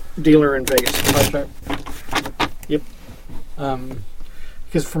dealer in Vegas. Yep.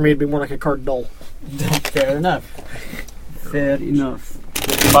 Because for me it'd be more like a card dull. Fair enough. Fair enough.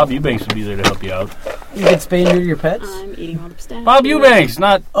 Bob Eubanks would be there to help you out. You get spay and neuter your pets? I'm eating all the pistachios. Bob Eubanks,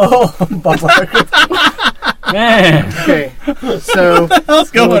 not Oh, Bubba. man. Okay. So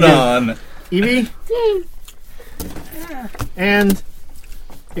What's going on? Evie and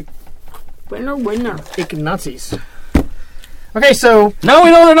Winner. Nazis. Okay, so Now we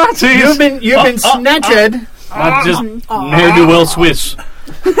know they're Nazis. you've been snatched. Not just ne'er-do-well Swiss.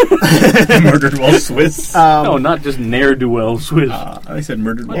 Murdered while Swiss. No, not just ne'er-do-well Swiss. I said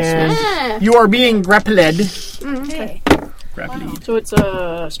murdered while And Swiss. you are being grappled. Okay. Rapidly. So it's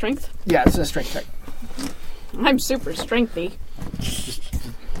strength? Yeah, it's a strength check. I'm super strengthy.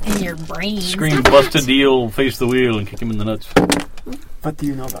 In your brain. Scream, bust a deal, face the wheel, and kick him in the nuts. What do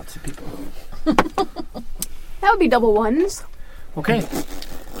you know about some people? That would be double ones. Okay.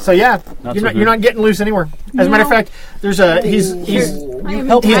 So yeah, Not you're so not, good. you're not getting loose anywhere. As a matter of fact, there's a he's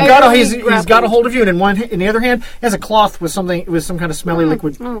Help he's got a hold of you, and in the other hand, he has a cloth with some kind of smelly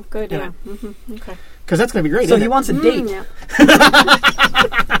liquid. Oh, good, Yeah. yeah. Okay. Because that's going to be great. So isn't he it? wants a date. Yeah.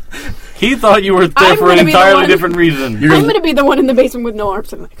 He thought you were there I'm for an gonna be the entirely one. different reason. I'm going to be the one in the basement with no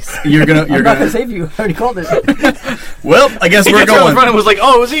arms and legs. You're I'm not gonna. to save you. I already called it. Well, I guess He we're gets around the going. front and was like,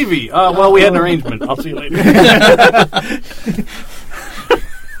 "Oh, it was Evie." Well, we had an arrangement. I'll see you later.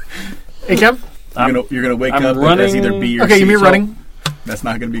 Hey, Kev? You're gonna wake I'm up running. as either B or Okay, C. you mean running. That's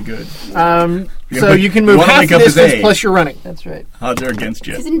not gonna be good. So you can move wanna half wake the up as distance A. plus you're running. That's right. Odds are against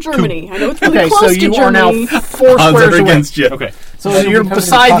you. He's in Germany. I know it's really Okay, close so to you Germany. are now 4 Odds squares are away. against you. Okay. So you're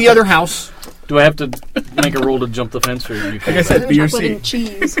beside the other house. Do I have to make a roll to jump the fence, or you Like I said, B or Chocolate C. and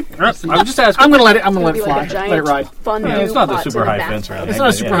cheese. I'm just asking. I'm going to let it. I'm going to It'll let be it like a fly. Let it giant ride. fun Yeah, it's not the super high fence or anything. It's not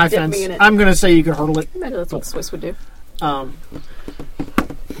a super high Dip fence. me in it. I'm going to say you can hurdle it. Imagine that's what Swiss would do.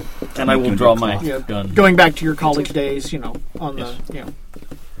 And I will draw my Yeah. gun. Going back to your college days, on Yes. the,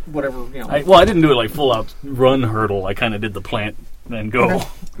 whatever, I didn't do it like full out run hurdle. I kind of did the plant then go Okay.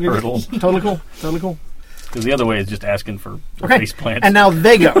 hurdle. Totally cool. Totally cool. Because the other way is just asking for Okay. face plants. And now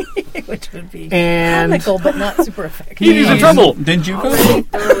they go. Which would be And comical, but not super effective. He's in trouble. Didn't you go?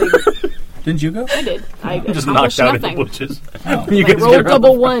 Didn't you go? I did. I Just accomplished knocked out in nothing. the bushes. Oh. You I guys rolled get around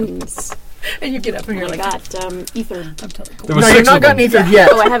double the- ones. And you get up and you're I like, got ether. I'm totally cool. There was no, you've 6 not of them. gotten ethered yet.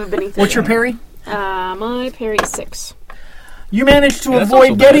 Oh, I haven't been ether. What's your parry? My parry's 6. You managed to Yeah, that's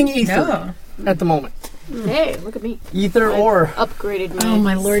avoid also getting bad. ethered No. at the moment. Hey, look at me. Ether I've or upgraded my. Oh,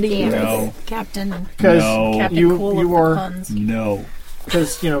 my lordy. scans. No. Captain. Because No. Captain you Cool you of the are puns. No.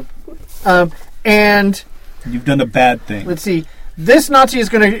 because and You've done a bad thing. let's see, this Nazi is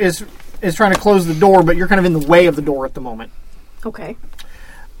trying to close the door, but you're kind of in the way of the door at the moment. Okay.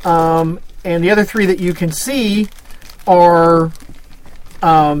 And the other 3 that you can see are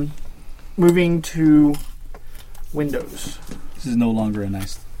moving to windows. This is no longer a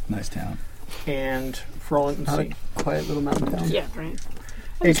nice town. And for all you can not see, a quiet little mountain town. Yeah, right.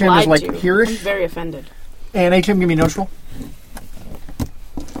 I HM was is lied like to. here-ish. I'm very offended. And HM, give me neutral.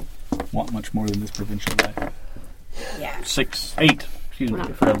 Want much more than this provincial life. Yeah. 6, 8. Excuse me. We're not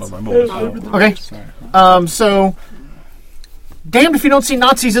I forgot about my friends. bonus. Okay. Sorry. So, damned if you don't see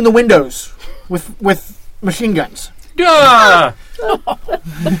Nazis in the windows with machine guns. Yeah!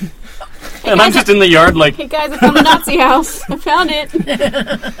 And I'm just in the yard like, Hey guys, I found the Nazi house. I found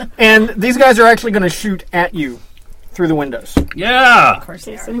it. And these guys are actually going to shoot at you through the windows. yeah! Of course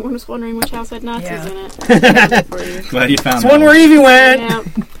In they case are. anyone was wondering which house had Nazis Yeah. in it. For you. Glad you found It's that one where Evie went. Yeah.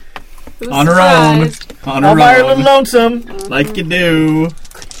 Who's On her own. surprised? On All her by her little own. lonesome. Like you do.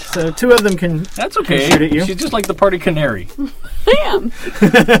 So 2 of them can. That's okay. shoot at you. She's just like the party canary. I am.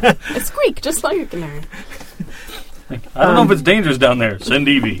 I squeak just like a canary. I don't know if it's dangerous down there. Send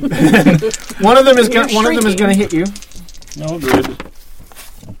Evie. One of them is You're going to hit you. No good.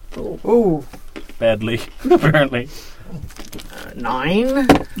 Ooh, Badly, apparently. 9.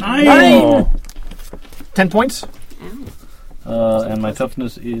 Oh. 10 points. And my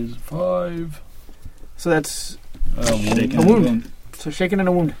toughness is 5. So that's Shaking a a wound. wound. So shaken and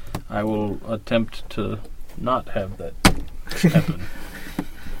a wound. I will attempt to not have that happen.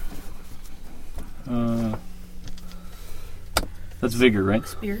 That's vigor, right?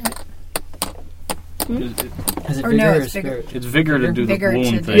 Spirit. Is it- Is it Or vigor no, or it's vigor. spirit? it's vigor to do the Vigor to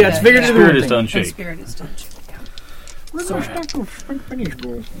wound do thing. Yeah, it's vigor to do the Spirit wound is thing. to And unshake. spirit is done. Where's So- our stack of Spanish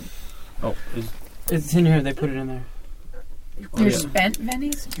rolls? Oh, is, It's in here. They put it in there. Your yeah. spent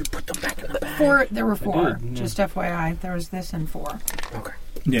bennies? You put them back in the bag. 4. There were 4. did, yeah. Just FYI. There was this and 4. Okay.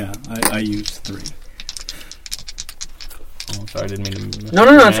 Yeah, I used 3. oh, sorry, I didn't mean to. No,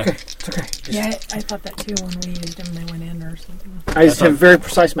 it's okay. It's okay. Yeah, I thought that too when we used them. They went in or something. I just have very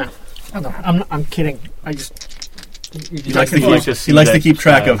precise math. Okay. No, I'm kidding. I just. He likes, I'd like to see he likes to that keep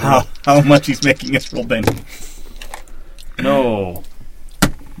track of style. how much he's making us roll bench. No,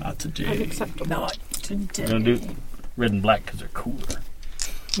 Not to Jay. Unacceptable. Not today. we're gonna do red and black because they're cooler.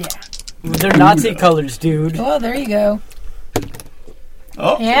 Yeah. They're Nazi colors, dude. Oh, there you go.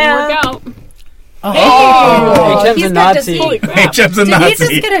 Oh, Yeah. Work out. Oh, HM's He's a got Nazi. this- Holy crap. HM's a Did Nazi. he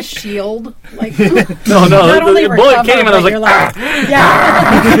just get a shield? Like, No, not only the bullet recover, came and I was but like, you're like,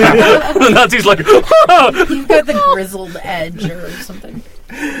 yeah, the Nazi's like, you've got the grizzled edge or something.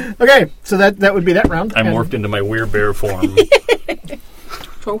 Okay, so that would be that round. I And, morphed into my werebear form.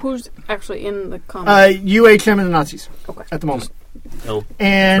 So who's actually in the comment? UHM and the Nazis Okay. at the moment. Oh,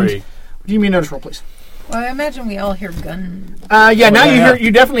 And Trey. give me a notice roll, please. Well, I imagine we all hear gun. Yeah, now yeah.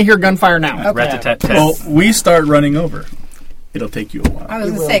 you definitely hear gunfire now. Okay. Rat-a-tat-tat. Well, we start running over. It'll take you a while. I was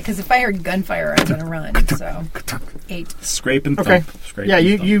going to say, because if I heard gunfire, I'm going to run. So, 8. Scrape and thump. Okay. Scrape Yeah, and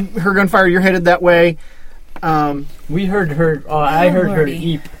you thump. heard gunfire. You're headed that way. We heard her. Oh, I heard her lordy.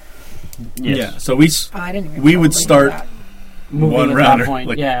 eep Yes. Yeah, so we Oh, I didn't even We would probably start- know that. moving one at rounder. that point.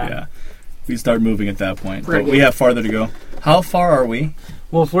 Like, yeah. We start moving at that point. Pretty But we good. have farther to go. How far are we?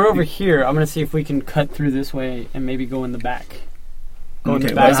 Well, if we're over here, I'm gonna see if we can cut through this way and maybe go in the back. Go in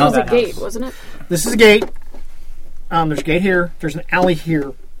Okay, the well, back This how- of was a that gate, house. wasn't it? This is a gate. There's a gate here. There's an alley here.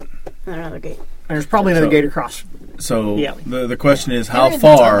 And And another gate. there's probably another So- gate across. So Yeah. the question is They're how in this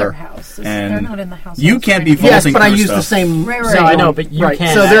other far? house. and They're not in the house. you I was can't trying be to- Yes, vaulting but I through use the stuff. same. Right, No, right. I know, but you Right,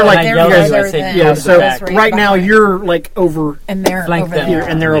 can't. so they're like- I you yelled guys at you, are I said, then- "Go Yeah, to the so back." right now behind. you're like over And they're Flank over them. there. here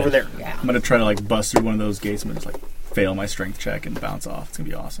and they're Yeah. over there. Yeah. I'm gonna try to like bust through one of those gates and just like fail my strength check and bounce off. It's gonna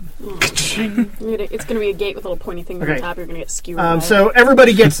be awesome. It's going to be a gate with a little pointy thing on Okay. the top. You're going to get skewered. by it. So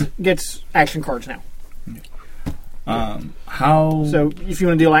everybody gets action cards now. How? So if you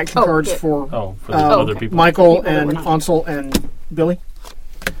want to deal action Oh, cards yeah. for Oh, for the uh, other people. Michael People that and were not. Ansel and Billy.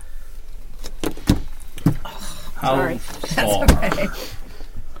 how Sorry. far? Okay. 'Cause I'm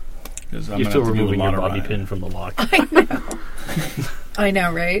You're gonna still have to do a removing lot your of bobby running. pin from the lock. I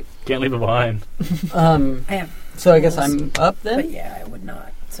know, right? Can't leave it behind. I have. So I guess I'm up then? But yeah, I would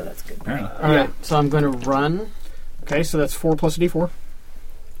not. So that's good. Yeah. All right. So I'm going to run. Okay, so that's 4 plus a d4.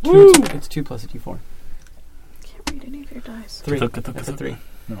 Woo! It's 2 plus a d4. Can't read any of your dice. 3. That's a 3.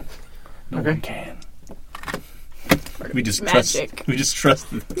 No Okay. one can. We just Magic. trust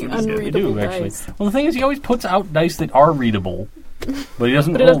the The You unreadable do, actually. dice. Well, the thing is, he always puts out dice that are readable, but he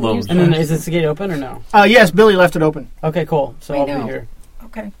doesn't But he roll doesn't those. use And then is this the gate open or no? Yes, Billy left it open. Okay, cool. So I I'll know. be here.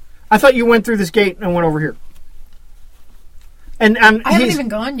 Okay. I thought you went through this gate and went over here. And I haven't he's- even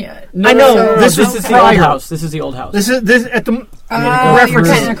gone yet. I know, So- this This was is the old prior. house. This is the old house. This is at the Oh, reference. you're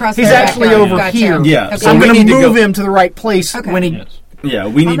cutting across He's the actually backyard. over Gotcha. here. Yeah, Okay. so I'm we going need to to move go- him to the right place Okay. when he. Yes. Yeah,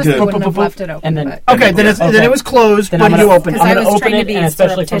 we need Honestly, to. wouldn't have left it open. And then- but- Okay, then Yeah. it was closed, Then but I'm you gonna, opened I'm it. I going was to open trying to it, be and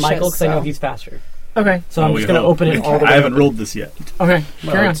especially for Michael, surreptitious, because I know so- he's faster. Okay, So I'm Oh, just we going to hope. open it all the way. I haven't over. rolled this yet. okay,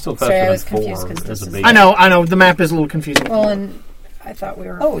 Well, carry on. it's still faster Sorry, I than was confused 4 'cause as this a is- base. I know. The map is a little confusing. Well, and I thought we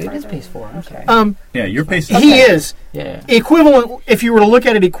were. Oh, it is farther. pace 4. I'm sorry. Okay. Yeah, your pace is. He is Yeah. equivalent. If you were to look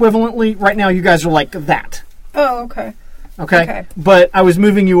at it equivalently, right now you guys are like that. Oh, okay. Okay, Okay. but I was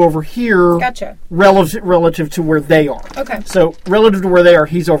moving you over here Gotcha. relative to where they are. Okay. So relative to where they are,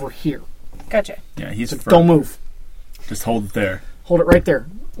 he's over here. Gotcha. Yeah, he's. Don't move. Just hold it there. Hold it right there.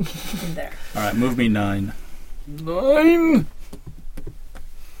 In there. All right, move me 9. 9!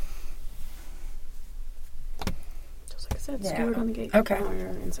 Just like I said, Yeah. steward on the gate. Okay. While you're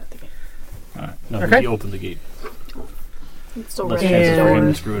inside the gate. No, Okay. he opened the gate. It's still Less ready chances to for him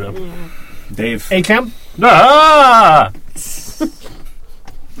door. to screw it up. Yeah. Dave. Acham, Ah!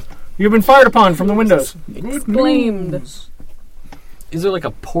 you've been fired upon from the windows. Exclaimed. Is there like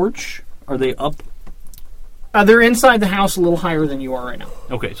a porch? Are they up? They're inside the house a little higher than you are right now.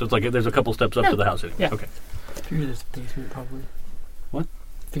 Okay, so it's like there's a couple steps up to the house. Yeah. Okay. Figure there's a basement, probably. What?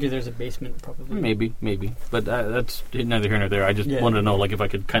 Figure there's a basement, probably. Maybe. But that's neither here nor there. I just Yeah. wanted to know like if I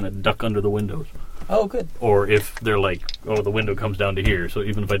could kind of duck under the windows. Oh, good. Or if they're like, oh, the window comes down to here, so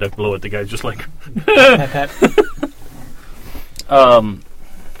even if I duck below it, the guy's just like... Pat, pat.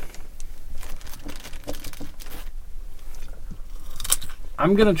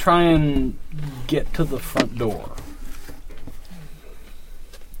 I'm going to try and get to the front door.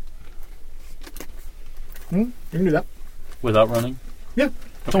 You can do that. Without running? Yeah,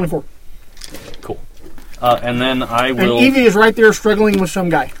 it's only 4. Cool. And then I will... And Evie is right there struggling with some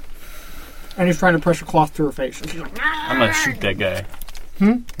guy. And he's trying to pressure cloth to her face. And she's like, I'm going to shoot that guy.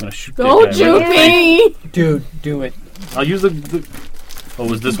 I'm going to shoot Don't that guy. shoot right in the face. me! Dude, do it. I'll use the... Oh,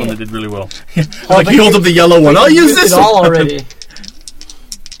 it was this one that did really well. Like he holds up the yellow one. I'll use this it all one. already.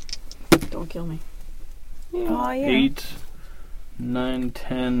 Don't kill me. Oh, yeah. 8, 9,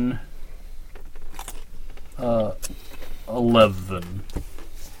 10, 11.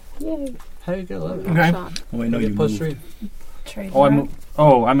 Yay. How do you get 11? okay. Shot. Oh, wait, no, You you get plus moved. 3. Trademark.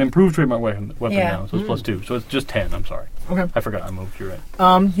 I'm improved trademark weapon Yeah. now, so it's plus 2. So it's just 10, I'm sorry. Okay. I forgot I moved, you're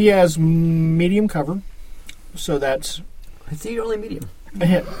right. He has medium cover. So that's I see you're only medium. a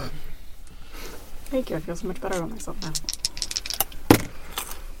hit. Thank you. I feel so much better about myself now.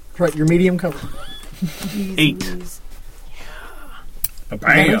 That's right, you're medium cover. 8.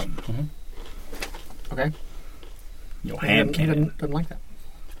 Bam. Okay. Your He hand doesn't cannon. like that.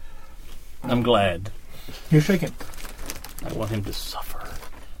 I'm glad. You're shaking. I want him to suffer.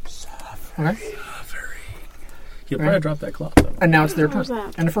 Okay. He'll probably drop that cloth, though. And now it's their turn. How's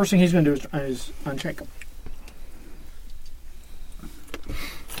that? And the first thing he's going to do is unshake him.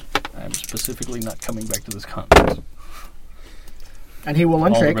 I'm specifically not coming back to this conference. And he will All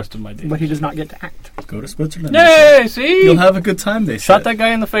the unshake, rest of my days. but he does not get to act. Go to Switzerland. Yay! See? You'll have a good time, they Shot said. that guy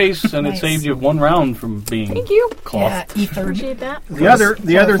in the face, and Nice. it saved you 1 round from being Thank you. cloth. Yeah, ether. Appreciate that. The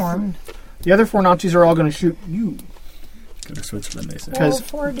other 4 Nazis are all going to shoot you Go to Switzerland, they said. because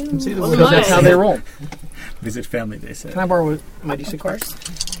See the Well, that's how they roll. Visit family, they said. Can I borrow my D6? Of course.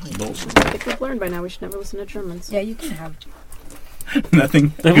 Bullshit. I think we've learned by now we should never listen to Germans. Yeah, you can have.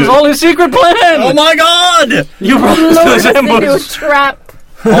 Nothing. That was good. all his secret plan! Oh my god! You brought us to this Lured us into a ambush! trap.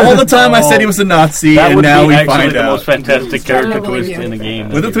 All the time I said he was a Nazi, That and would now be we actually find the most out. fantastic character Totally twist do. in a game.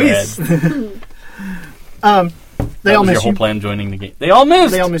 With that a you've twist. had. They That all was your miss whole you. plan joining the game. They all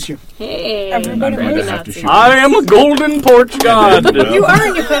missed! They all miss you. Hey. Everybody I'm wins. a Have to Nazi. shoot. I am a golden porch god! You are,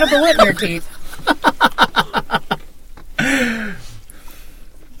 and you put a bullet in your teeth.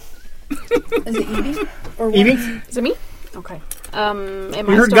 Is it Evie? Or what? Evie, Is it me? Okay. Am I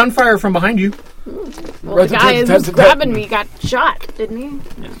we heard still- gunfire from behind you. Well, the guy who's grabbing me got shot, didn't he?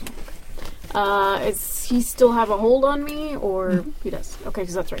 Yeah. Is he still have a hold on me, or he does? Okay,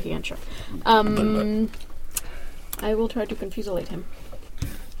 because that's right, he unshot. I will try to confuse-olate him.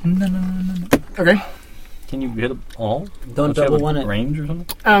 Okay. Can you hit them all? Don't you have double a one it. range or something?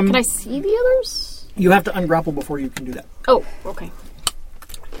 Can I see the others? You have to ungrapple before you can do that. Oh, okay.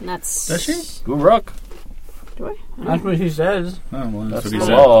 And that's... Does she? Good rock. Do I? That's what he says. Oh, well, that's what The he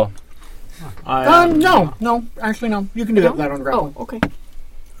said. law. No. Actually, no. You can do that without ungrappling. Oh, okay.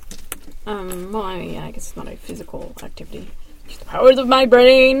 Well, I guess it's not a physical activity. Just the powers of my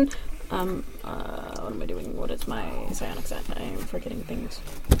brain. What am I doing? What is my psionics at? I am forgetting things.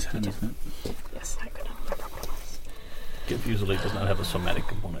 10, isn't it? Yes, I could remember what it was. Confusingly does not have a somatic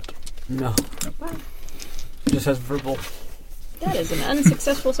component. No. Well, It just has verbal. that is an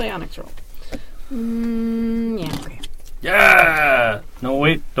unsuccessful psionics roll. Yeah, okay. Yeah! No,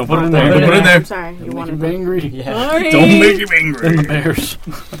 wait. Don't put it in Don't there. put it in there. I'm sorry, you wanted Make him angry. Yeah. Sorry. Don't make him angry. The bears.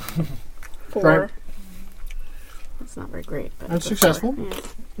 4. Right. That's not very great. But That's it's a 4. successful.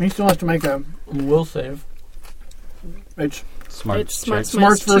 Yeah. He still has to make a... Will save. It's Smart. It's smarts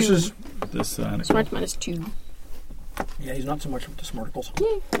smarts minus 2. versus... This Smarts minus 2. Yeah, he's not so much with the smarticles.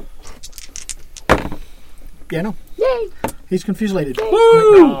 Yay. Yeah, no. Yay. He's confused-lated.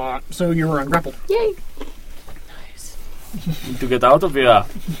 Woo! So you were ungrappled. Yay. To get out of here.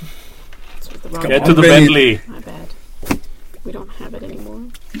 This was the wrong Get on, to the Billy. Bentley. My bad. We don't have it anymore.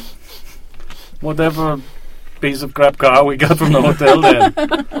 Whatever piece of crap car we got from the hotel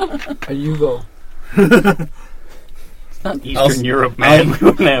then. You go. Not Eastern Europe, man. We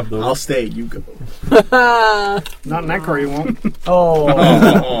wouldn't have those. I'll stay. You go. Not in that car, you won't.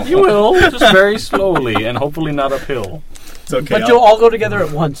 Oh. You will, just very slowly and hopefully not uphill. It's okay. But you'll all go together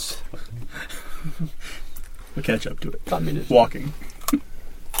at once. We'll catch up to it. I mean, it's Walking.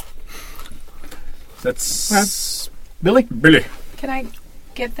 That's Billy? Billy. Can I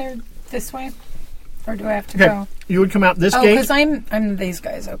get there this way? Or do I have to Okay. go? You would come out this Oh, gate. because I'm these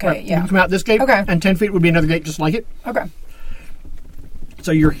guys. Okay, Right, You yeah. would come out this gate. Okay. And 10 feet would be another gate just like it. Okay.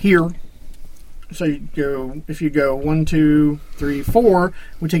 So you're here. So you go, if you go 1, 2, 3, 4,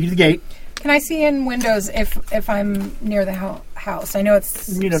 we take you to the gate. Can I see in windows if I'm near the house? I know it's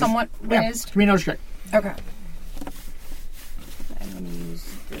You notice. somewhat Yeah. raised. Give me a notice check. Okay. I'm going to use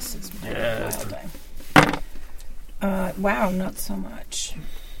this as my Yeah. wild die. Wow, not so much.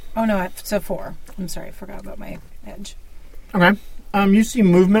 Oh no, so 4. I'm sorry, I forgot about my edge. Okay. You see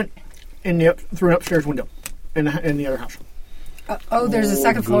movement in the through an upstairs window in the other house. There's a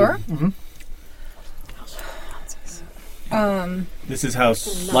second floor. Mhm. This is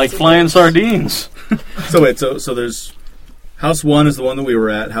house. Like flying sardines. So wait. So there's house 1 is the one that we were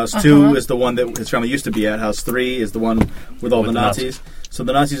at. House 2 is the one that his family used to be at. House 3 is the one with all With the the Nazis. So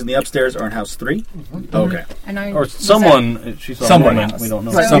the Nazis in the upstairs are in house 3. Okay. And I Or was someone. She saw Someone. a woman. We don't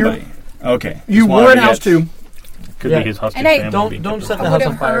know. Right. Somebody. Okay. You Just wanted were in to house get- 2. Could Yeah. be his hostage And I- family. being Don't kept set the I house would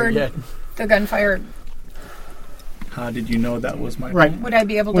on have fire heard- yet. the gunfire. How did you know that was my Right. Would I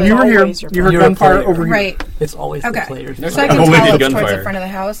be able to? When you were here, always your you heard You're a gunfire player. over here. Right. It's always Okay. the players. So I can I've only tell did it's towards gunfire. the front of the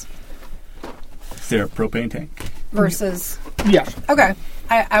house Is there a propane tank? versus. Yes. Okay.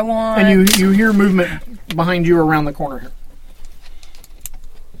 I want. And you hear movement behind you around the corner here.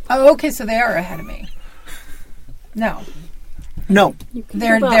 Oh, okay. So they are ahead of me. No, No.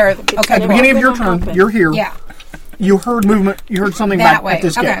 they're Keep up. there. It's Okay. At the never beginning of your gonna turn, happen. you're here. Yeah, You heard movement. You heard something that back way. at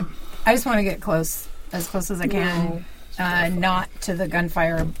this Okay. gate. I just want to get close, as close as I can. Not to the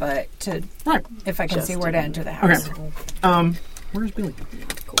gunfire, but to Right. if I can Just see where to enter the Okay. house. Where's Billy?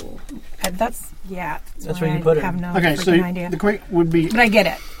 Cool. That's That's where you put her. Have no Okay, so freaking idea. the quick would be But I get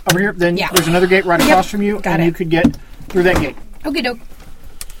it. over here. Then Yeah. there's another gate right Yep. across from you, Got and it. you could get through that gate. Okay, doke.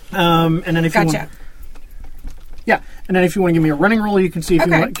 And then if you Gotcha. want, yeah, and then if you want to give me a running roll, you can see if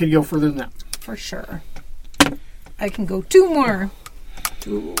you Okay. could go further than that. For sure. I can go 2 more.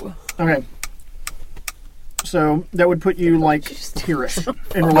 2. Okay. So that would put you like here-ish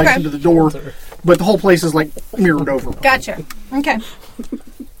in relation Okay. to the door, but the whole place is like mirrored over. Gotcha. Okay.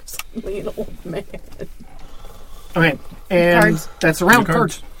 Little man. Okay, and Cards. that's around Your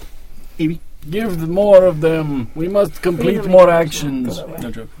cards. Evie. Give more of them. We must complete Really? more actions. No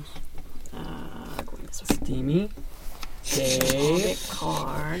joke. Going this way. Steamy. Dave. Big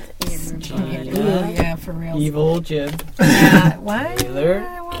card. Ooh, yeah, for real. Evil Jib. Yeah, why? Taylor.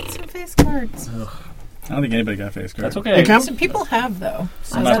 I want some face cards. I don't think anybody got a face card. That's okay. Hey, Cam? Some people have, though.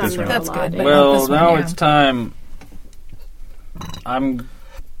 So Not that's, this round. that's good. But not Well, this one, now yeah. it's time. I'm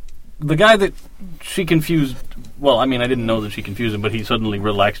the guy that she confused. Well, I mean, I didn't know that she confused him, but he suddenly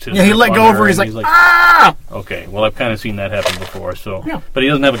relaxed his. Yeah, he grip let on go of her. and He's like, ah! okay. Well, I've kind of seen that happen before. So, Yeah. but he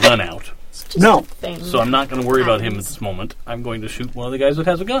doesn't have a gun out, It's just No. a thing. so I'm not going to worry about him at Happens. this moment. I'm going to shoot one of the guys that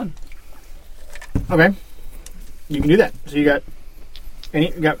has a gun. Okay, you can do that. So you got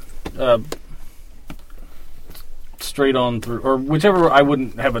any? You got straight on through, or whichever. I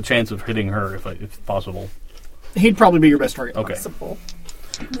wouldn't have a chance of hitting her if possible. He'd probably be your best target. Okay. Possible.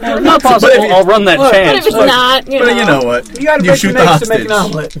 Not possible. I'll run that chance. But if it's not, But you know what? You gotta You break shoot some the eggs to make an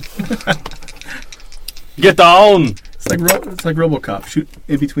hostage. omelet. Get down. It's like RoboCop. Shoot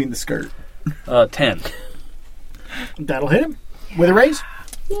in between the skirt. 10. That'll hit him with a raise.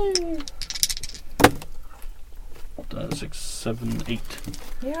 6, 7, 8.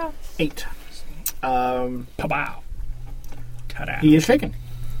 Yeah. 8. Pow. Ta-da. He is shaken.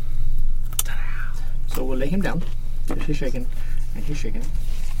 So we'll lay him down. He's shaken, and he's shaken.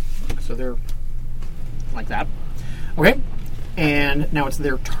 So they're like that. Okay. And now it's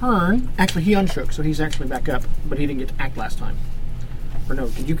their turn. Actually, he unshook, so he's actually back up, but he didn't get to act last time. Or no,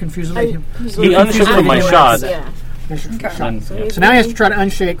 did you confuse him? He unshook from my shot. Yeah. And, So now he has to try to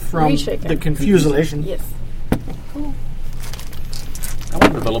unshake from Reshaken. the confusilation. Yes. I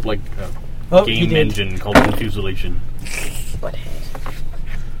want to develop like a game engine called Confusilation. What?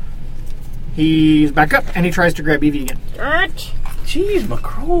 He's back up, and he tries to grab Evie again. Jeez,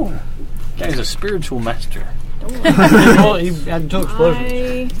 Macron. Guy's a spiritual master. Well, he had 2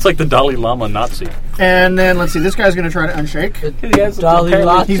 explosions. It's like the Dalai Lama Nazi. And then, let's see, this guy's going to try to unshake. He has Dalai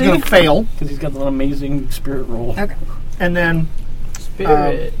Lama. He's going to fail. because he's got an amazing spirit roll. Okay. And then,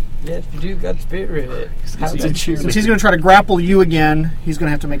 Spirit. Yes, you do got spirit. since he's going to try to grapple you again, he's going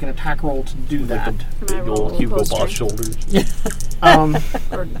to have to make an attack roll to do that. Big old Hugo Boss shoulders.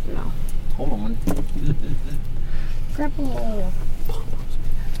 Or no. Hold on. Grapple.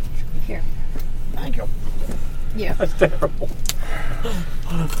 Here. Thank you. Yeah. That's terrible.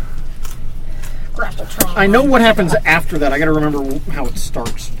 Grappletron. I know what happens after that. I got to remember how it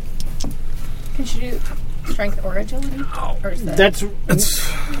starts. Can she do strength or agility? Or is that? That's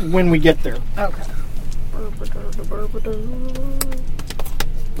when we get there. Okay.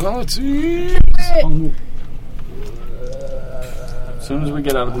 Let's see. As soon as we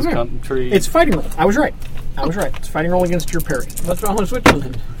get out of this country, It's fighting roll. I was right. It's fighting roll against your parry. What's wrong with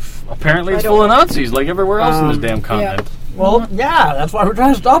Switzerland? apparently it's full of Nazis, like everywhere else in this damn continent. Well, yeah, that's why we're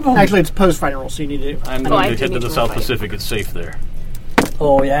trying to stop them. Actually, it's post fighting roll, so you need to. I'm I going to do head need to the to South fight. Pacific. It's safe there.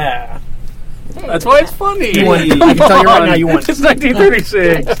 Oh, yeah. That's why it's funny. You won. I can tell you right now, you won. It's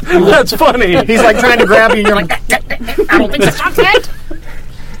 1936. That's funny. He's like trying to grab you, and you're like, I don't think that's it.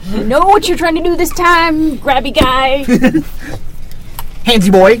 You know what you're trying to do this time, grabby guy.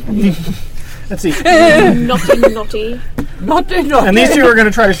 handsy boy. Let's see. Naughty. And these two are going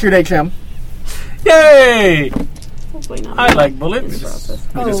to try to shoot HM. Yay! Hopefully not. I like bullets.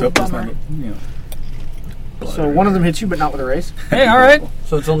 I just hope that's bummer. not, you know. So one of them hits you, but not with a raise. Hey, all right.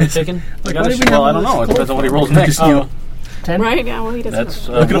 So it's only chicken? I don't know. It depends on what he rolls next. Just, you know, 10. Right? Yeah, well, he doesn't. That's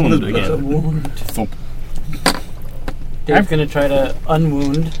have look at him with wound his again. thump. Dave's going to try to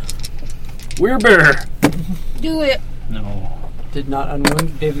unwound. We're bear. Do it. No. Did not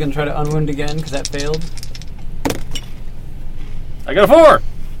unwound. Dave's going to try to unwound again because that failed. I got a 4.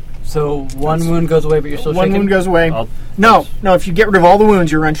 So one wound goes away, but you're still One shaking? wound goes away. I'll- No, if you get rid of all the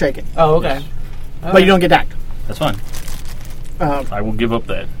wounds, you're unshaken. Oh, okay. Yes. But you don't get dacked. That's fine. I will give up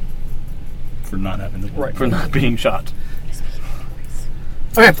that For not having the Right. for not being shot.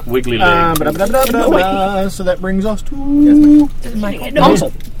 Okay. Wiggly leg. So that brings us to Michael.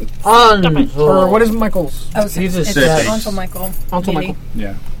 Hansel. Or what is is Michael's? Oh, so He's a it's six. Hansel Michael. Hansel Meaty. Michael.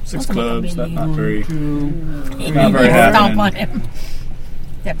 Yeah. 6 I'll take a clubs. Not mini. very. Maybe Not very stomp on happening. him.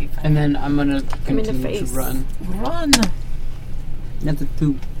 That'd be fun. And then I'm going to in the continue to face. run. Run. That's a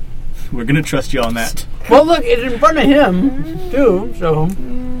 2. We're gonna trust you on that. Well, look, it's in front of him, too, so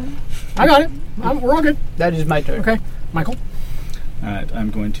I got it. We're all good. that is my turn. Okay. Michael. Alright, I'm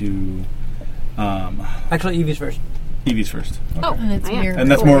going to. Actually, Evie's first. Evie's first. Okay. Oh, And it's I am. weird. And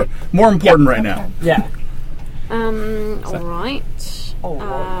that's more important right now. Yeah. Alright. So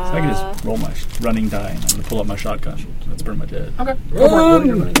I can just roll my running die and I'm going to pull up my shotgun. That's pretty much it. Okay.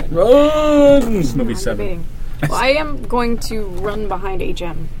 Run! This movie I'm 7. debating. Well, I am going to run behind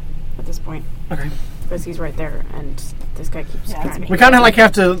HM at this point. Okay. Because he's right there, and this guy keeps Yeah, trying to We kind of like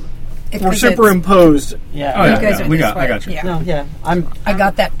have to. It's We're 'cause it's- superimposed. Yeah. Oh, You yeah, guys yeah. are We this got. I way. got you. Yeah. No, yeah. I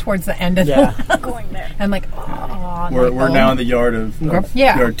got that towards the end of Yeah. the going there. I'm like, oh, We're now in the yard of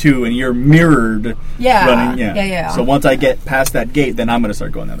Yeah. yard 2, and you're mirrored yeah, running. yeah. So once I get past that gate, then I'm going to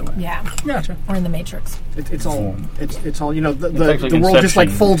start going the other way. Yeah, Gotcha. we're in the Matrix. It's all. It's all. You know, the actually world just like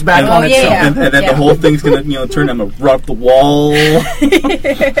Inception. folds back And, on Oh, itself. yeah. and then the whole thing's going to turn. I'm going to run up the wall,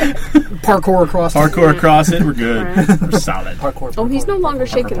 Parkour across. parkour across it. We're good. Alright. We're solid. Parkour. Oh, he's no longer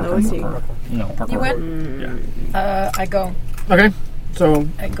shaken, though, is he? No, parkour. You went? Yeah. I go. Okay. So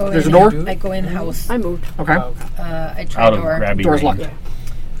I go. There's in, a door? I go in house. I moved. okay. I try Out of door. grabby Door's range. locked.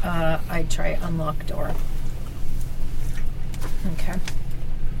 I try unlock door. Okay.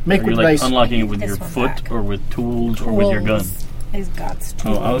 Make Are you with like dice. unlocking it with This your one foot back. or with tools or with your gun? He's got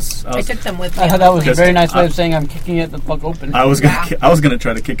tools. I I was took them with me. I thought that was a Just- very nice way of saying I'm kicking it the fuck open. I was gonna Yeah. I was gonna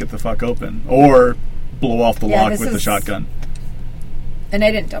try to kick it the fuck open or blow off the Yeah, lock this with the is- shotgun. And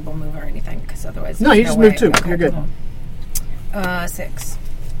I didn't double move or anything because otherwise. No, there's you just way. moved too. Okay, You're good. cool. 6.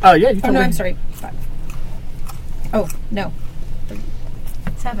 Oh yeah, you Oh told no, me. I'm sorry. 5. Oh no,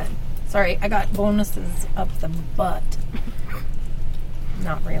 7. Sorry, I got bonuses up the butt.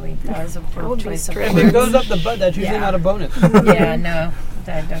 Not really. That was a poor would be choice of strange. If it words. goes up the butt, that's usually Yeah. not a bonus. Yeah, no.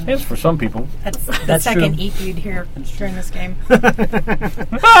 That don't. It's for some people. That's the That's second true. eat you'd hear during this game.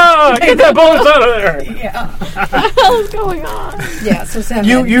 Ah! Get that bonus out of there! Yeah. What's going on? Yeah, so 7.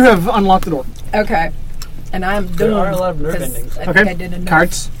 You have unlocked the door. Okay. And I'm done. There are a lot of nerve 'cause endings. I Okay. think I did enough.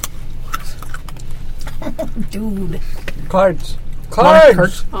 Cards. Dude. Cards.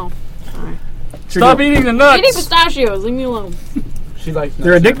 Cards. Oh, sorry. Stop eating the Eating nuts! pistachios. Leave me alone. She likes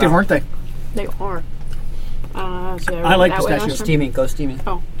They're nuts. addictive, aren't they? They are. So I like that way pistachios. last time? Steamy. Go steamy.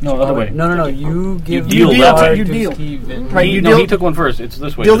 No, other way. No. You give deal the that card way. You to deal. Steven. Right, you No, deal. he took one first. It's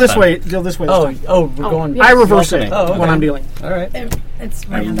this way. Deal this time. way. Deal this way. This time. We're going. yeah. I reverse it Oh, okay. when I'm dealing. All right. It's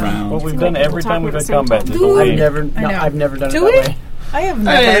Every random. round. What we've done every time we've had Talk at the combat. same This time. whole I've game. never. I No, know. I've never done Do it we? that way. I have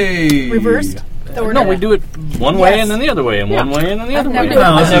never Hey! reversed the order. No, we do it one way Yes. and then the other way, and one way and then the I've other never way.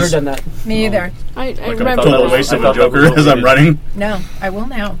 done I've this never is- done that. Me either. I Like I'm remember. total that waste was- of I a thought that was Joker what as we I'm did. running. No, I will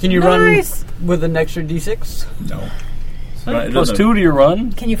now. Can you Nice. run with an extra D6? No. Plus Doesn't- 2 to your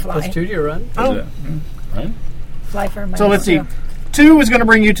run. Can you fly? Plus 2 to your run? Oh. does it- Right? Fly for a So let's see. minute. 2 is going to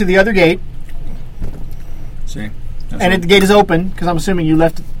bring you to the other gate, See? That's and what- the gate is open because I'm assuming you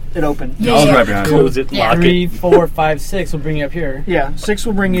left it open. Yeah, I was yeah. right behind you. Close it, Yeah. lock 3, it. 4, 5, 6 will bring you up here. Yeah, 6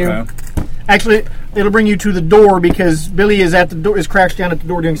 will bring you. Okay. Actually, it'll bring you to the door because Billy is at the door, is crouched down at the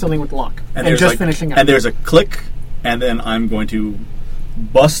door doing something with the lock, and there's just like- finishing up. And there's a click, and then I'm going to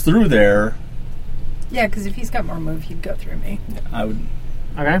bust through there. Yeah, because if he's got more move, he'd go through me. I would,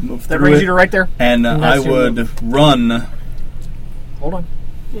 Okay, move that through brings it. you to right there. and And I that's your would run Hold on.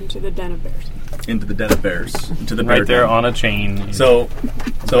 Into the den of bears. into the den of bears, into the bear Right there den. on a chain. So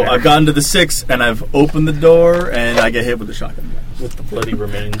I've gotten to the 6, and I've opened the door, and I get hit with the shotgun. with the bloody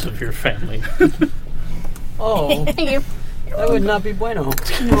remains of your family. Oh, that would not be bueno.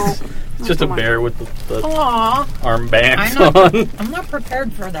 No. It's just a bear with the Aw, armbands I'm on. not, I'm not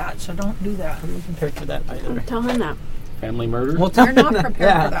prepared for that, so don't do that. I'm not prepared for that either. Tell him that. Family murder. Well, tell You're not him that. prepared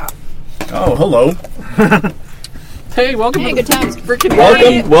Yeah. for that. Oh, hello! Hey, welcome Hey, to good the times.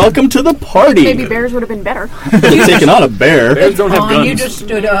 freaking Welcome to the party. Maybe bears would have been better. Taking on a bear. Bears don't have Aw, guns. you just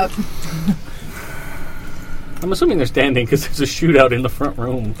stood up. I'm assuming they're standing because there's a shootout in the front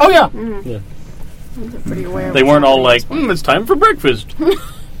room. Oh yeah, They're pretty aware. They weren't all like, it's time for breakfast.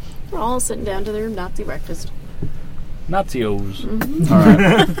 We're all sitting down to their Nazi breakfast. Nazios.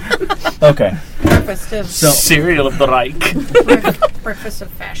 Okay. Breakfast of, Cereal of the Reich. breakfast of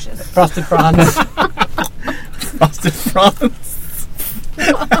fascists. Frosted prawns. Frosted Franz.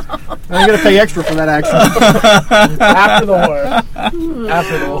 I'm gonna pay extra for that action. After the war.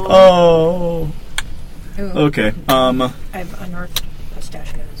 After the war. Oh. Ooh, Okay. I've unearthed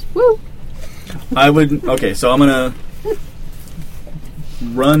pistachios. Woo! I would. Okay, so I'm gonna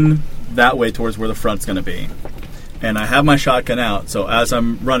run that way towards where the front's gonna be, and I have my shotgun out. So as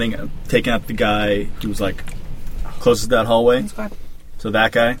I'm running, I'm taking out the guy who's like closest to that hallway. Squad. So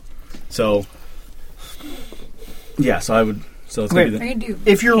that guy. So yeah. So I would. So it's gonna be Are the you do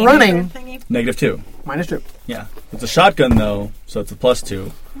If you're candy running- bear thingy? -2. -2. Yeah. It's a shotgun though, so it's a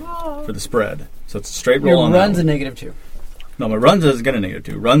 +2 for the spread. So it's a straight roll Your on run's that. a -2. No, my runs doesn't get a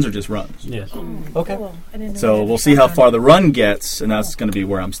 -2. Runs are just runs. Yes. Okay. Cool. I didn't know So that we'll see how shotgun. far the run gets, and that's going to be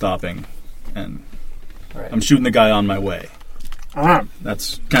where I'm stopping. And All right. I'm shooting the guy on my way. Ah,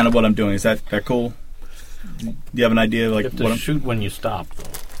 That's kind of what I'm doing. Is that cool? Do you have an idea You like have to what I'm? shoot when you stop, though.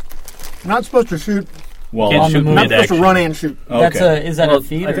 you're not supposed to shoot. Well, Can't on the shoot move. Not supposed to mid-action. run and shoot. That's okay. is that Well, a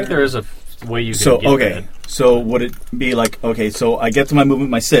feat? I think there is a way you can So get okay. that. So would it be like okay? So I get to my movement,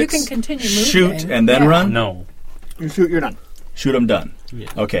 my 6. You can continue moving. Shoot and then Yeah. run. No. You shoot, you're done. Shoot, I'm done. Yeah.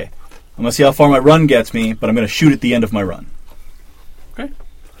 Okay. I'm gonna see how far my run gets me, but I'm gonna shoot at the end of my run.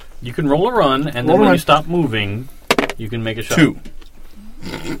 You can roll a run, and Roll then a when run. you stop moving, you can make a shot. 2.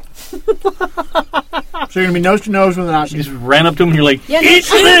 So you're gonna be nose to nose with the You Nazi. just ran up to him and you're like, Yeah, no, eat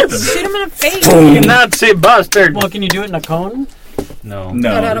this! shoot him in the face. You Nazi bastard! Well, can you do it in a cone? No. No.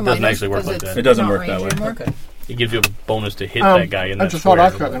 Got out It of my doesn't nose actually work 'cause like it's that. It doesn't not work that range way. anymore. Okay. It gives you a bonus to hit Um, that guy in that that's a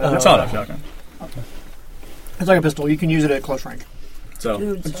sawed-off square. shotgun. It's not a shotgun. It's like a pistol. You can use it at close range. So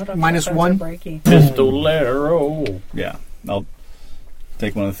Dude, sawed-off minus shotguns one. are breaky. Pistolero. yeah, I'll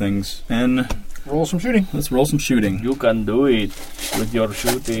take one of the things and Roll some shooting. Let's roll some shooting. You can do it with your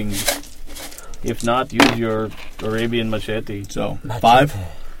shooting. If not, use your Arabian machete. So, 5.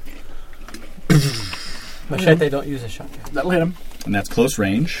 Machete, don't use a shotgun. That'll hit him. And that's close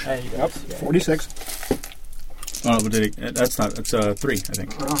range. Yep. 46. Oh, that's not. It's 3, I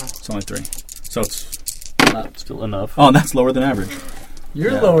think. It's only 3. So it's Not still enough. Oh, that's lower than average.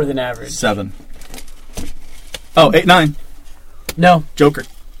 You're lower than average. 7. Oh, 8, 9. No. Joker.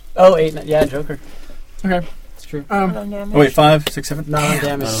 Oh, 8, 9. Yeah, Joker. Okay. It's true. Oh, wait, 5, 6, 7. Not on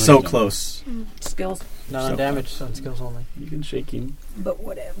damage. So close. Skills. Not on damage, so on skills only. You can shake him. But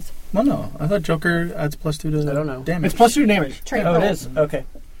whatevs. Well, no. I thought Joker adds +2 to I don't know. damage. It's +2 damage. Trait Oh, roll. it is? Okay.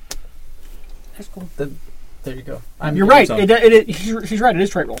 That's cool. Then, there you go. You're right. so. She's right. It is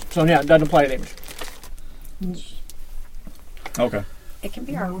trait roll. So, yeah, it doesn't apply to damage. Okay. It can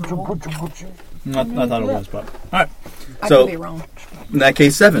be our roll. I thought it was, but... Alright. I So, could be wrong. in that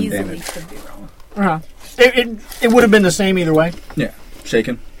case, 7 Easily damage. could be wrong. Uh-huh. It would have been the same either way. Yeah.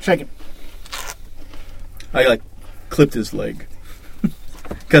 Shaken. Shaking. I, clipped his leg.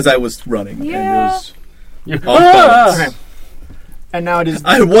 Because I was running. Yeah. And it was off balance. Okay. And now it is.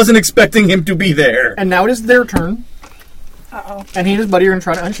 I wasn't expecting him to be there. And now it is their turn. Uh-oh. And he and his buddy are going to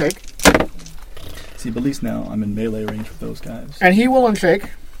try to unshake. See, but at least now I'm in melee range with those guys. And he will unshake.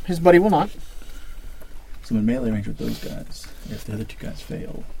 His buddy will not. So I'm in melee range with those guys. If the other 2 guys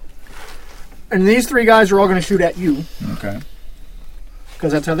fail. And these 3 guys are all going to shoot at you. Okay.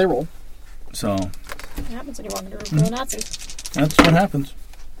 Because that's how they roll. So, What happens when you walk into a Nazi? that's what happens.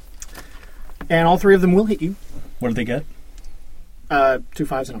 And all 3 of them will hit you. What did they get? 2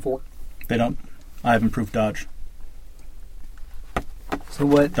 5s and a 4. They don't. I have improved dodge. So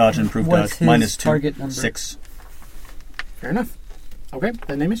what? Dodge and improved What's dodge. his Minus 2. target number? 6. Fair enough. Okay,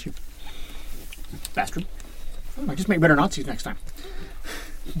 then they miss you. Bastard. I just make better Nazis next time.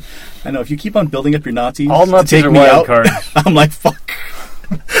 I know, if you keep on building up your Nazis All to Nazis take are me wild out, cards. I'm like, fuck.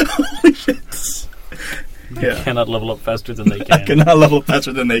 Holy shit. Yeah. Cannot level up faster than they can. I cannot level up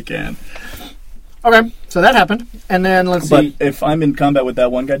faster than they can. Okay, so that happened. And then let's But see. if I'm in combat with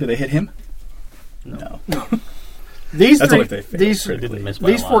that one guy, do they hit him? No. These That's 3, only if they fail. these, They didn't miss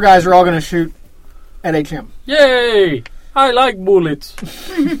by these a 4 lot. guys are all going to shoot at HM. Yay! I like bullets.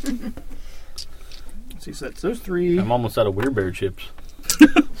 Let's see, so that's those 3. I'm almost out of Weirbear chips.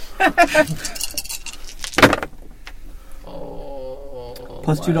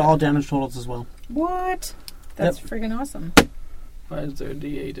 +2 to all damage totals as well. What? That's friggin' awesome. Why is there a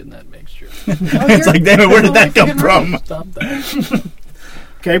D8 in that mixture? It's like, damn it, where did that come from? Stop that.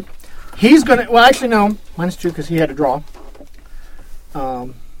 Okay. He's going to... Well, actually, no. -2 because he had to draw.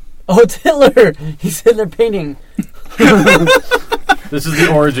 Oh, it's Hitler! He's sitting there painting. This is the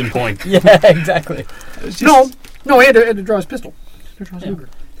origin point. Yeah, exactly. No, he had to draw his pistol. He had to draw his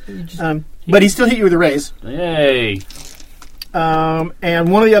Luger. But he still hit you with a raise. Yay!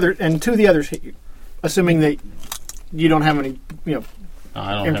 And one of the other, and 2 of the others hit you, assuming that you don't have any, No,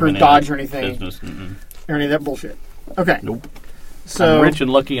 I don't improved have any dodge or anything, business. Mm-mm. or any of that bullshit. Okay. Nope. So I'm rich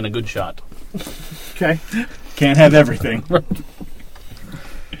and lucky and a good shot. Okay. Can't have everything. Well,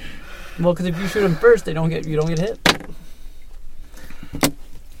 because if you shoot him first, you don't get hit.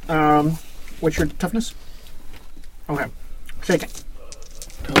 What's your toughness? Okay. Shaking.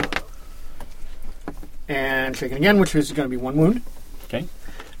 And shaking again, which is going to be 1 wound. Okay.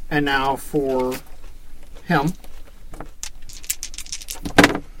 And now for him.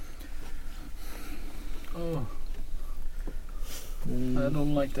 Oh. I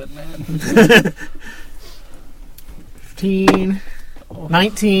don't like that man. 15,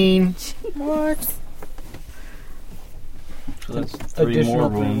 19. What? So that's 3 Additional more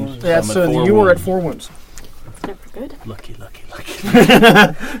 3 wounds. wounds. Yeah, I'm at so 4 you were at wounds. 4 wounds. It's never good. Lucky. Lucky.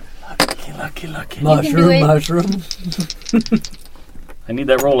 Mushroom. I need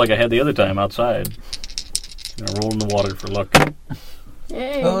that roll like I had the other time outside. I'm gonna roll in the water for luck.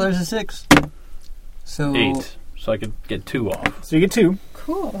 Yay. Oh, there's a 6. So 8. So I could get 2 off. So you get 2.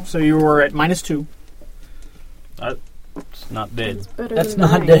 Cool. So you were at -2. It's not dead. Better That's than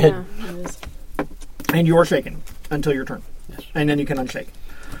not mine, dead. Yeah, it is. And you're shaken until your turn. Yes. And then you can unshake.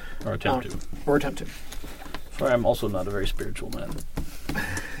 Or attempt to. Or attempt to. Sorry, I'm also not a very spiritual man.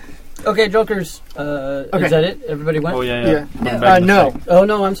 Okay, Jokers. Okay. Is that it? Everybody went? Oh, yeah. Yeah. We're back in the No. thing. Oh,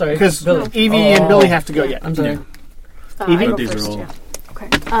 no, I'm sorry. Because Billy. Evie and Billy have to go yet. I'm sorry. Evie? I go These are first, all- yeah. Okay.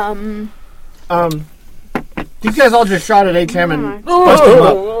 These guys all just shot at HM and Oh. busted him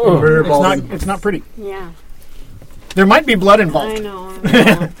up. It's not pretty. Yeah. There might be blood I involved. know.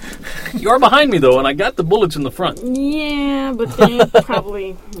 You're behind me, though, and I got the bullets in the front. Yeah, but they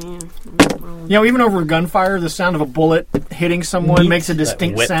probably. Yeah. You know, even over gunfire, the sound of a bullet hitting someone makes a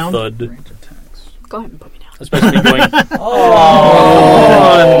distinct That wet sound. thud. Range attacks. Go ahead and put me down. Especially going,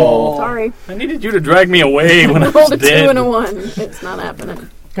 oh, Sorry. I needed you to drag me away when I was Rolled a 2 dead. and a 1. It's not happening.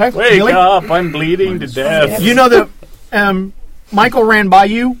 Okay. Wake Billy? up, I'm bleeding to death. You know that Michael ran by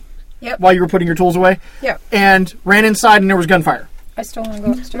you while you were putting your tools away? Yep. And ran inside and there was gunfire. I still want to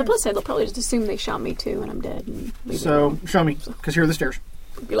go On upstairs. the plus side, they'll probably just assume they shot me too and I'm dead. And leave it So, alone. show me, because here are the stairs.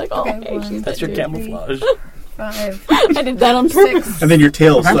 Be like, oh, Okay, hey, one, she's That's dead your too. camouflage. 5, I did that on purpose. 6. And then your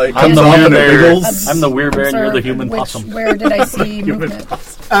tail Okay. like I'm comes the off weird and it bear. wiggles. I'm the weird bear and you're the Sorry, human possum. Where did I see movement?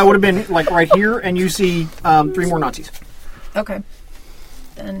 Would have been like right here, and you see 3 more Nazis. Okay.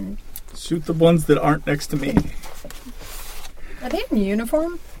 Then Shoot the ones that aren't next to me. are they in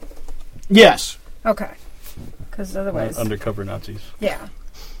uniform? Yes. Okay. Because otherwise, Undercover Nazis. yeah.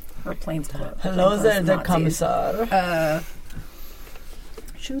 Her plane's closed. Hello there, the commissar.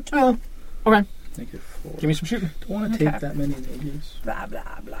 Shoot. Oh, okay. -4. Give me some shooting. Don't want to Okay. take that many mages. Blah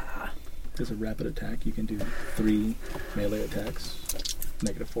blah blah. There's a rapid attack. You can do 3 melee attacks.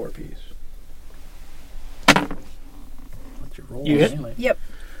 -4 apiece. What's your roll? You hit? Anyway? Yep.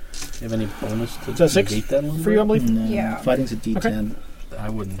 You have any bonus to Is that 6 negate that one? for you, I believe? No, Yeah. fighting's a D10. I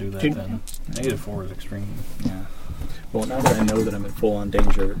wouldn't do that Two. then. -4 is extreme. Yeah. Well, now that I know that I'm in full-on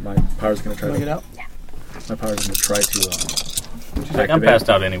danger, my power's going to try Can I to... get out? My power's going to try to... She's like, I'm passed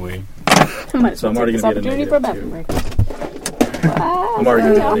out anyway. Might as So I'm well already take gonna this be at a opportunity for a negative bathroom break. I'm already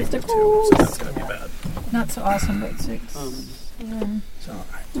going to Ah, be negative 2, obstacles. so that's going to be bad. Not so awesome, but 6. So,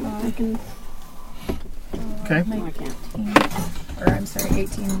 I can. Okay. No, I can't. Or I'm sorry,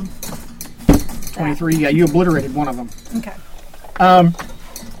 18. 23. Yeah, you obliterated one of them. Okay. Um,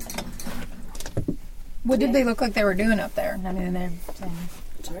 What did they look like they were doing up there? I mean, they're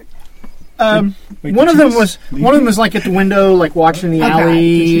Wait, one did of you them just was leave one of them me? was like at the window, like watching the Okay.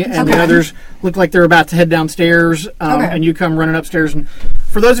 alley, and the Okay. others looked like they were about to head downstairs. Okay. And you come running upstairs, and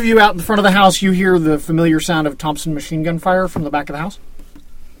for those of you out in the front of the house, you hear the familiar sound of Thompson machine gun fire from the back of the house.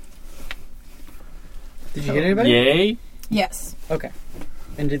 Did you hit anybody? Yay? yes, Okay.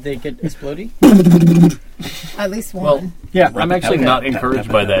 And did they get explodey? at least one. Well, Yeah. I'm actually not encouraged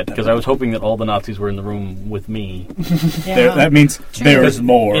by that because I was hoping that all the Nazis were in the room with me. yeah. That means there's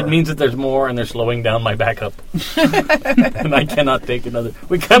more. It means that there's more and they're slowing down my backup. And I cannot take another.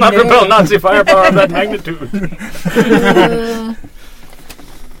 We cannot repel Nazi firepower of that magnitude.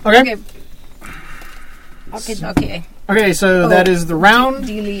 Okay. Okay. Okay. So that is the round,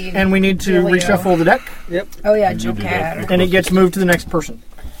 Delete. and we need to Delio. reshuffle the deck, Oh yeah, You do that. Joker. and it gets moved to the next person.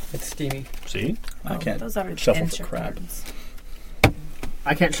 It's steamy. See? I can't Those are shuffle adventure for crap. cards.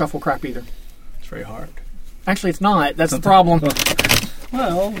 I can't shuffle crap either. It's very hard. Actually, it's not. That's the problem. Well,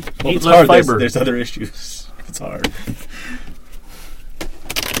 Well, eat it's less hard. fiber. There's other issues. It's hard.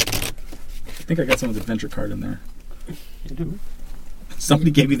 I think I got someone's adventure card in there. You do.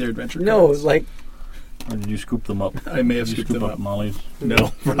 Somebody gave me their adventure No, cards. like Or did you scoop them up? I may have Did you scooped scoop them up up. Molly's?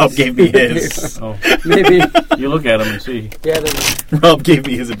 No, Rob gave me his. Oh, maybe. you look at them and see. Yeah, then Rob gave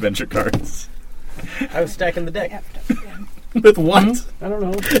me his adventure cards. I was stacking the deck. With what? I don't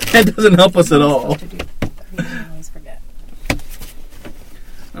know. That doesn't help us at all. I always forget.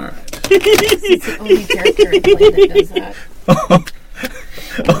 All right. It's the only character in play that does that.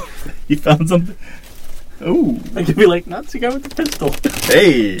 You found something? Oh, I could be like, Nazi guy with the pistol.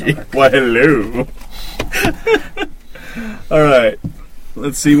 hey. Why, hello. All right.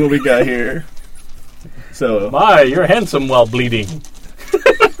 Let's see what we got here. So, My, you're handsome while bleeding.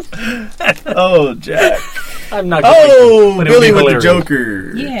 oh, Jack. I'm not. Oh, but it would Billy be with the hilarious.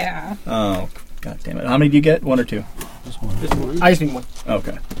 Joker. Yeah. Oh, god damn it. How many do you get? 1 or 2? This one. This one. I just need one.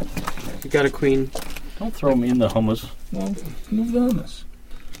 Okay. You got a queen. Don't throw me in the hummus. Well, move on this.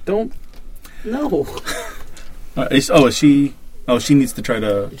 Don't. No. Is she... Oh, she needs to try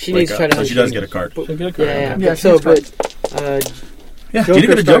to... She wake needs to up, try to... So she does get a card. She'll get a card. Yeah. Yeah, So, she needs but... Yeah, Joker you didn't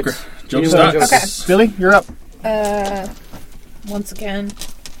get a Joker. starts. Joker You know what starts. Okay. Billy, you're up. Once again,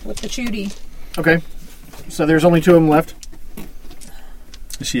 with the shooty. Okay. So there's only 2 of them left.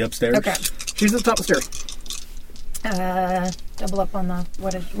 Is she upstairs? Okay. She's at the top of the stairs. Double up on the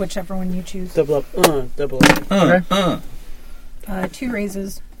whichever one you choose. Double up. Double up. Okay. 2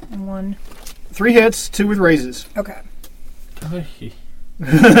 raises and 1. 3 hits, 2 with raises. Okay.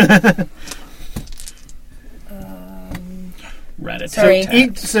 Rat-a-tat.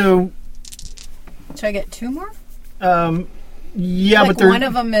 Sorry. So, Should I get 2 more? yeah, like but they're... one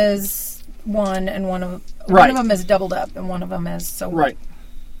of them is 1, and one of them is doubled up, and one of them is so. Right.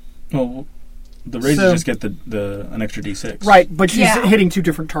 Well, the raises So- just get an extra D6. Right, but she's Yeah. hitting 2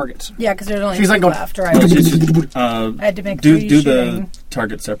 different targets. Yeah, because there's only She's 2 like going- left. Or I had to make 3 Do the shooting.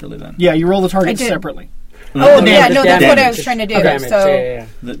 target separately then. Yeah, you roll the targets I did. separately. Oh, yeah, the no, that's what I damage. was trying to do. Damage, So,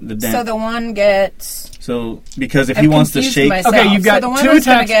 yeah. so the one gets... So, because if I've he wants to confused shake... myself. Okay, you've got So the one two that's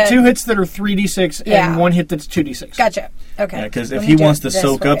gonna attacks, get- 2 hits that are 3d6, Yeah. and 1 hit that's 2d6. Gotcha. Okay. Yeah, because Let if me he do wants it to this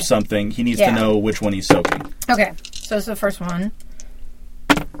soak way. up something, he needs Yeah. to know which one he's soaking. Okay, so it's the first one.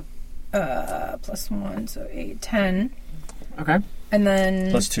 +1, so 8, 10. Okay. And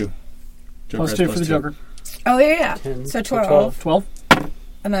then... +2. Plus 2 for the Joker. Oh, yeah. 10, So so 12. 12.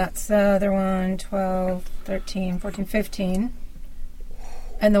 And that's the other one, 12, 13, 14, 15.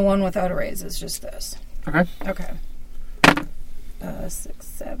 And the one without a raise is just this. Okay. Okay. 6,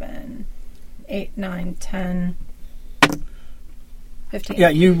 7, 8, 9, 10, 15. Yeah,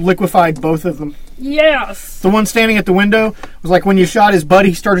 you liquefied both of them. Yes! The one standing at the window was like when you shot his buddy,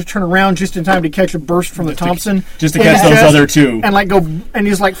 he started to turn around just in time to catch a burst from the Thompson. Just to in catch his those chest, other two. And and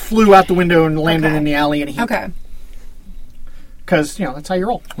he just like flew out the window and landed Okay. in the alley in a heap. Okay. Because, that's how you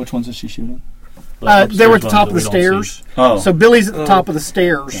roll. Which ones is she shooting? They were at the top of the stairs. Oh. So Billy's at the top of the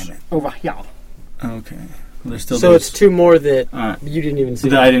stairs Damn it. over here. Okay. There's still So those. it's 2 more that Alright. you didn't even see.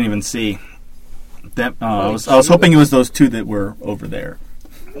 That I didn't even see. That I was hoping it was those 2 that were over there.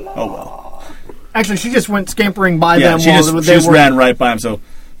 Oh well. Actually, she just went scampering by Yeah, them she while just, they were... ran right by him. So,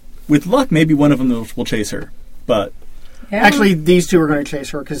 with luck, maybe one of them will chase her. But Yeah. Actually, these 2 are going to chase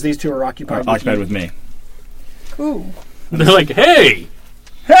her because these 2 are occupied. occupied with me. Ooh. They're like, hey!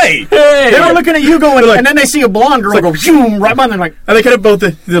 Hey! They were looking at you going, and then they see a blonde girl go, zoom, right by them. They're like, And they kind of both.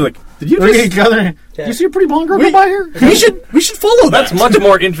 They're like, "Did you look at just?" each other. Do you see a pretty blonde girl go by here? We should follow that. That's much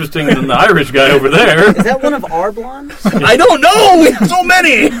more interesting than the Irish guy over there. Is that one of our blondes? I don't know. We have so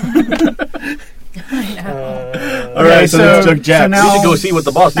many. All right, so that took Jack. so now- We need to go see what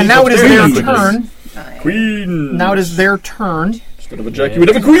the boss And needs now it is their upstairs. turn. Queen. Now it is their turn. Instead of a Jack, you would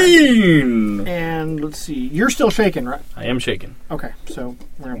have a queen. And let's see. You're still shaking, right? I am shaking. Okay, so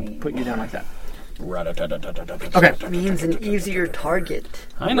we're going to put you down like that. Okay. Okay. Means an easier target.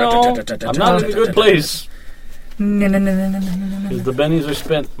 I know. I'm not in a good place. No. Because the bennies are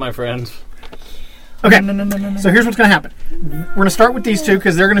spent, my friends. Okay. So here's what's going to happen. We're going to start with these 2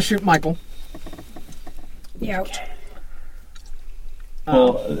 because they're going to shoot Michael. Youch.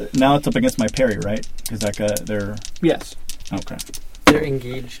 Well, now it's up against my parry, right? Because they're Yes. okay. They're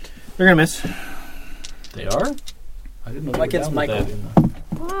engaged. They're going to miss. They are? I didn't know they Like were it's down with Michael. that in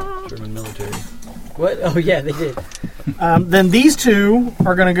the German military. What? Oh, yeah, they did. Then these 2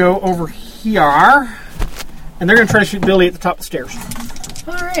 are going to go over here. And they're going to try to shoot Billy at the top of the stairs.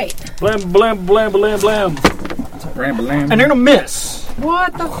 All right. Blam, blam, blam, blam, blam. And they're going to miss.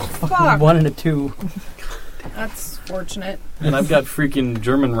 What the fuck? 1 and a 2. That's fortunate. And I've got freaking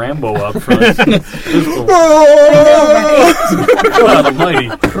German Rambo out front. God almighty.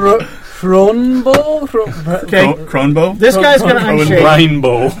 Kronbo? Okay. Kronbo? This guy's going to unshake.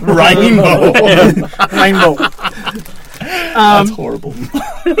 Rainbow. Rainbow. Rainbow. That's horrible.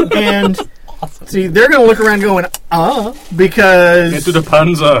 And see, they're going to look around going, because... Get to the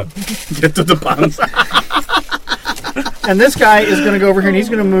panzer. Get to the bounce. And this guy is going to go over here and he's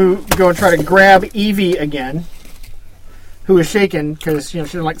going to go and try to grab Evie again, who is shaken because, she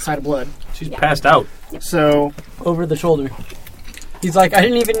doesn't like the sight of blood. She's passed out. So, Over the shoulder. He's like, I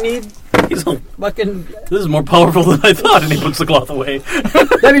didn't even need He's like, fucking... this is more powerful than I thought. And he puts the cloth away.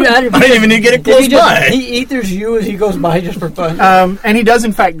 I didn't even need to get it close by. He ethers you as he goes by just for fun. and he does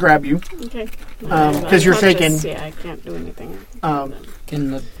in fact grab you Okay. because you're I'll shaken. just- yeah, I can't do anything.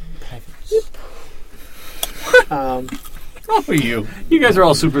 In the package. Wrong for you. You guys are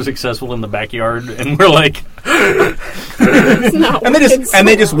all super successful in the backyard. And we're like, No. And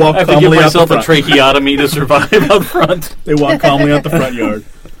they just walk I have to give calmly out the myself a front. tracheotomy to survive out front. They walk calmly out the front yard.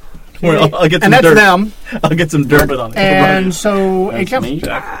 Where I'll get And some that's dirt. them. I'll get some dirt. Rub it on it. And so, That's HM. me.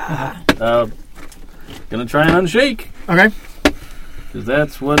 Gonna try and unshake. Okay. Because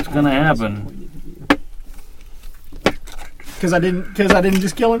that's what's gonna happen. Because I didn't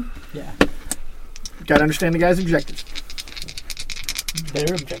just kill him. Yeah. Got to understand the guy's objectives.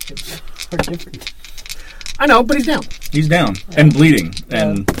 Their objectives are different. I know, but he's down. He's down and bleeding.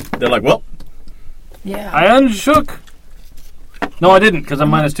 And they're like, well, Yeah. I unshook. No, I didn't, because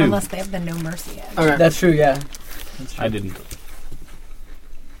I'm -2. Unless they have the no mercy edge. Okay. That's true, yeah. I didn't.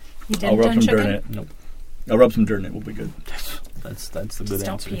 You I'll didn't rub some unshook dirt in it. Nope. I'll rub some dirt in it. We'll be good. That's the good Just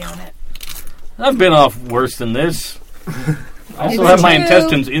don't answer. pee on it. I've been off worse than this. I also It's have my true.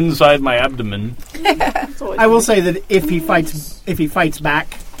 intestines inside my abdomen. I will say that if he fights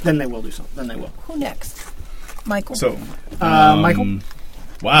back, then they will do something. Then they will. Who next? Michael. So, Michael.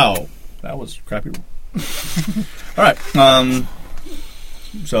 Wow, that was crappy. All right.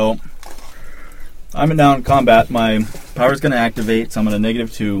 So I'm in down combat. My power's going to activate, so I'm going to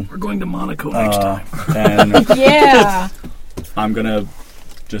 -2. We're going to Monaco next time. And Yeah. I'm going to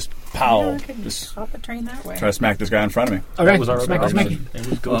just pow. Just Hop a train that way. try to smack this guy in front of me. Okay, That was our smack it. mission. It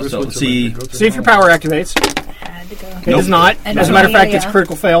was go to So, Switzerland. see- Go to See if your power activates. Had to go. It does not. And As a matter of fact, it's yeah.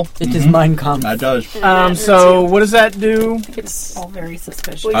 critical fail. It is Mein Kampf. That does. So what does that do? It's All very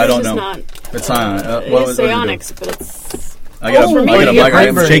suspicious. well, I don't yours is know. Not, It's silent. it What is does it do? psionics, but it's I got for me, a you get brain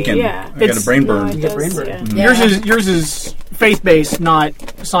I'm burn. shaken. Yeah. I got a It's- brain no, burn. it You get does, brain burn. yeah. Yeah. Yours is faith-based, not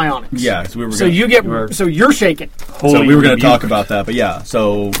psionics. Yeah, because we were So gonna, you get. You are- So you're shaken. so we were going to talk rebuke. about that, but yeah.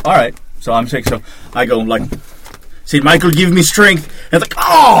 So all right. So I'm shaking. So I go like, see, Michael, give me strength. And it's like,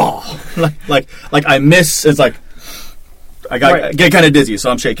 oh, like I miss. It's like I Right. get kind of dizzy,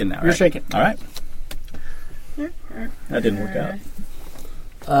 so I'm shaking now. You're right? shaking. All right. That didn't work out.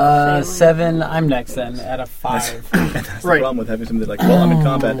 7. I'm next then at a 5. That's the Right. problem with having somebody like, well, I'm in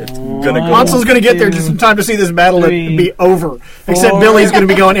combat. It's gonna go. Hansel's going to get there just in time to see this battle Three, be over. Except 4. Billy's going to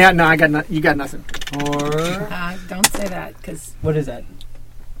be going, yeah, no, you got nothing. 4. Don't say that, because What is that?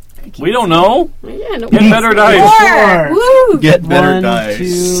 We don't know. yeah, no. Get better dice. 4. Woo! Get better 1, dice.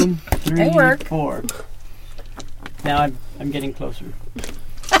 2, 3, They work. 4. Now I'm getting closer.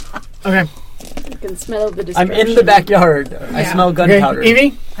 Okay. You can smell the I'm destruction. in the backyard. I Yeah. smell Okay, gunpowder.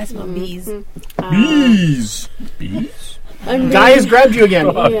 Evie, I smell bees. Bees. I'm guy has grabbed you again.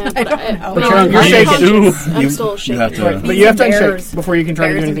 Yeah, I don't know. But you're You're shaking. conscious. I'm You- still you shaking. have to- Right, but Bees you have to and unshake bears. before you can try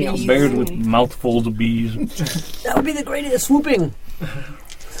to do Bears and anything else. bees. Bears with mouthfuls of bees. That would be the greatest swooping.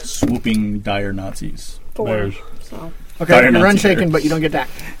 Swooping dire Nazis. 4. Bears. So Okay, Dire you're Nazi unshaken, bears. but you don't get that.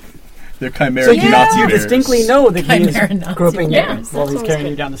 They're chimeric So you, Nazi you bears. distinctly know that he is Chimera Nazi groping you bears. while That he's sounds carrying good.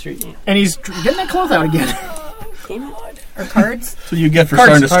 you down the street. And he's getting that cloth out again. damn it. Or cards. So you get for Cards,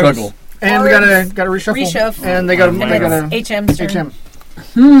 starting to cards. struggle. And we Cards. gotta reshuffle. Reshuffle. And they gotta And they gotta it's HM's turn. HM.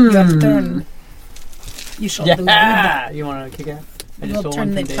 Your turn. You shall do that. Yeah. You want to kick out? I We'll stole turn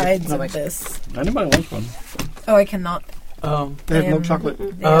one the from Dave. tides No, of thanks. this. Anybody wants one? Oh, I cannot. Oh, They have They milk chocolate.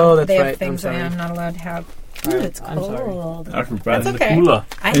 They Oh, have, that's they have right. things I'm that sorry. I'm not allowed to have. Ooh, Alright, it's I'm sorry. cold. That's okay. Cooler.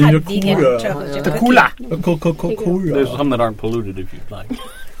 I And had your vegan cooler. chocolate chip The cookie. cooler. There's some that aren't polluted if you'd like.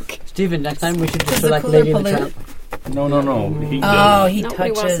 Steven, next time we should Does just the select cooler Lady and the pollute? Tramp. No. He Oh, does. he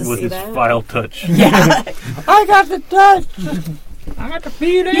Nobody wants touches. to With see his that. vile touch. Yeah. I got the touch! I got the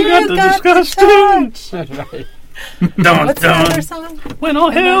feeling. You got the disgusting. That's right. Dun, What's the dun. other song? When all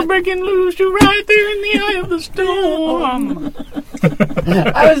hell breaking loose, you're right there in the eye of the storm.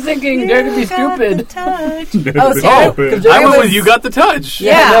 I was thinking Dare to Be Stupid. Oh, see, Oh, I went with You Got the Touch.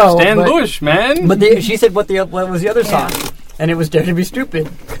 Yeah. I know, Stan but, Bush, man. But she said what was the other song? And it was Dare to Be Stupid.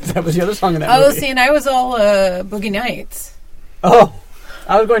 'Cause that was the other song in that Oh, movie. see, and I was all Boogie Nights. Oh,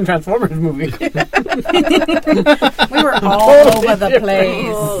 I was going Transformers movie. We were all over the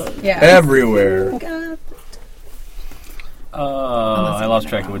place. Yeah. Everywhere. I lost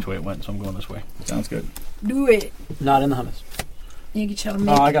track of which way it went, so I'm going this way. Sounds good. Do it. Not in the hummus. You shall I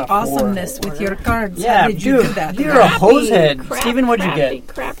make got 4. awesomeness with your cards. Yeah, How did you dude, do that? you're a hosehead. Crap, Steven, what'd you crappy, get?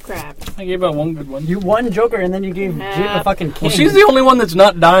 Crap. I gave out one good one. You won Joker, and then you gave Jim a fucking king. Well, she's the only one that's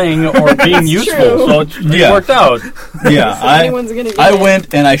not dying or being useful, true. so it Yeah. worked out. Yeah, Anyone's gonna get I it.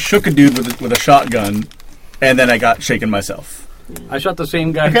 went and I shook a dude with a shotgun, and then I got shaken myself. I shot the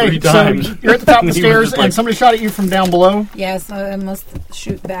same guy Okay, 3 so times. you're at the top of the He was stairs, just like- and somebody shot at you from down below. Yes, I must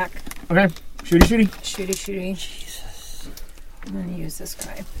shoot back. Okay, shooty. Shooty. Jesus. I'm going to use this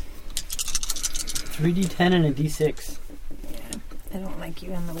guy. 3d10 and a d6. I don't like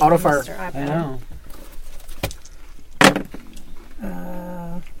you in the way, Auto fire. Mr. iPad. I know.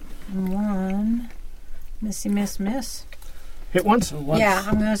 1. Missy, miss. Hit once. So once- Yeah,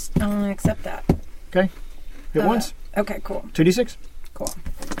 I'm gonna accept that. Hit once. Okay, cool. 2d6. Cool.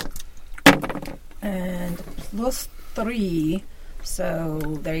 And plus 3, so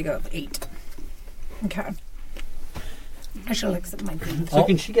there you go, 8. Okay. I shall accept my green. So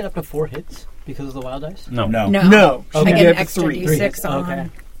can she get up to 4 hits because of the wild dice? No. No. No. I She get get an up to extra 3. D6 on. Okay.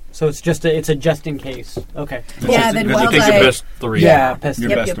 So it's just a just in case. Okay. Yeah, then Because wild You take die. your best 3. Yeah, pest. Your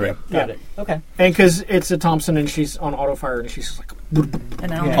Yep, best yep, 3. yep. Got it. Okay. And because it's a Thompson and she's on auto fire, and she's just like,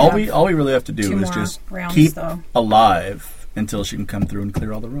 And I'll Yeah. have All we really have to 2 do is more just rounds, keep though. alive until she can come through and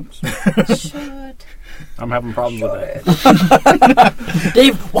clear all the rooms. Shut I'm having problems with that.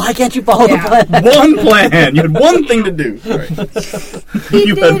 Dave, why can't you follow Yeah. the plan? One plan. You had one thing to do. Sorry. He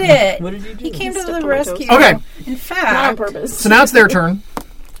You did it. What did you do? He came to Stepped the on my rescue. toes. Okay. In Not on fact, purpose. so now it's their turn.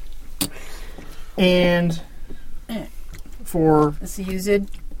 And for let's use it.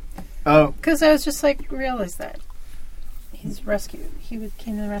 oh, Because I was just like, realized that. He's rescued. Came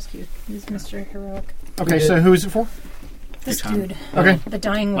to the rescue. He's Mr. Heroic. okay. So who's it for? This Hey, Tom. dude. Okay. The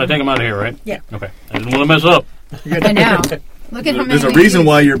dying I one. take him out of here, right? Yeah. Okay. I didn't want to mess up. I know. Look at how many. There's a reason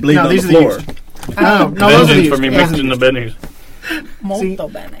why you're bleeding on the floor. Oh, no, those are Vengeance these. for me mixed in the bennies. Molto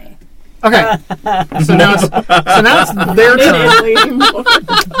bene. Okay. So now it's their turn.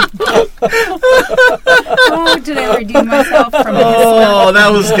 Oh, did I redeem myself from this? Oh,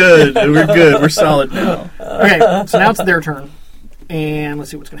 that was good. We're good. We're solid now. Okay, so now it's their turn. And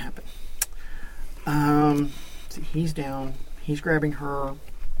let's see what's going to happen. See, he's down. He's grabbing her.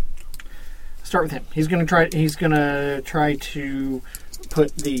 Start with him. He's going to try to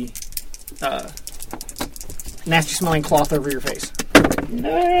put the nasty smelling cloth over your face.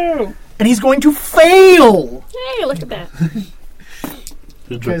 No. And he's going to fail. Hey, look at that.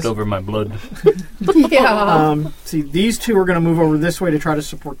 It dripped over my blood. Yeah. See, these two are going to move over this way to try to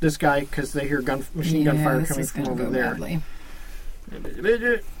support this guy because they hear machine gun fire coming from over there. Badly.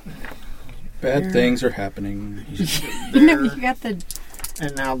 Bad things are happening. You got the.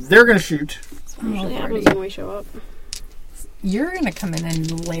 And now they're going to shoot. Usually happens when we show up. You're going to come in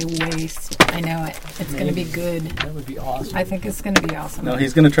and lay waste. I know it. It's going to be good. That would be awesome. I think it's going to be awesome. No,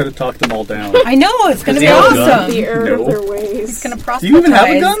 he's going to try to talk them all down. I know it's going to be he have a gun? awesome. The error No. of their ways. He's going to proselytize, Do you even have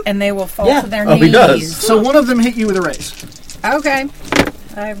a gun? and they will fall Yeah. to their Oh, knees. he does. So one of them hit you with a raise. Okay.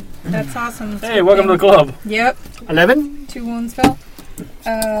 That's awesome. Hey, welcome to the club. Yep. 11. 2 wounds fell.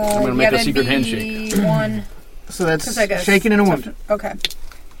 I'm gonna make a that'd secret be handshake. 1. So 'Cause I that's guess- shaking and a wound. Okay.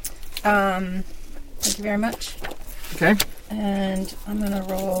 Thank you very much. Okay. And I'm going to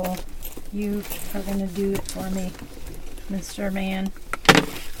roll. You are going to do it for me, Mr. Man.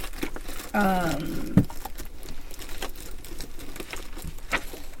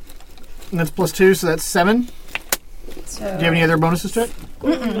 And that's +2, so that's 7. So Do you have any other bonuses to it?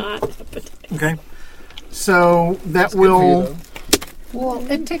 Not. Okay. So that will... Well,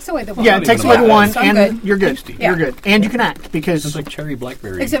 it takes away the 1. Yeah, it takes away the 1, So I'm and good. you're good. Tasty. Yeah. You're good. And you can act, because... It's like cherry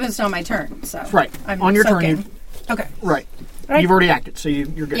blackberry. Except it's not my turn, so. Right. I'm On your turn, soaking. you... Okay. Right. Right. You've already acted, so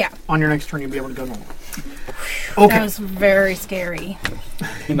you're good. Yeah. On your next turn, you'll be able to go normal. That Okay. was very scary.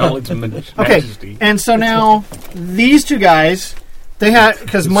 In all its Okay. majesty. And so now, these two guys, they have...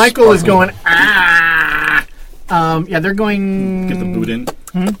 Because Michael is going, ah! Yeah, they're going... Get the boot in.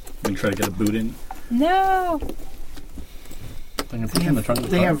 We try to get a boot in. No.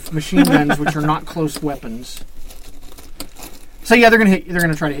 They have machine guns, which are not close weapons. So yeah, they're gonna hit. They're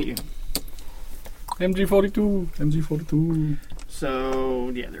gonna try to hit you. MG42.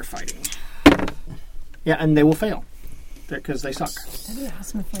 So yeah, they're fighting. Yeah, and they will fail because they suck. That'd be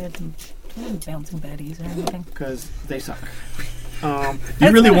awesome if we had some bouncing baddies or anything. Because they suck.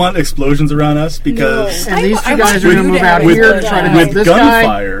 You really want explosions around us? Because And these two I guys are want gonna you move to out have here it. to try to With hit this guy.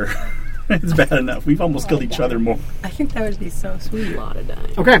 gunfire, it's bad enough. We've almost killed each other more. I think that would be so sweet. A lot of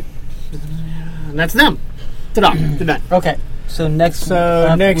dying. Okay, and that's them. Ta-da! They're done. Okay. So next. So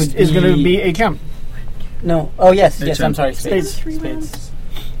up next would is going to be HM. No. Oh yes. Hey, Yes. Tim. I'm sorry. Spades. Spades.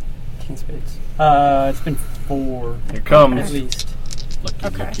 King spades. It's been 4 Here at comes. least.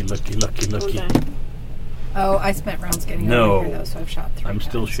 Lucky. Okay. Oh, I spent rounds getting No. over here, though, so I've shot 3 I'm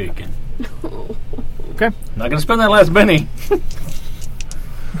still times. shaking. Okay. Not gonna spend that last penny.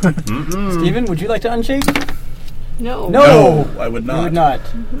 Steven, would you like to unshake? No. No. I would You not. would not.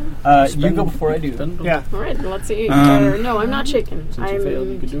 You go before I do. Yeah. All right. Let's see. Um, No, I'm not shaking. Since you failed,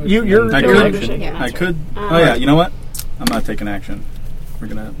 you I'm. could do it. You're- I No, could. I'm shaking. Yeah. I could. Uh, Oh yeah. You know what? I'm not taking action. We're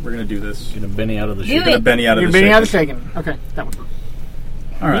gonna do this. Get a Benny out of the Do shit. it. Get a Benny out of You're the beating out of shaking. shaking. Okay, that one. All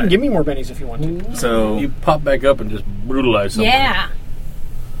You can right. give me more bennies if you want to. So You pop back up and just brutalize someone. Yeah.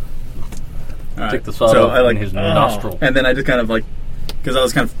 all right. Take the sawed So off I like in his nostril. And then I just kind of like, because I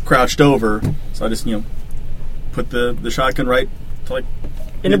was kind of crouched over, so I just put the shotgun right to like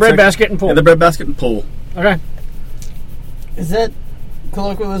In the bread basket and pull. in the bread basket and pull. Okay. Is that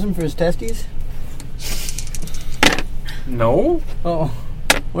colloquialism for his testes? No? Oh.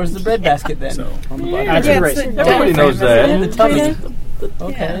 Where's the bread basket then? So On the bottom. That's Yeah, the it's race. the Everybody knows diaphragm, that. isn't it? The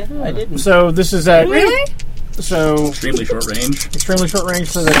tummy. Okay, I didn't. So this is at Really? so extremely short range. extremely short range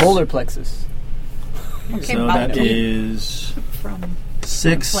for the Polar plexus. Okay, So about that me. is From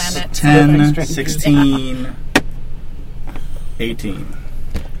 6, Planet. 10, 16, 18.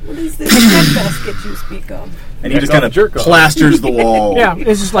 what is this bread basket you speak of? And he just Jerk kind off, of jerk off. plasters the wall. Yeah,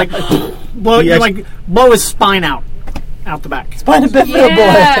 it's just like blow, He like blow his spine out the back. Find a bit for a boy.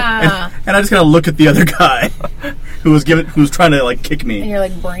 Yeah. And I just kind of look at the other guy who was trying to like kick And me. you're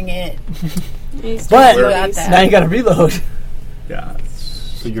like, bring it. But You got that. now you gotta reload. Yeah.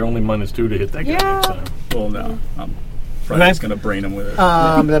 So you're only -2 to hit that guy Yeah. next time. Well, no. I'm probably just gonna brain him with it.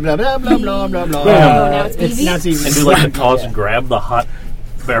 Blah blah blah blah blah blah blah. now it's easy? Now it's easy. And do like the toss, grab the hot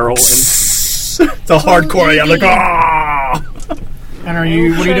barrel, and It's a hardcore. I'm like, ah. And are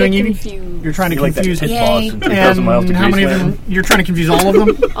you? What are you doing, Evie? Confuse. You're trying to like that confuse. pit Yay. boss in 2,000 miles to And how many of Graceland. them? You're trying to confuse all of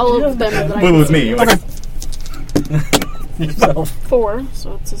them. All of them. That I What was me? Okay. Yourself. 4,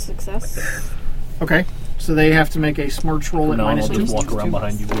 so it's a success. Okay. So they have to make a smarts roll at No, I'll -2. just walk around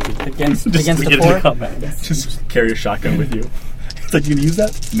behind you with it. Against Just against to the get into 4. Combat. Just carry a shotgun with you. It's like, you gonna use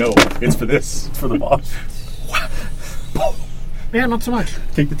that? No, it's for this. For the boss. Yeah, not so much.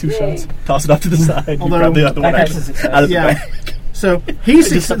 Take the 2 shots, toss it off to the side. You Although- grab the other one That out guy's a of success. the Yeah. bag. So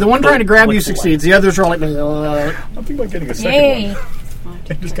the one trying to grab you succeeds. The others are all like. I'm thinking about getting a second Yay! one.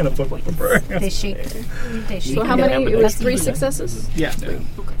 I'm just gonna flip like a bird. They shake. They shake. So how many? It was That's 3 easy. successes. Yeah.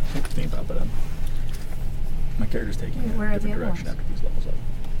 Think about that. My character's taking Where a are the different other direction ones? after these levels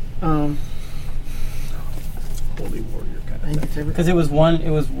up. Holy warrior kind of thing. Because it was one. It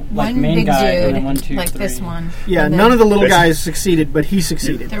was like One main big guy, dude, and then 1, 2, like 3. this one. Yeah, And then none of the little Basically- guys succeeded, but he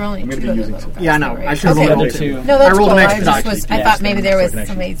succeeded. There were only I'm gonna 2 be other using little guys. Yeah, I know. though, right? I should have Okay. rolled Other it. 2. No, that's I rolled cool. an I extra just die. was. I Yeah. thought maybe there was So I can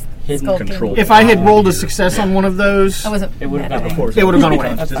somebody Hidden skulking. control. If I had rolled a success on one of those, I wasn't. It would've mad gone at before. him. it would have gone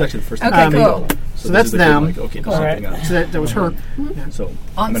away. This is actually the first Okay, time. cool. So this that's is the kid, them. like, okay, Cool. there's something else. So that was her. So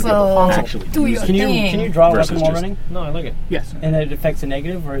I'm gonna be able to Ansel, actually do use your it. Can thing. you draw a Versus weapon while just- running? No, I like it. Yes. And it affects a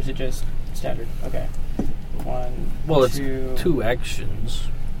negative, or is it just standard? Okay. 1. Well, it's 2, 2 actions.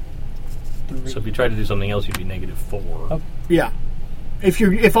 3. So if you try to do something else, you'd be -4. Oh. Yeah. If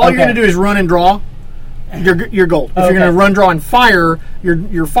all you're Okay. going to do is run and draw, you're gold. If you're going to Okay. run, draw, and fire,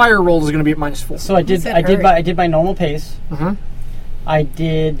 your fire roll is going to be at -4. So I did. said I did hurry. my. I did my normal pace. Uh-huh. I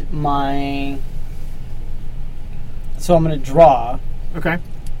did my. So I'm gonna draw. Okay.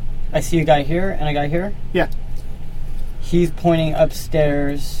 I see a guy here and a guy here. Yeah. He's pointing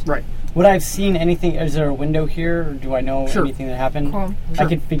upstairs. Right. Would I have seen anything? Is there a window here, or do I know Sure. anything that happened? Cool. I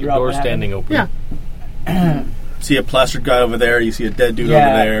could figure out. Door what standing happened. open. Yeah. See a plastered guy over there. You see a dead dude Yeah.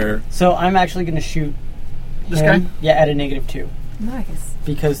 over there. So I'm actually gonna shoot This him. guy? Yeah, at a -2 Nice.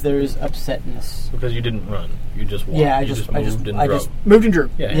 because there's upsetness. Because you didn't run. You just walked. Yeah, I you just- moved I just- and I drove. just- Moved and drew.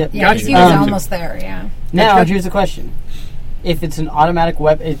 Yeah. Yeah. Yeah, 'cause Gotcha. he was Um, almost there. Yeah. Now That's good. here's the question: if it's an automatic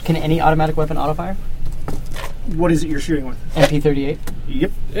weapon, can any automatic weapon autofire? What is it you're shooting with? MP38.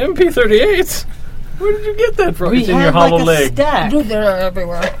 Yep. MP38s? Where did you get that from? It's in your have, hollow like, a leg. stack. Dude, they're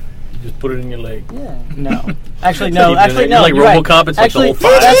everywhere. You just put it in your leg. Yeah. No. Actually, no. You're Actually, no. like you're right. RoboCop, it's like the actually, whole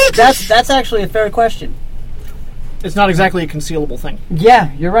file. that's actually a fair question. It's not exactly a concealable thing. Yeah,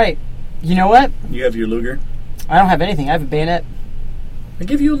 you're right. You know what? You have your Luger. I don't have anything. I have a bayonet. I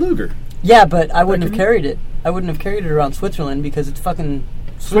give you a Luger. Yeah, but I wouldn't have carried it. I wouldn't have carried it around Switzerland because it's fucking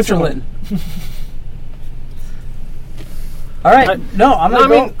Switzerland. All right. No, I'm No,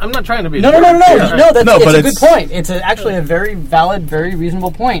 gonna I go. mean, I'm not trying to be. No. Yeah. That's No, it's but a good it's- point. It's actually a very valid, very reasonable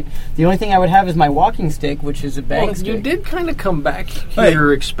point. The only thing I would have is my walking stick, which is a bang Well, stick. you did kind of come back Hey.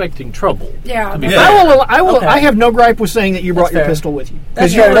 here expecting trouble. Yeah. be that's- Yeah. I will. Okay. I have no gripe with saying that you brought That's your fair. pistol with you.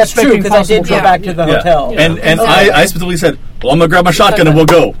 That's you fair. were That's true expecting because I did possible go trouble. back to the Yeah. hotel. And Okay. I specifically said, well, I'm gonna grab my shotgun and we'll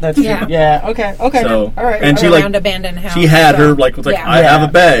go. That's true. Yeah. Yeah. Okay. Okay. So, All right. and she around like abandoned house. she had so- her like was like yeah. I have Yeah.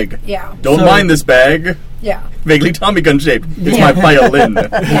 a bag. Yeah. Don't So- mind this bag. Yeah. Vaguely Tommy gun shaped. It's Yeah. my violin.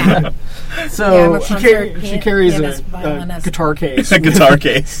 Yeah. So I'm a She, concert she carries pianist, a violinist. guitar case. It's a guitar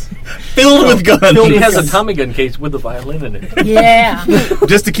case filled with guns, She has a Tommy gun case with a violin in it. Yeah.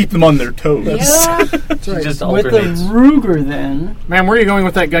 just to keep them on their toes. Yeah. She just with the alternates. Ruger, then Man, where are you going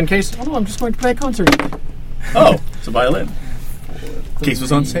with that gun case? Oh, no, I'm just going to play a concert. Oh, it's a violin. Case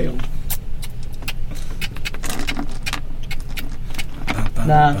was on sale.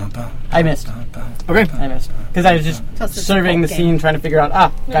 nah, I missed. Okay. I missed because I was just Plus it's a surveying the folk scene, game. trying to figure out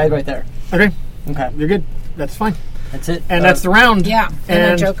guy right there. Okay. Okay, You're good. That's fine. that's it. And that's the round. Yeah.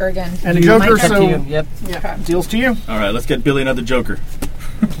 And a Joker again. And a You- Joker, it's up to so you. Yep. yeah, deals to you. All right, let's get Billy another Joker.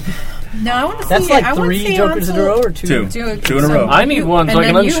 No, I want to see. That's I like wanna 3 see Jokers in a row, or 2? Two in a row. I need one so I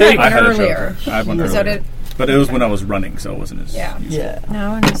and can then you unshake. had I had a earlier. Joker. I had one So earlier. did. But it was when I was running, so it wasn't as. Yeah. Yeah. No, I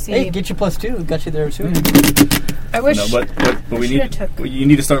want to see. Hey, get you +2. Got you there too. I wish. No, but we shoulda need took you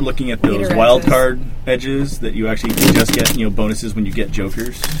need to start looking at those leader wild edges. card edges that you actually can just get bonuses when you get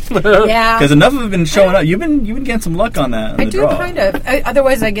Jokers, yeah. because enough have been showing up. You've been getting some luck on that. On I the do draw. kind of.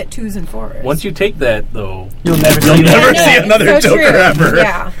 Otherwise, I get 2s and 4s. Once you take that, though, You'll never You'll see never that. see another it's so Joker true. ever.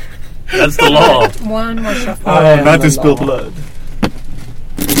 Yeah. that's the law. One more shuffle. Oh, Not the to spill law. blood.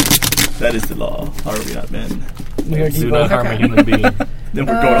 That is the law. How are we not men? We are Do Devo. not harm a human being. Then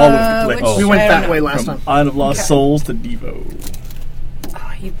we're going all over the which- place. Oh. We went I that don't way know. last From time. Island of Lost Okay. Souls to Devo.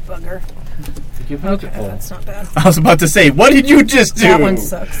 Oh, you bugger. Okay. That's not bad. I was about to say, what did you just do? That one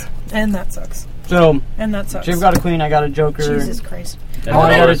sucks. And that sucks. So, And that sucks. Jim got a queen. I got a Joker. Jesus Christ. And I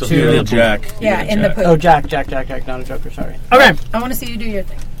the got rest a of 2. you You're little the Jack. Yeah, You're in the Jack. poop. Oh, Jack, not a Joker. Sorry. Okay. I want to see you do your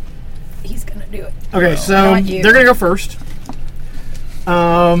thing. He's going to do it. Okay, so Not you. they're going to go first.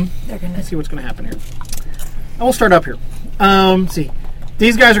 Let's see what's going to happen here. I will start up here. Let's see.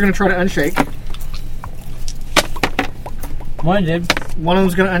 These guys are going to try to unshake. One did. One of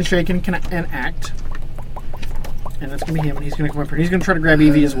them's going to unshake and act. And that's going to be him, and he's going to come up here. He's going to try to grab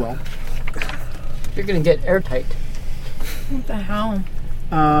Evie as well. You're going to get airtight. What the hell?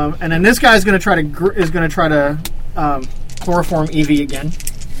 And then this guy's going to try to chloroform Evie again.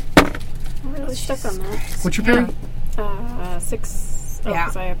 I'm really stuck on that. What's your parry? 6. Yeah.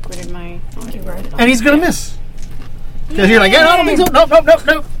 Because I upgraded my... And he's going to miss. Because you're like, yeah, I don't think so.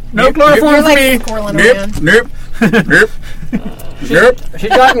 Nope. No chloroform for me. Nope. Nope. She's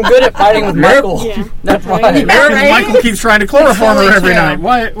gotten good at fighting with Michael. Yeah. That's why. Michael keeps trying to chloroform her every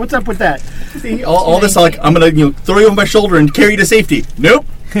night. What's up with that? See, all this, like, I'm going to throw you over my shoulder and carry you to safety. Nope.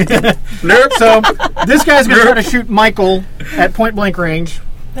 Nope. So this guy's going to try to shoot Michael at point blank range.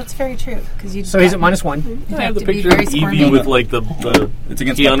 That's very true. So he's at -1. I have the picture of Evie with like the it's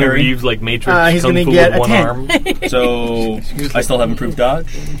against Keanu Reeves like Matrix. He's going to get with one 10. arm. So I still have improved dodge.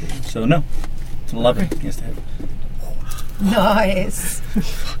 So no, it's an 11 against the hit. Nice.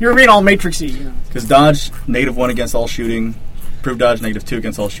 You're being all Matrixy. Because dodge -1 against all shooting, improved dodge -2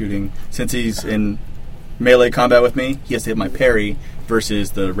 against all shooting. Since he's in melee combat with me, he has to hit my parry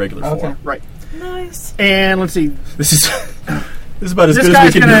versus the regular 4. Okay, right. Nice. And let's see. This is about as good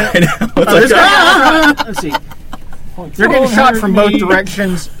as we can do right now. Let's see. They're getting shot from both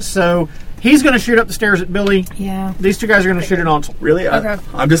directions, so he's going to shoot up the stairs at Billy. Yeah. These two guys are going to shoot at Ansel. Really? Okay.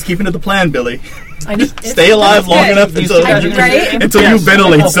 I'm just keeping to the plan, Billy. Stay Stay alive long enough until you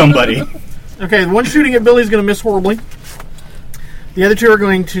ventilate somebody. Okay, the one shooting at Billy is going to miss horribly. The other two are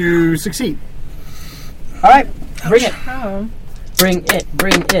going to succeed. All right, bring it. Oh. Bring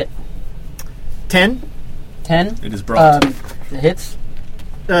it. 10. 10. It is brought. It hits.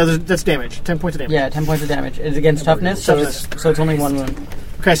 That's damage. 10 points of damage. Yeah, 10 points of damage. It's against toughness, so it's only 1 wound.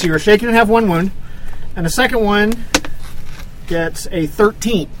 Okay, so you're shaken and have 1 wound. And the second one gets a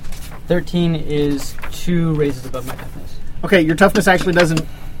 13. 13 is 2 raises above my toughness. Okay, your toughness actually doesn't...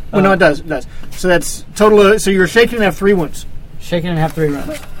 Well, no, it does. It does. So that's total... So you're shaken and have 3 wounds. Shaken and have 3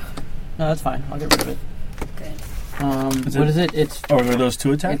 rounds. No, that's fine. I'll get rid of it. What is it? It's... Oh, are those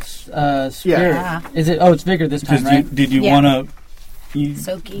 2 attacks? It's Spirit. Yeah. Is it? Oh, it's Vigor this time, right? Did you want to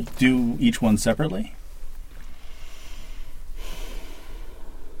Soaky. do each one separately?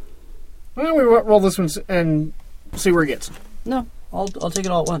 Why don't we roll this one and see where it gets? No, I'll take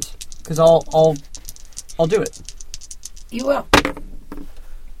it all at once because I'll do it. You will.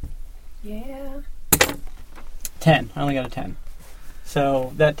 Yeah. 10. I only got a 10.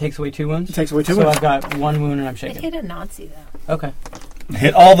 So that takes away 2 wounds? It takes away 2 wounds. wounds. So I've got 1 wound and I'm I shaken. hit a Nazi, though. Okay.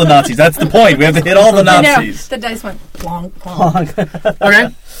 Hit all the Nazis. That's the point. We have to hit all the Nazis. The dice went plonk, plonk. Okay.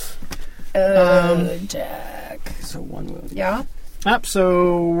 Jack. So 1 wound. Yeah? Up,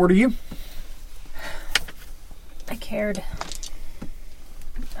 so where do you? I cared.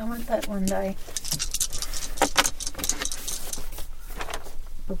 I want that 1 die.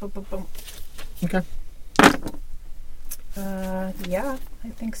 Boom, boom, boom, boom. Okay. Yeah, I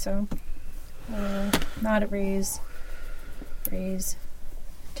think so. Not a raise. Raise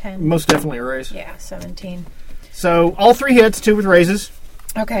 10. Most definitely a raise. Yeah, 17. So all 3 hits, 2 with raises.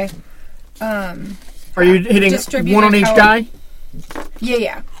 Okay. Are you hitting Distribute 1 on each how- die?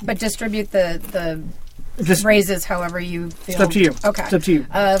 Yeah. But distribute the Just raises however you feel. it's up to you. Okay. It's up to you.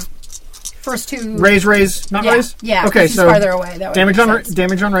 First 2. Raise, not yeah, raise. Yeah. Okay, she's so farther away. That damage would make on sense.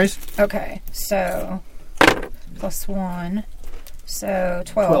 damage on raise. Okay, so +1, so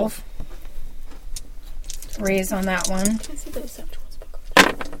 12. Raise on that one.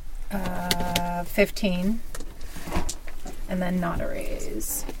 15, and then not a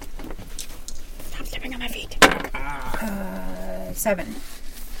raise. I'm stepping on my feet. 7.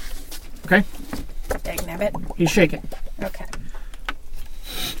 Okay. Dagnabbit. He's shaking. Okay.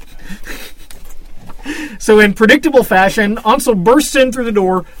 So in predictable fashion, Ansel bursts in through the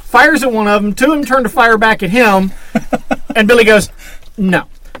door, fires at one of them, 2 of them turn to fire back at him, and Billy goes, no.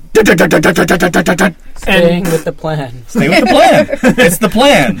 Staying with the plan. Stay with the plan. It's the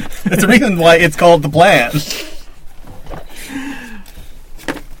plan. That's the reason why it's called the plan.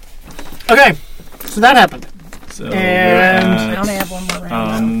 Okay, so that happened. So And- I only have 1 more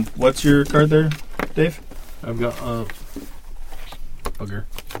round. what's your card there, Dave? I've got bugger.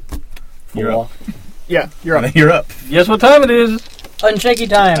 You're up. Yeah, you're up. You're up. Guess what time it is? Unshaky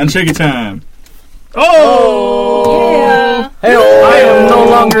time. Unshaky time. Oh! Yeah. Hey, I am no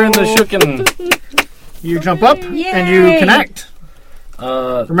longer in the shooken. You jump up, and you can act.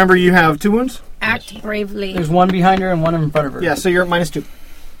 Remember, you have 2 wounds? Act bravely. There's 1 behind her and 1 in front of her. Yeah, so you're at -2.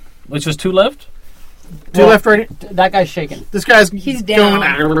 Which is 2 left? Two left, right. That guy's shaking. This guy's He's down.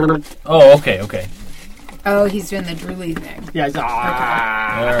 going. Oh, okay. Oh, he's doing the drooly thing. Yeah, he's, All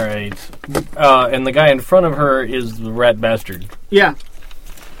right. And the guy in front of her is the rat bastard. Yeah.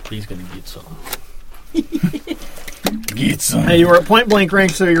 He's gonna get some. Get some. Hey, you were at point blank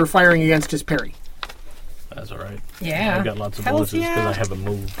range, so you're firing against his parry. That's all right. Yeah. I've got lots of Hells bonuses because yeah. I have a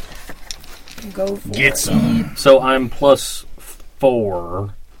move. Go for Get it. some. So I'm +4,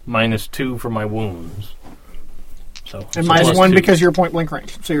 -2 for my wounds. So And so -1 +2. because you're point blank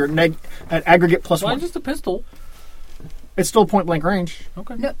range. So you're at aggregate +1. Why just a pistol? It's still point blank range.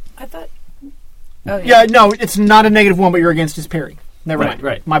 Okay. No, I thought. Oh, Yeah, no, it's not a -1, but you're against his parry. Never mind.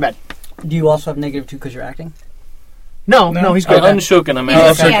 Right. My bad. Do you also have -2 because you're acting? No, he's good. Unshook, I'm Yeah,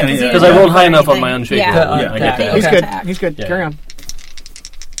 unshook. 'cause Because I rolled high enough on my unshaken. Yeah. I get that. He's Okay. good. He's good. Yeah. Carry on.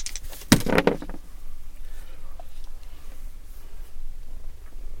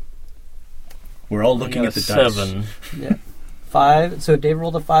 We're all looking at the dice. 7. Yeah. 5. So Dave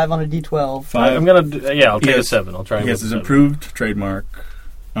rolled a 5 on a D12. 5. I'm gonna. I'll take a Yes. 7. I'll try. He and has get his a 7. improved trademark.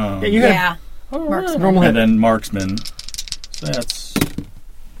 Yeah, you have Yeah. Marksman. normal And hit. then marksman. So that's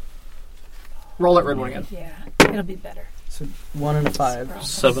Roll that red one again. Yeah. It'll be better. So 1 and a 5.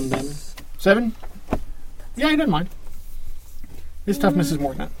 7 damage. 7? Yeah, he doesn't mind. His toughness is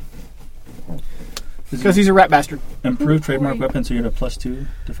more than that. Because he's a rat bastard. improved trademark weapon, so you're at a +2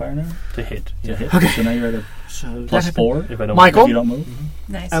 to fire now? To hit. To Yeah. hit. Okay. So now you're at a So +4 If I don't. Michael? if you don't move.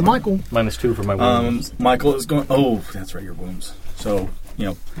 Nice. Michael. -2 for my wounds. Michael is going... Oh, that's right, your wounds. So,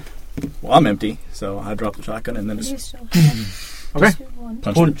 well, I'm empty, so I drop the shotgun and then You just still Okay.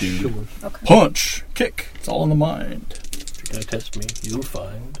 punch the dude. Okay. Punch! Kick! It's all in the mind. If you're gonna test me, you'll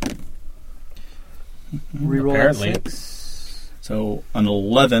find. Reroll Apparently. at 6. So, an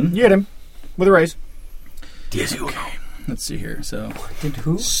 11. You hit him with a raise. Okay. Let's see here. So, Did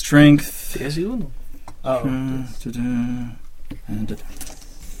who? strength... Oh. and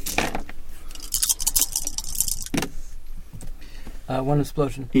 1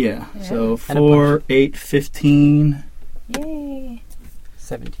 explosion. yeah. So, And a 4, 8, 15, Yay.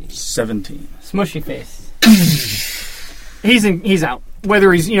 17. 17. Smushy face. He's out.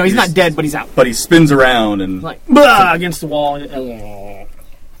 Whether he's not dead, but he's out. But he spins around and... Like against the wall.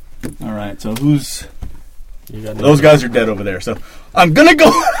 All right, so who's... You got Those guys are dead over there, so I'm gonna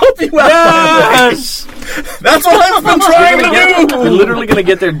go help you out. Yes! That's what I've been trying to do. You're literally gonna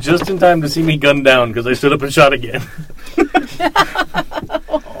get there just in time to see me gunned down because I stood up and shot again.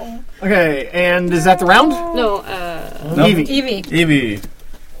 Okay, and is that the round? No, No. Evie. Evie.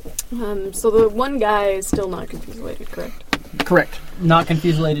 so the one guy is still not confused, correct? Correct. Not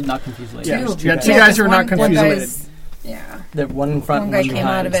confused-lated, not confused-lated. Yeah, There's you got two guys who are not one confused-lated. guy's- Yeah. The one in front, One one guy came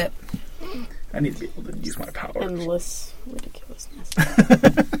behind. out of it. I need to be able to use my power. Endless ridiculousness.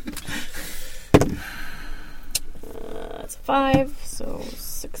 That's a 5, so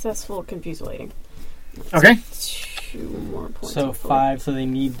successful confused-lating. Okay. 2 more points. So of 5, so they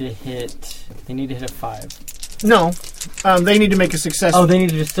need to hit a 5. No, they need to make a success. Oh, they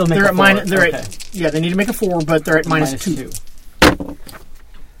need to still make They're a at 4. minus. They're okay. at. Yeah, they need to make a 4, but they're at -2.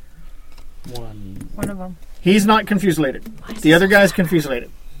 1. One of them. He's not confused-lated. The other guy's confused-lated.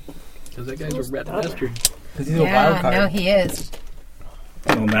 Because that guy's a rat bastard. Because he's a wild card. No, he is.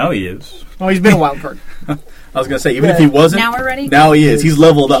 Well, now he is. Oh, he's been a wild card. I was gonna say, even if he wasn't, Now we're ready. now he is. He's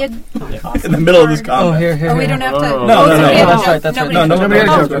leveled up He had awesome in the middle of this card. combat. here. Oh, we don't have to. No, no, no, okay, no, that's right, that's right. nobody- No, Nobody had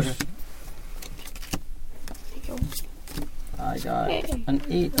Oh, jokers. I got an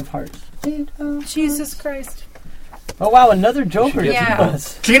 8 of hearts. Jesus Christ. Oh wow, another Joker. Yeah.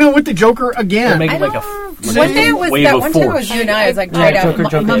 Yes. Gina with the Joker again. Make I like don't a know. One day it was wave that of one time it force. was you and I was like Yeah, right Joker,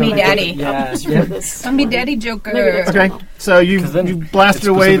 out Joker, Mummy Joker. Daddy. Yeah. This. Mummy Daddy Maybe Joker. that's- Okay, so you 'Cause then blasted it's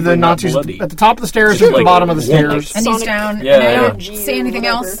away the specifically not Nazis bloody. at the top of the stairs It's and at the like bottom of the one, stairs. And he's Sonic down. Yeah, and I yeah. don't see anything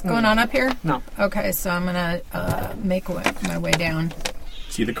else going on up here? No. Okay, so I'm going to make my way down.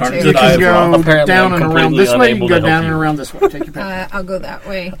 See the carnage You that can I've go Apparently down I'm and around completely this way. You can unable go to help down and you. around this way. Take your pick. I'll go that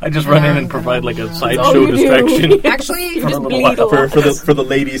way. I just run in I'm and provide like a gonna- sideshow you do. distraction. Actually, For a Just little bleed while. a lot. for the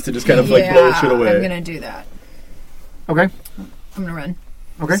ladies to just kind of like yeah, blow shit away. I'm going to do that. Okay. I'm going to run.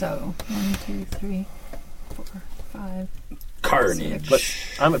 Okay. So 1, 2, 3, 4, 5. Carnage. But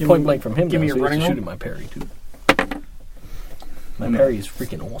I'm at point blank from him. give me now, your so running he's roll. shooting my parry too. My parry is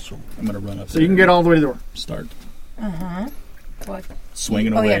freaking awesome. I'm gonna run up. So you can get all the way to the door. start What?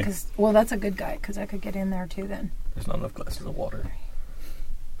 swinging Oh, away. yeah, because, well, that's a good guy, because I could get in there too then. There's not enough glasses of water.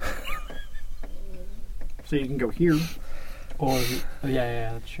 So you can go here. Or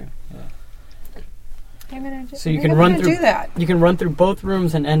yeah, that's true. Yeah. I'm gonna So you I'm can run gonna through. do that. You can run through both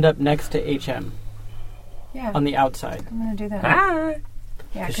rooms and end up next to HM Yeah, on the outside. I'm going to do that. Hi.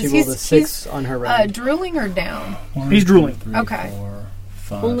 Yeah, She because rolled a 6 on her round. drooling or down. He's drooling. Okay. 4,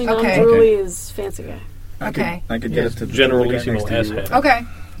 5. Only Okay. non-drooly is fancy guy. Okay. I could get it to the Generalissimo guy next to you. asshat. Okay.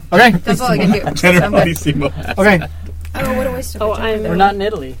 Okay. That's all I can do. Generalissimo. Okay. Oh, what a waste of a I'm- We're not in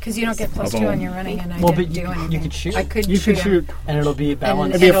Italy. Because you don't get +2 on your running, and I Well, didn't but do anything. you could shoot. I could You shoot could him. shoot. And it'll be And balanced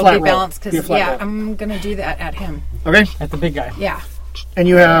It'd be a it'll flat be roll. balanced It'd be a because flat roll. I'm gonna do that at him. Okay. at the big guy. Yeah, And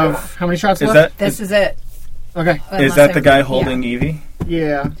you have how many shots Is left? that this is it. Okay. is Unless that I- the guy holding Evie?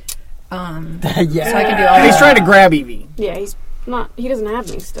 Yeah. Yeah. So I can do all He's that. trying to grab Evie. Yeah, he's not. He doesn't have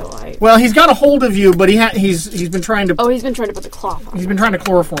me still. Well, he's got a hold of you, but he's been trying to He's been trying to put the cloth on. he's been trying to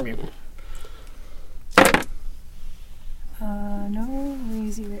chloroform you. No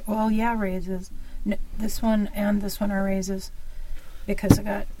raisy. Well, yeah, raises. No, this one and this one are raises because I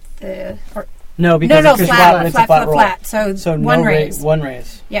got the. Or, No, because no, it's flat, it's a flat roll. flat. So, So one no raise. One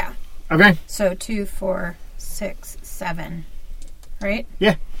raise. Yeah. Okay. So 2, 4, 6, 7. Right?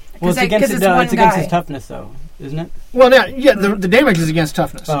 Yeah. Well, it's I- against 'cause his, it's one it's against guy. his toughness, though, isn't it? Well, yeah. The damage is against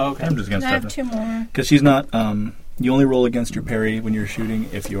toughness. Oh, okay. I'm just against I have toughness. 2 more. Because she's not. You only roll against your parry when you're shooting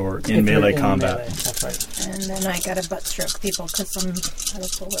if you're in If melee you're in combat. melee, that's right. And then I got to butt stroke people because I'm out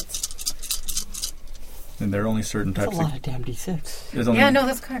of bullets. And there are only certain That's types. a lot of damn d6. There's only, Yeah, no,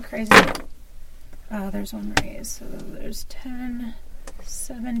 that's kind of crazy. There's one raise. So there's 10,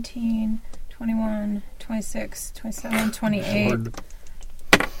 17, 21, 26, 27, 28,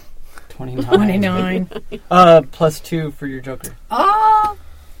 29. 29. +2 for your Joker. Oh!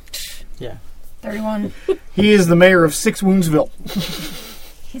 Yeah. 31. He is the mayor of Six Woundsville.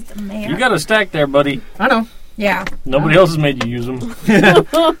 He's the mayor. You got a stack there, buddy. I know. Yeah. Nobody else has made you use them.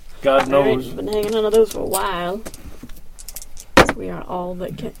 God knows. I've been hanging on to those for a while. We are all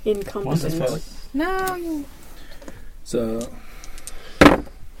that What's incompetent. this? No. You... So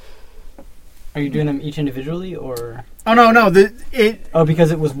Are you doing them each individually, or? Oh no. Oh,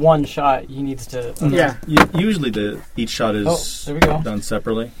 because it was one shot, he needs to. Yeah. usually each shot is Oh, there we go. done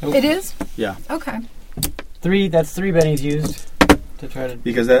separately. It is? Yeah, Okay. That's 3 bennies used to try to.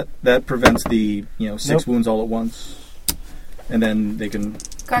 because that prevents the 6 Nope. wounds all at once, and then they can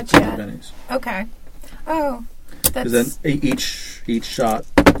Gotcha. bennies. Okay. Oh. Because That's... then each shot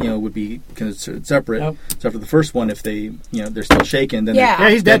would be considered separate. Nope. So after the first one, if they they're still shaken, then Yeah. Yeah,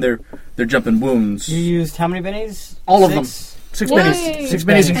 he's then dead. they're jumping wounds. You used how many bennies? All of them. 6? 6 Yay. bennies. 6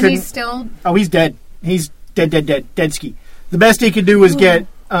 bennies and And couldn't. he's still... Oh, he's dead. He's dead ski. The best he could do was get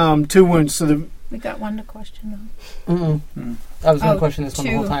 2 wounds. So We got one to question, though. Mm-mm. I was going to question this one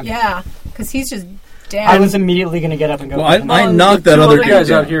the whole 2. time. Yeah. Because he's just dead. I was immediately going to get up and go. Well, I knocked that Two other other dude guys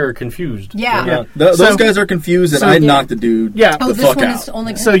down. out here are confused. Yeah. They're not- Those So- guys are confused, and so- I Yeah. knocked the dude yeah. Oh, the this fuck one out. is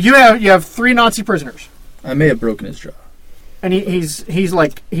only... So you have 3 Nazi prisoners, I may have broken his jaw. and he's dead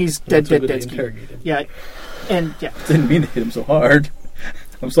That's what they ski. interrogated. Yeah, and yeah. Didn't mean to hit him so hard.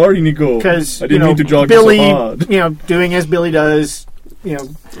 I'm sorry, Nico. Because I didn't mean to jog Billy, you so hard. doing as Billy does, Wow.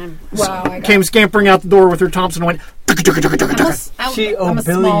 I got... came scampering out the door with her Thompson and went. She I'm a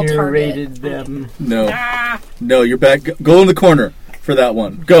small target. obliterated them. No, you're back. Go in the corner for that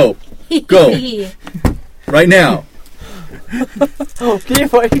one. Go. Right now. Oh,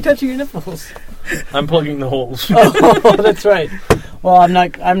 Dave, why are you touching your nipples? I'm plugging the holes. Oh, that's right. Well, I'm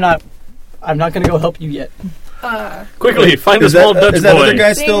not going to go help you yet. Quickly, find a Is small that, Dutch is that boy. other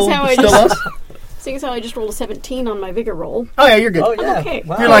guy Seeing still as how I still just- us? Seeing as how I just rolled a 17 on my vigor roll. Oh yeah, you're good. Oh yeah. Okay.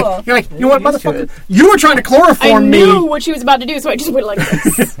 Wow. You're like, you know what, You're used to motherfucker? it. You were trying to I chloroform knew me, what she was about to do, so I just went like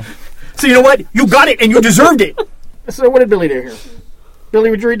this. so you know what? You got it, and you deserved it. So what did Billy do here? Billy,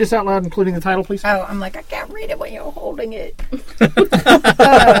 would you read this out loud, including the title, please? Oh, I'm like, I can't read it when you're holding it.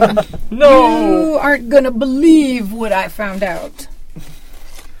 No! You aren't going to believe what I found out.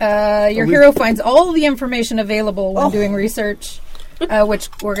 Your hero finds all the information available when doing research, which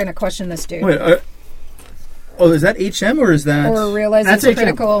we're going to question this dude. Wait, is that HM or is that? Or realize That's it's HM.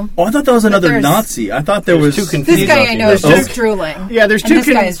 critical. Oh, I thought that was another there's- Nazi. I thought there was There's 2 confused This guy I know is Nazis. just drooling. Yeah, there's And 2. this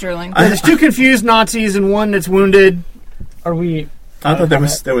guy is drooling. There's 2 confused Nazis and 1 that's wounded. Are we? I thought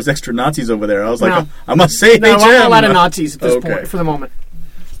there was extra Nazis over there. I was like, No. I must say No, HM. a lot of Nazis at this Okay. point for the moment.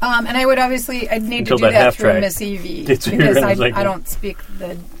 And I would obviously, I'd need Until to do that that half through track Miss Evie. gets you Because in a I second. don't speak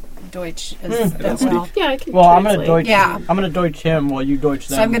the Deutsch don't that well. Yeah, I can Well, I'm going to translate. Deutsch. Yeah. I'm going to Deutsch him while you Deutsch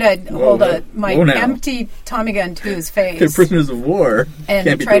them. So I'm going to hold my whoa now. empty Tommy gun to his They're face prisoners of war. and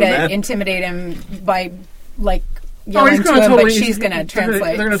Can't be try to doing that. intimidate him by, like, Oh, yelling he's to going him, to but totally. she's going to translate.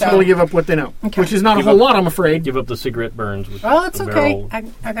 They're going to so- totally give up what they know, Okay. which is not a Give whole up. lot, I'm afraid. Give up the cigarette burns. With Well, it's the okay. barrel.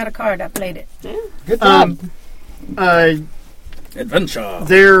 I got a card. I played it. Good job. Adventure.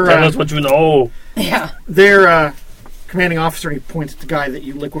 Their Tell us what you know. Yeah. their commanding officer, he points at the guy that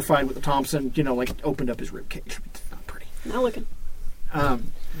you liquefied with the Thompson. Opened up his rib cage. It's not pretty. Not looking.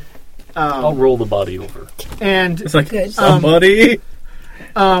 I'll roll the body over. And It's like, somebody...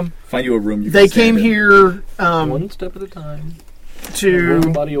 find you a room you they can came stand in. here One step at a time. Roll the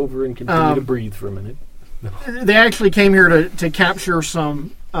to... body over and continue to breathe for a minute. They actually came here to capture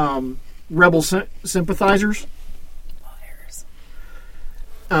some rebel sympathizers.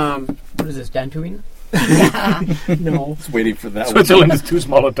 What is this, Dantooine? No. Just waiting for that one. Switzerland is too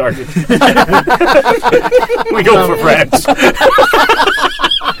small a target. We go for France.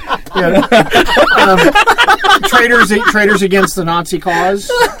 Traitors against the Nazi cause.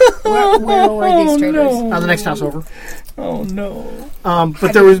 Where were these traders? The next house over. Oh, no.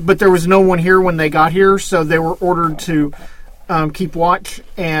 But there was no one here when they got here, so they were ordered to keep watch.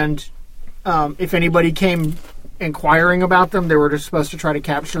 And if anybody came inquiring about them, they were just supposed to try to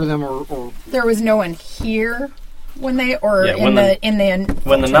capture them, or There was no one here when they, or Yeah, when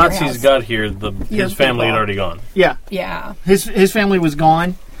the Nazis house. got here, his family had already gone. yeah, Yeah. his family was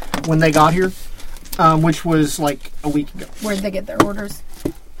gone when they got here, which was like a week ago. Where did they get their orders?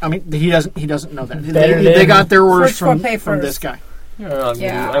 I mean, he doesn't know that. Better They than- got their orders First one from pay from first. this guy.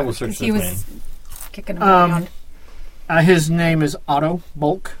 Yeah. I will search He this was name. kicking them around. His name is Otto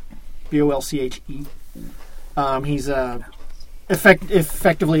Bulch, Bolche. He's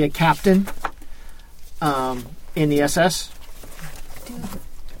effectively a captain in the SS. Dude,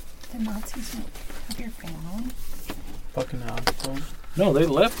 the Nazis have your family? Fucking hell. No, they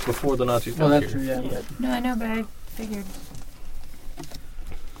left before the Nazis got Well, that's here. true, yeah. No, I know, but I figured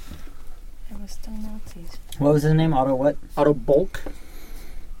there was still Nazis. What was his name? Otto what? Otto Bulch,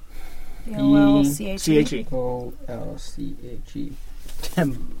 Bolche. C-H-E. Olche.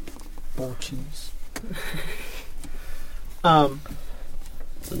 Tim Bolches.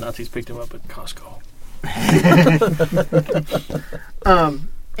 The Nazis picked him up at Costco.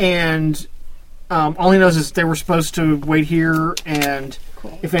 And all he knows is they were supposed to wait here, and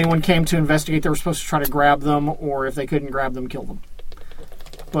if anyone came to investigate, they were supposed to try to grab them, or if they couldn't grab them, kill them.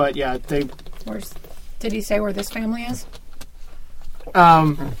 But yeah, they. Did he say where this family is?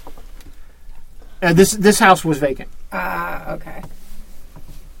 This house was vacant. Okay.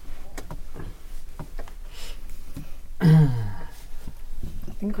 I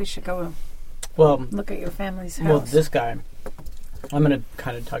think we should go Well, look at your family's house. well, this guy, I'm gonna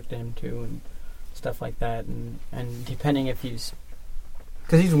kind of talk to him too and stuff like that, and depending if he's,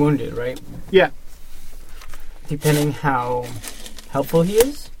 because he's wounded, right? Yeah. Depending how helpful he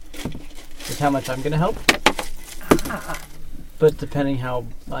is how much I'm gonna help. But depending how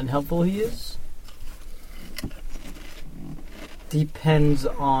unhelpful he is, depends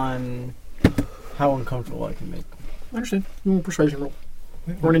on how uncomfortable I can make. I understand. Persuasion roll.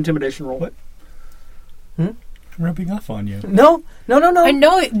 Or an intimidation roll. What? Rubbing off on you. No. I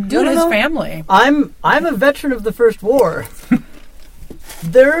know it, dude. No. His family. I'm a veteran of the First War.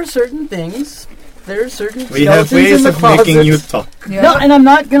 There are certain things. There are certain We have skeletons in ways the of closet. making you talk. Yeah. No, and I'm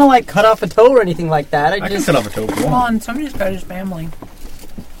not gonna like cut off a toe or anything like that. I can cut off a toe if you Well, want. and somebody's got his family.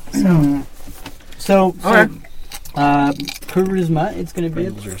 So Alright. Charisma. It's gonna be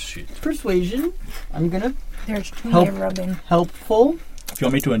a Bengals are shit. persuasion. I'm gonna There's too Help. many rubbing. helpful. If you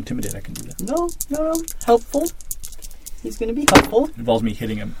want me to intimidate, I can do that. No, helpful. He's gonna be helpful. It involves me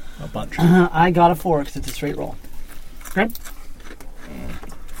hitting him a bunch. I got a 4 because it's a straight roll. Okay.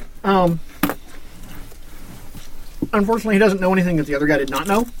 Unfortunately, he doesn't know anything that the other guy did not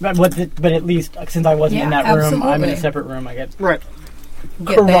know. But at least since I wasn't in Yeah, that room, I'm in absolutely. a separate room. I get Right.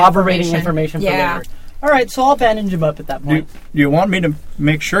 Get the corroborating information for Yeah. later. All right, so I'll bandage him up at that Do point. you want me to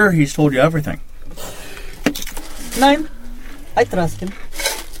make sure he's told you everything? 9. I trust him.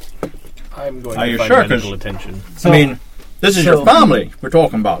 I'm going Are to you find sure? 'Cause- medical attention. So, I mean, this is your family we're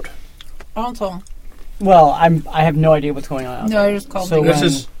talking about. Also, well, I have no idea what's going on. Out no, I just called So, the This um,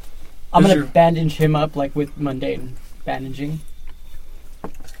 is I'm Is gonna your- bandage him up like with mundane bandaging,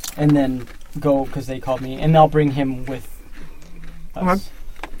 and then go because they called me, and I'll bring him with us.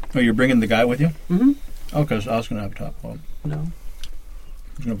 Oh, you're bringing the guy with you? Mm-hmm. Oh, because I was going to have a talk. Well, No, I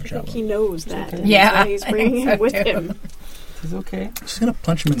was going to have a I chat think with he him. knows that. and Yeah, that's why he's I bringing think him so with too. him. he's okay. Just going to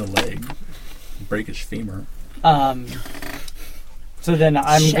punch him in the leg, break his femur. So then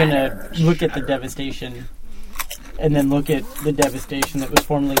I'm Shatter. gonna look at the devastation, and then look at the devastation that was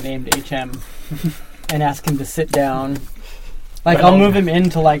formerly named HM, and ask him to sit down. Like I'll move him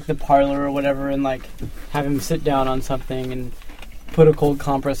into like the parlor or whatever, and like have him sit down on something and put a cold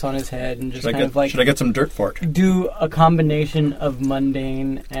compress on his head, and just kind of like Should I get some dirt for it? do a combination of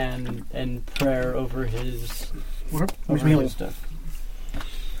mundane and prayer over his Where's over Amelia? his stuff.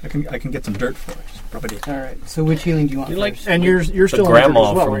 I can get some dirt for it. Just rub it in. All right. So which healing do you want first? And you're still grandma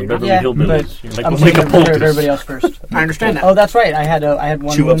injured as well, from right? Beverly Yeah, Hillbillies. but You're like, I'm we'll make a taking care of poultice. everybody else first. I understand that. Oh, that's right. I had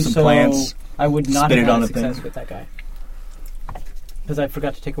one Chew up wound, some so plants, I would not spit have it had on a the thing. success with that guy because I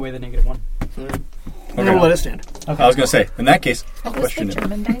forgot to take away the -1. And we'll let it stand. Okay. I was going to say, in that case, I'll Is this question the it.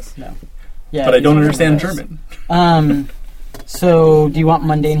 German dice? No. Yeah, But I don't these are understand German German. dice. So do you want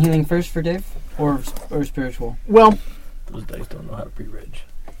mundane healing first for Dave, or spiritual? Well, Those dice don't know how to pre-reg.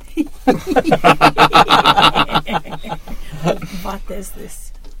 What is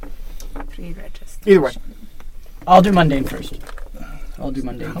this? Pre-register. either way. I'll do mundane first. I'll do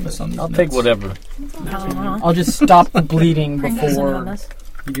mundane. Hummus First. on these I'll nuts. take whatever. I'll just stop the bleeding Pringles and before hummus.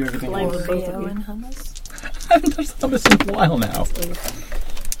 you do everything Blank. else. Both of Oreo you. and hummus. I haven't touched hummus in a while now.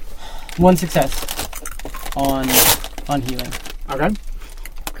 One success on healing. Okay.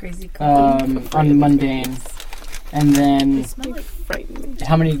 Crazy On mundane, and then smell like Frighten me.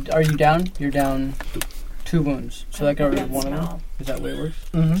 how many are you down? You're down 2 wounds. So that got rid of that one of them. smell. Is that the way it works?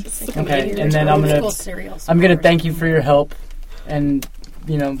 Mm-hmm. Okay, and then I'm gonna cereal thank you for your help, and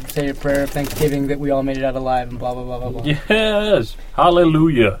say a prayer of thanksgiving that we all made it out alive, and blah blah blah blah blah. Yes!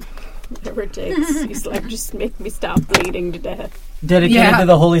 Hallelujah! Whatever it takes. He's like, just make me stop bleeding to death. Dedicated Yeah. to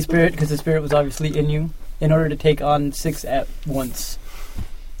the Holy Spirit, because the Spirit was obviously in you, in order to take on 6 at once.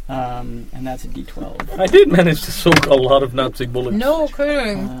 And that's a D12. I did manage to soak a lot of Nazi bullets No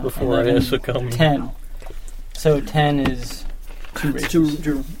kidding. before I 11, succumbed. 10. So 10 is 2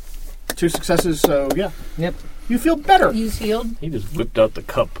 races. Two successes, so yeah. Yep. You feel better. You healed? He just whipped out the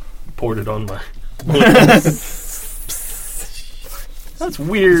cup, poured it on my... That's Is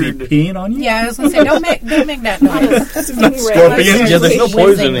he weird. peeing on you? Yeah, I was going to say, don't make that noise. That's not scorpions. Yeah, there's no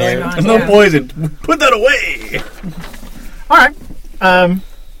poison here. There's no poison. Put that away. All right.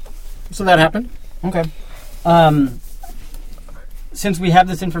 So that happened. Okay. Since we have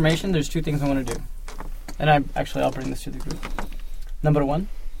this information, there's 2 things I want to do. And I'll bring this to the group. Number 1,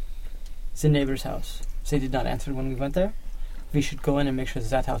 it's the neighbor's house. They did not answer when we went there. We should go in and make sure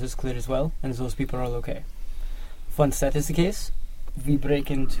that house is cleared as well, and those people are all okay. Once that is the case, we break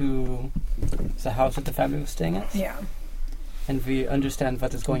into the house that the family was staying at, Yeah. and we understand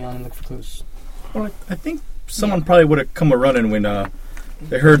what is going on and look for clues. Well, I think someone probably would have come a-running when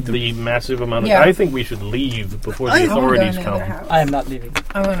they heard The massive amount of... Yeah. I think we should leave before the authorities come. I am not leaving.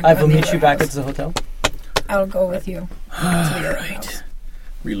 I I will meet you back at the hotel. I'll go with you. Right.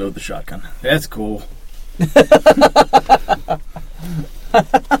 Reload the shotgun. That's cool.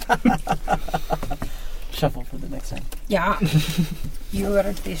 Shuffle for the next time. Yeah. You are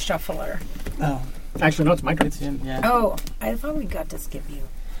the shuffler. Oh, Actually, no, it's my turn. it's him. Yeah. Oh, I thought we got to skip you.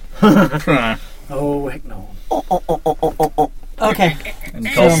 Oh, heck no. Okay. And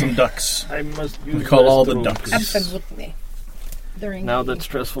call some ducks. I must use We call all the restroom. ducks. Absolutely. During Now that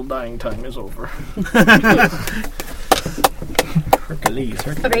stressful dying time is over. Hercules.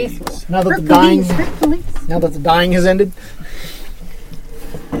 Now that the dying has ended.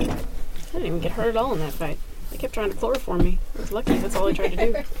 I didn't even get hurt at all in that fight. They kept trying to chloroform me. I was lucky. That's all I tried to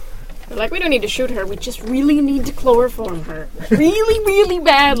do. They're like, we don't need to shoot her. We just really need to chloroform her. Really, really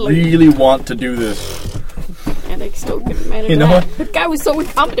badly. Really want to do this. And they still couldn't manage You know that. what? The guy was so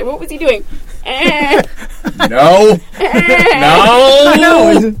incompetent. What was he doing? No.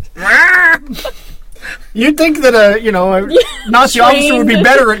 No. You'd think that a Nazi officer would be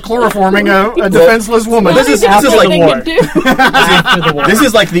better at chloroforming a defenseless woman. This is after like the Thing war. to do. After the war. This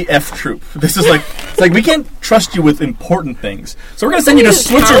is like the F troop. This is like it's like we can't trust you with important things, so we're gonna send you to This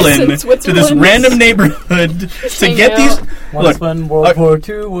house in Switzerland to this Switzerland. random neighborhood to hang get these. out. Once Look, when World War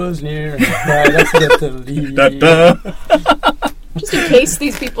II was near, let's get to leave. da. Just in case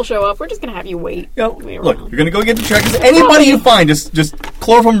these people show up, we're just going to have you wait. Look, Wait you're around. gonna go get the trackers. Anybody you find, just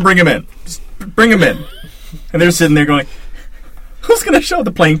chloroform and bring them in. Just bring them in. And they're sitting there going, "Who's gonna show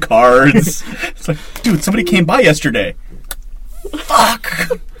the playing cards?" It's like, dude, somebody came by yesterday. Fuck.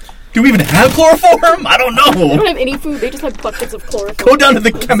 Do we even have chloroform? I don't They don't know. have any food. They just have buckets of chloroform. Go down to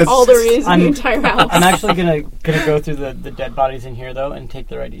the That's chemist. all there is in I'm- the entire house. I'm actually gonna go through the dead bodies in here though and take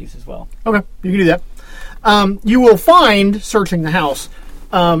their IDs as well. Okay, you can do that. You will find, searching the house,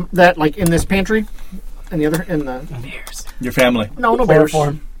 that like in this pantry, and Bears. Your family. no bears.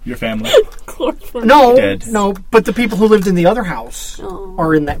 Chloroform. Your family. Chloroform. No, Dead. no. But the people who lived in the other house Oh.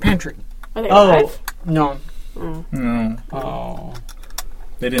 are in that pantry. Are they Oh. alive? No, No, Oh.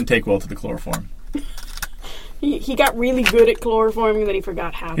 they didn't take well to the chloroform. He got really good at chloroforming, then he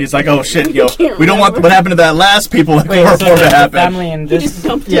forgot how. He's like, oh shit, yo, can't we don't want remember. what happened to that last people that Wait, so chloroform to the happen. family and He this. just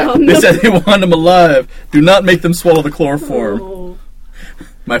dumped Yeah, it on They them. said they want them alive. Do not make them swallow the chloroform. Oh.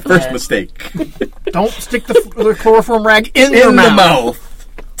 My first Yeah. mistake. don't stick the chloroform rag in In your the mouth. mouth.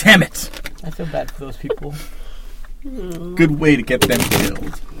 Damn it! I feel bad for those people. Good way to get them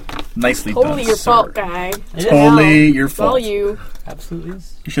killed. Nicely done, Totally your sir. fault, guy. Totally your It's all fault. you. Absolutely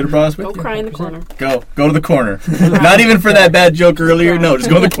is. You should have brought us with Go you. cry in the corner. Go to the corner. Not even for that bad joke earlier. No, just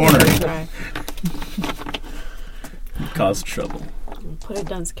go to the corner. Cry. Cause trouble. Put a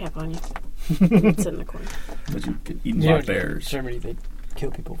dunce cap on you. Sit in the corner. But you get eaten You by know, bears. Germany, they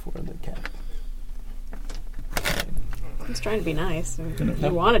kill people for the cat. He's trying to be nice. Gonna-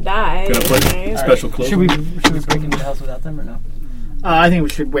 You want to die. Gonna put okay. special clothes. Should we break into the house without them or no? I think we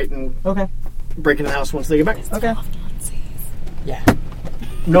should wait and Okay. break into the house once they get back. Okay. Yeah.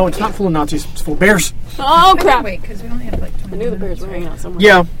 No, it's not full of Nazis. It's full of bears. Oh crap! Wait, because we only have like 20 I knew the minutes, bears were right? hanging out somewhere.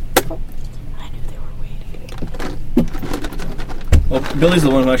 Yeah. I knew they were waiting. Well, Billy's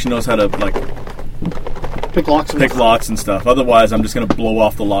the one who actually knows how to like Pick locks. pick locks and stuff. Otherwise, I'm just gonna blow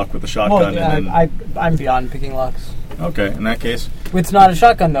off the lock with a shotgun. Well, yeah, and then, I'm beyond picking locks. okay, in that case, It's not a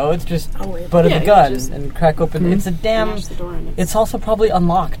shotgun though. It's just butt of Yeah, the you gun just- and crack open. It's a damn. Smash the door in it. It's also probably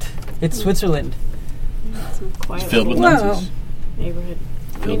unlocked. It's Switzerland. Some quiet filled with little Nazis. neighborhood.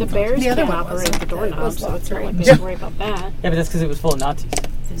 I mean, the bears The other can't one operate wasn't. the doorknob, It was so locked, it's not right? like they have to worry about that. Yeah, but that's because it was full of Nazis.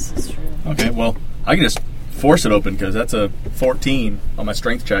 This is true. Okay, well, I can just force it open because that's a 14 on my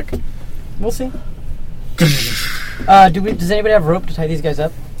strength check. We'll see. Does anybody have rope to tie these guys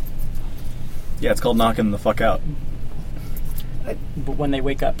up? Yeah, it's called knocking the fuck out. But when they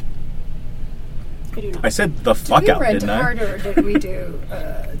wake up. I do not. I said the Did fuck we out, rent didn't a I? card or did we do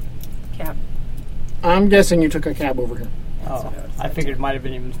cab? I'm guessing you took a cab over here. Oh, I figured it might have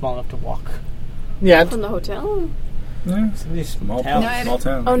been even small enough to walk. Yeah. From the hotel? Yeah, It's really small, town. No, I small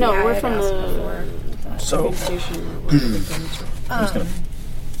town. Oh no, Yeah, we're I'd from asked the So, train station. Or whatever. I'm just gonna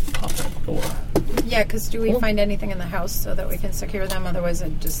pop that door. Yeah, because do we find anything in the house so that we can secure them? Otherwise,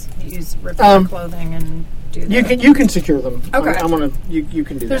 I'd just use rip Um, their clothing and do that. You can secure them. Okay. I'm gonna you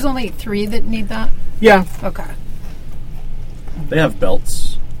can do There's that. only 3 that need that? Yeah. Okay. They have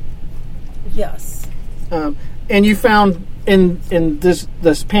belts. Yes. And you found in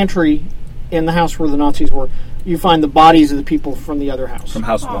this pantry in the house where the Nazis were, you find the bodies of the people from the other house. From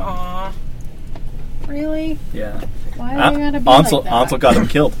house one. Aww. Really? Yeah. Why are they gotta be Ansel, like that? Ansel got him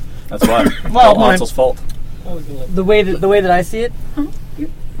killed. That's why. Well, All Ansel's fault. The way that I see it,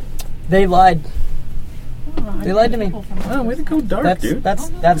 they lied. They lied to me. Oh, way to go dark, That's dude. that's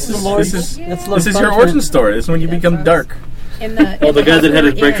the Lord's. That's the Lord's This is your punishment. origin story. This is when you become dark. In the, Oh, in the guy house that had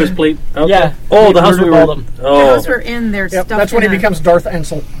we his were breakfast in. plate out Yeah. there? Oh, He the house we murdered all were... of them. The Oh. house we're in, there's Yep, stuff that's when he in a- becomes Darth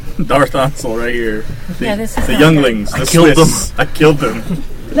Ansel. Darth Ansel right here. The, Yeah, this is the not younglings. The killed Swiss. I killed them.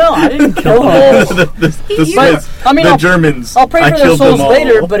 No, I didn't kill them. the But, Swiss. I mean, the I'll- Germans. I'll pray I for their killed them souls all.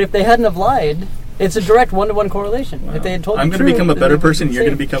 later, but if they hadn't have lied, it's a direct one-to-one correlation. If they had told I'm the going to truth, become a then better they person. would You're be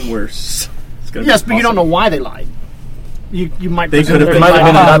going to safe. become worse. It's gonna Yes, be but you don't know awesome. why they lied. You might They could have There been might have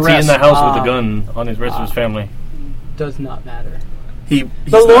been a lying. Nazi in the house with Ah. a gun on his rest of his family. Does not matter. He's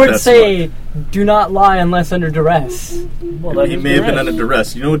The not Lord that say, "Do not lie unless under duress." Well, smart. He may have been under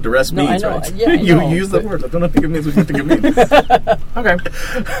duress. You know what duress No, I means, know. right? Yeah, I you know, use that but- word. I don't think it means what you think it means. Okay.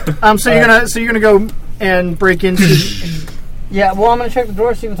 So you're gonna go and break into. Yeah, well, I'm going to check the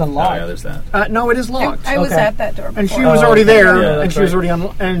door, see if it's Oh, unlocked. yeah, there's that. No, it is locked. I was Okay. at that door before. And she was already okay. there, Yeah, and that's she was right. already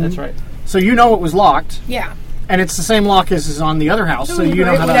on. That's right. So you know it was locked, Yeah. and it's the same lock as is on the other house. So you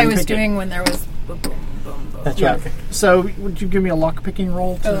know right how to what I was unpick it. doing when there was boom, boom, boom, boom. That's Yeah. right. So would you give me a lock picking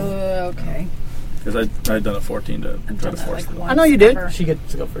roll? Okay. Because I had done a 14 to I've try done to that force like them. once I know you did. ever. She gets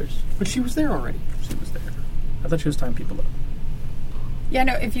to go first. But she was there already. She was there. I thought she was tying people up. Yeah,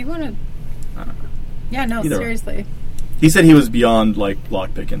 no, if you want to... Yeah, no, Either way. seriously. He said he was beyond like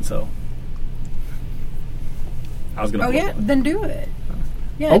lock picking, so I was gonna. Oh, blow yeah, it. then do it.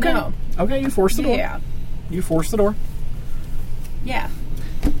 Yeah, Okay. no. Okay, you force the door. Yeah. You force the door. Yeah.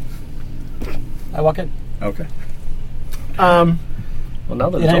 I walk in, Okay. Well, now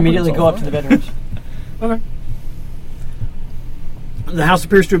that and it's I open, immediately it's go all up to the bedrooms. Okay. The house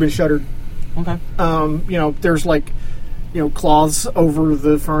appears to have been shuttered. Okay. There's like, cloths over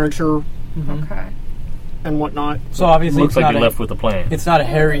the furniture Okay. and whatnot. So obviously, Looks it's like not you left with a plan. It's not a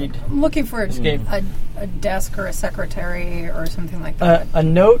harried I'm looking for escape. a desk or a secretary or something like that. A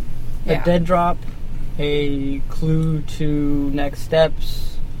note, Yeah. a dead drop, a clue to next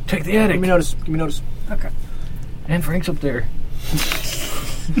steps. Take the attic. Give me notice. Okay. And Frank's up there.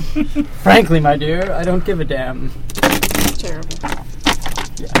 Frankly, my dear, I don't give a damn. It's terrible.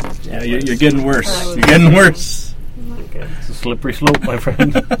 Yeah, you're getting worse. I was- You're getting worse. Not good. It's a slippery slope, my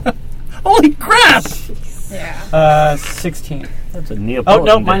friend. Holy crap! Yeah. 16. That's a Oh Neapolitan.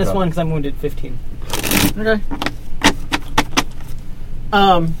 no, dead minus drop. 1 because I'm wounded. 15. Okay.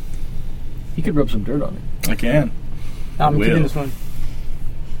 You could rub some dirt on it. I can. I'm Will. keeping this one.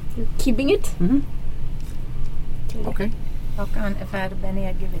 You're keeping it? Mm-hmm. Okay. Falcon, if I had a Benny,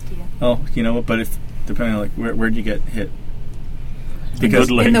 I'd give it to you. Oh, you know what? But if depending on like where'd you get hit? Because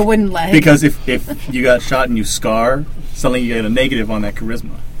In the wooden leg. Because if you got shot and you scar, suddenly you get a negative on that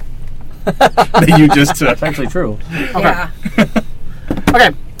charisma that you just took. That's actually true. Yeah. Okay.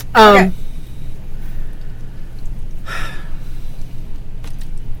 Okay.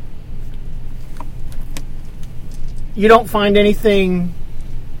 You don't find anything,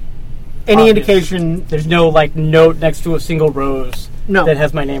 any Obvious. indication. There's no like note next to a single rose No. that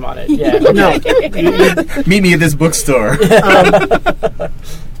has my name on it. Yeah. No. Meet me at this bookstore.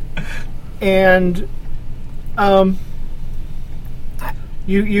 And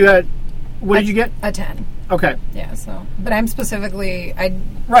you had, what did you get? A 10. Okay. Yeah, so. But I'm specifically, I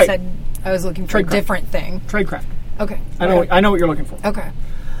Right. said I was looking for a Tradecraft. different thing. Tradecraft. Okay. I know what you're looking for. Okay.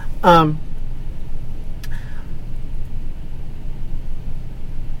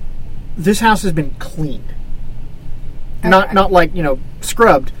 This house has been cleaned. Okay. Not like,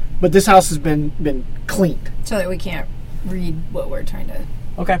 scrubbed, but this house has been cleaned. So that we can't read what we're trying to.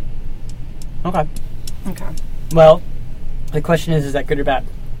 Okay. Okay. Okay. Well, the question is that good or bad?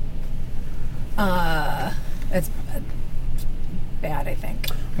 It's bad, I think.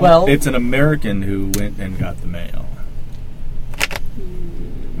 Well, it's an American who went and got the mail.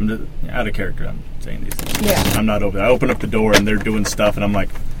 I'm just, out of character, I'm saying these things. Yeah. I'm not over there. I open up the door and they're doing stuff, and I'm like,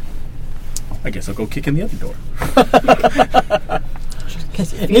 I guess I'll go kick in the other door.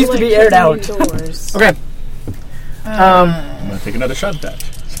 it needs to be aired out. Okay. I'm going to take another shot at that.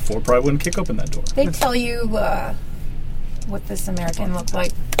 4 probably wouldn't kick open that door. They tell you what this American looked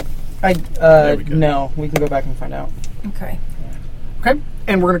like. we go. No, we can go back and find out. Okay. Okay.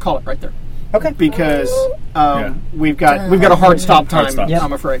 And we're going to call it right there. Okay. Because Yeah. we've got a hard stop time, Hard stop. Yep.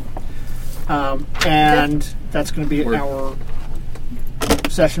 I'm afraid. And that's going to be We're- our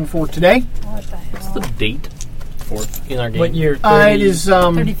session for today. What the hell? What's the date 4th. in our game? What year? It is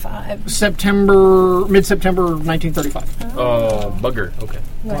 35. mid-September 1935. Oh, bugger. Okay.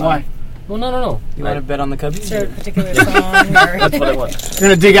 Why? Well, no. You want to bet on the Cubbies? Is there a particular song? Or That's what I want. You're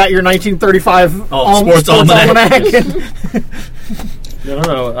going to dig out your 1935 Sports Almanac.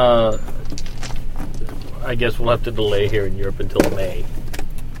 No. I guess we'll have to delay here in Europe until May.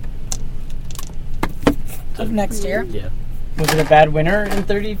 of next year? Yeah. Was it a bad winter in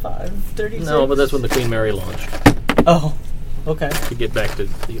 35, 36? No, but that's when the Queen Mary launched Oh, okay. to get back to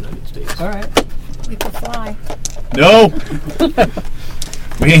the United States. All right. We could fly. No!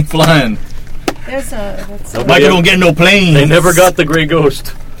 We ain't flying. There's a. That's a Michael don't get no plane. They never got the Grey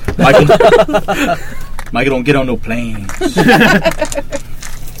Ghost. Michael don't get on no plane.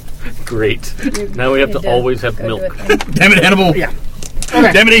 Great. Now we have to always have go milk. do a thing. Damn it, Hannibal. Yeah.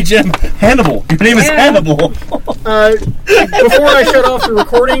 Okay. Damn it, HM. Hannibal. Your name is Yeah. Hannibal. Before I shut off the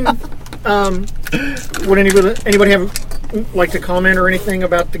recording, would anybody have like to comment or anything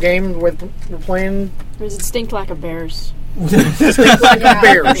about the game we're playing? Or does it stink like a bear's? Yeah.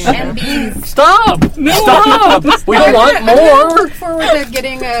 Bears. And bees. Stop! Stop! We don't want I more! look forward to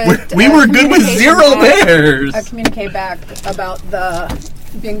getting We were good with communication 0 back- bears. a communique back about the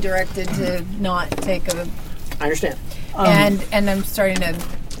being directed to not take a I understand. and I'm starting to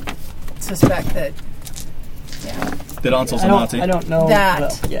suspect that Did Ansel's I a don't, Nazi? I don't know.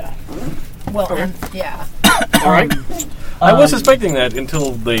 That. Yeah. yeah. All right. I was suspecting that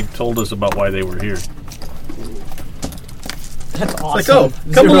until they told us about why they were here. That's awesome. Like, oh,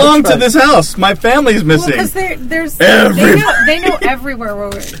 come Zero along to trust. this house. My family's Well, missing. because there's Every- they know everywhere where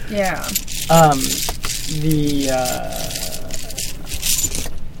we're yeah.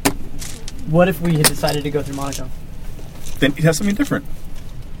 What if we had decided to go through Monaco? Then you'd have something different.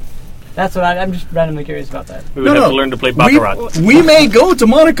 That's what I'm just randomly curious about that. We would have to learn to play Baccarat. We may go to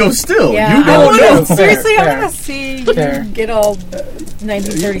Monaco still. Yeah. You don't no. know. Seriously, I Fair. want to see Fair. you get all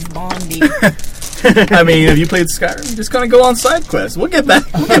 1930s Bondy. I mean, have you played Skyrim? Just kind of go on side quests. We'll get back.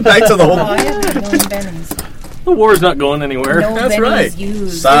 We'll get back to the Oh, whole. I have no bennies. The war's not going anywhere. No That's bennies right.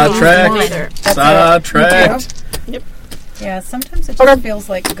 used. Sidetracked. Used one. That's Sidetracked. it. Yeah, sometimes it just feels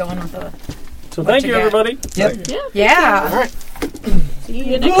like going with the. So What thank you you, got? everybody. Yep. Yeah. All right. See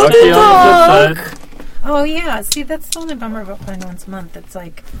you next Talk to you on the flip side. Oh yeah. See, that's the only bummer about playing once a month. It's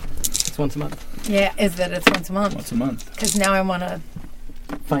like, It's once a month. yeah, is that it's once a month? Once a month. Because now I want to.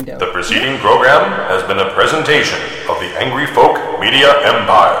 Find out. The preceding program has been a presentation of the Angry Folk Media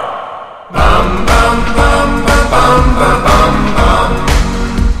Empire.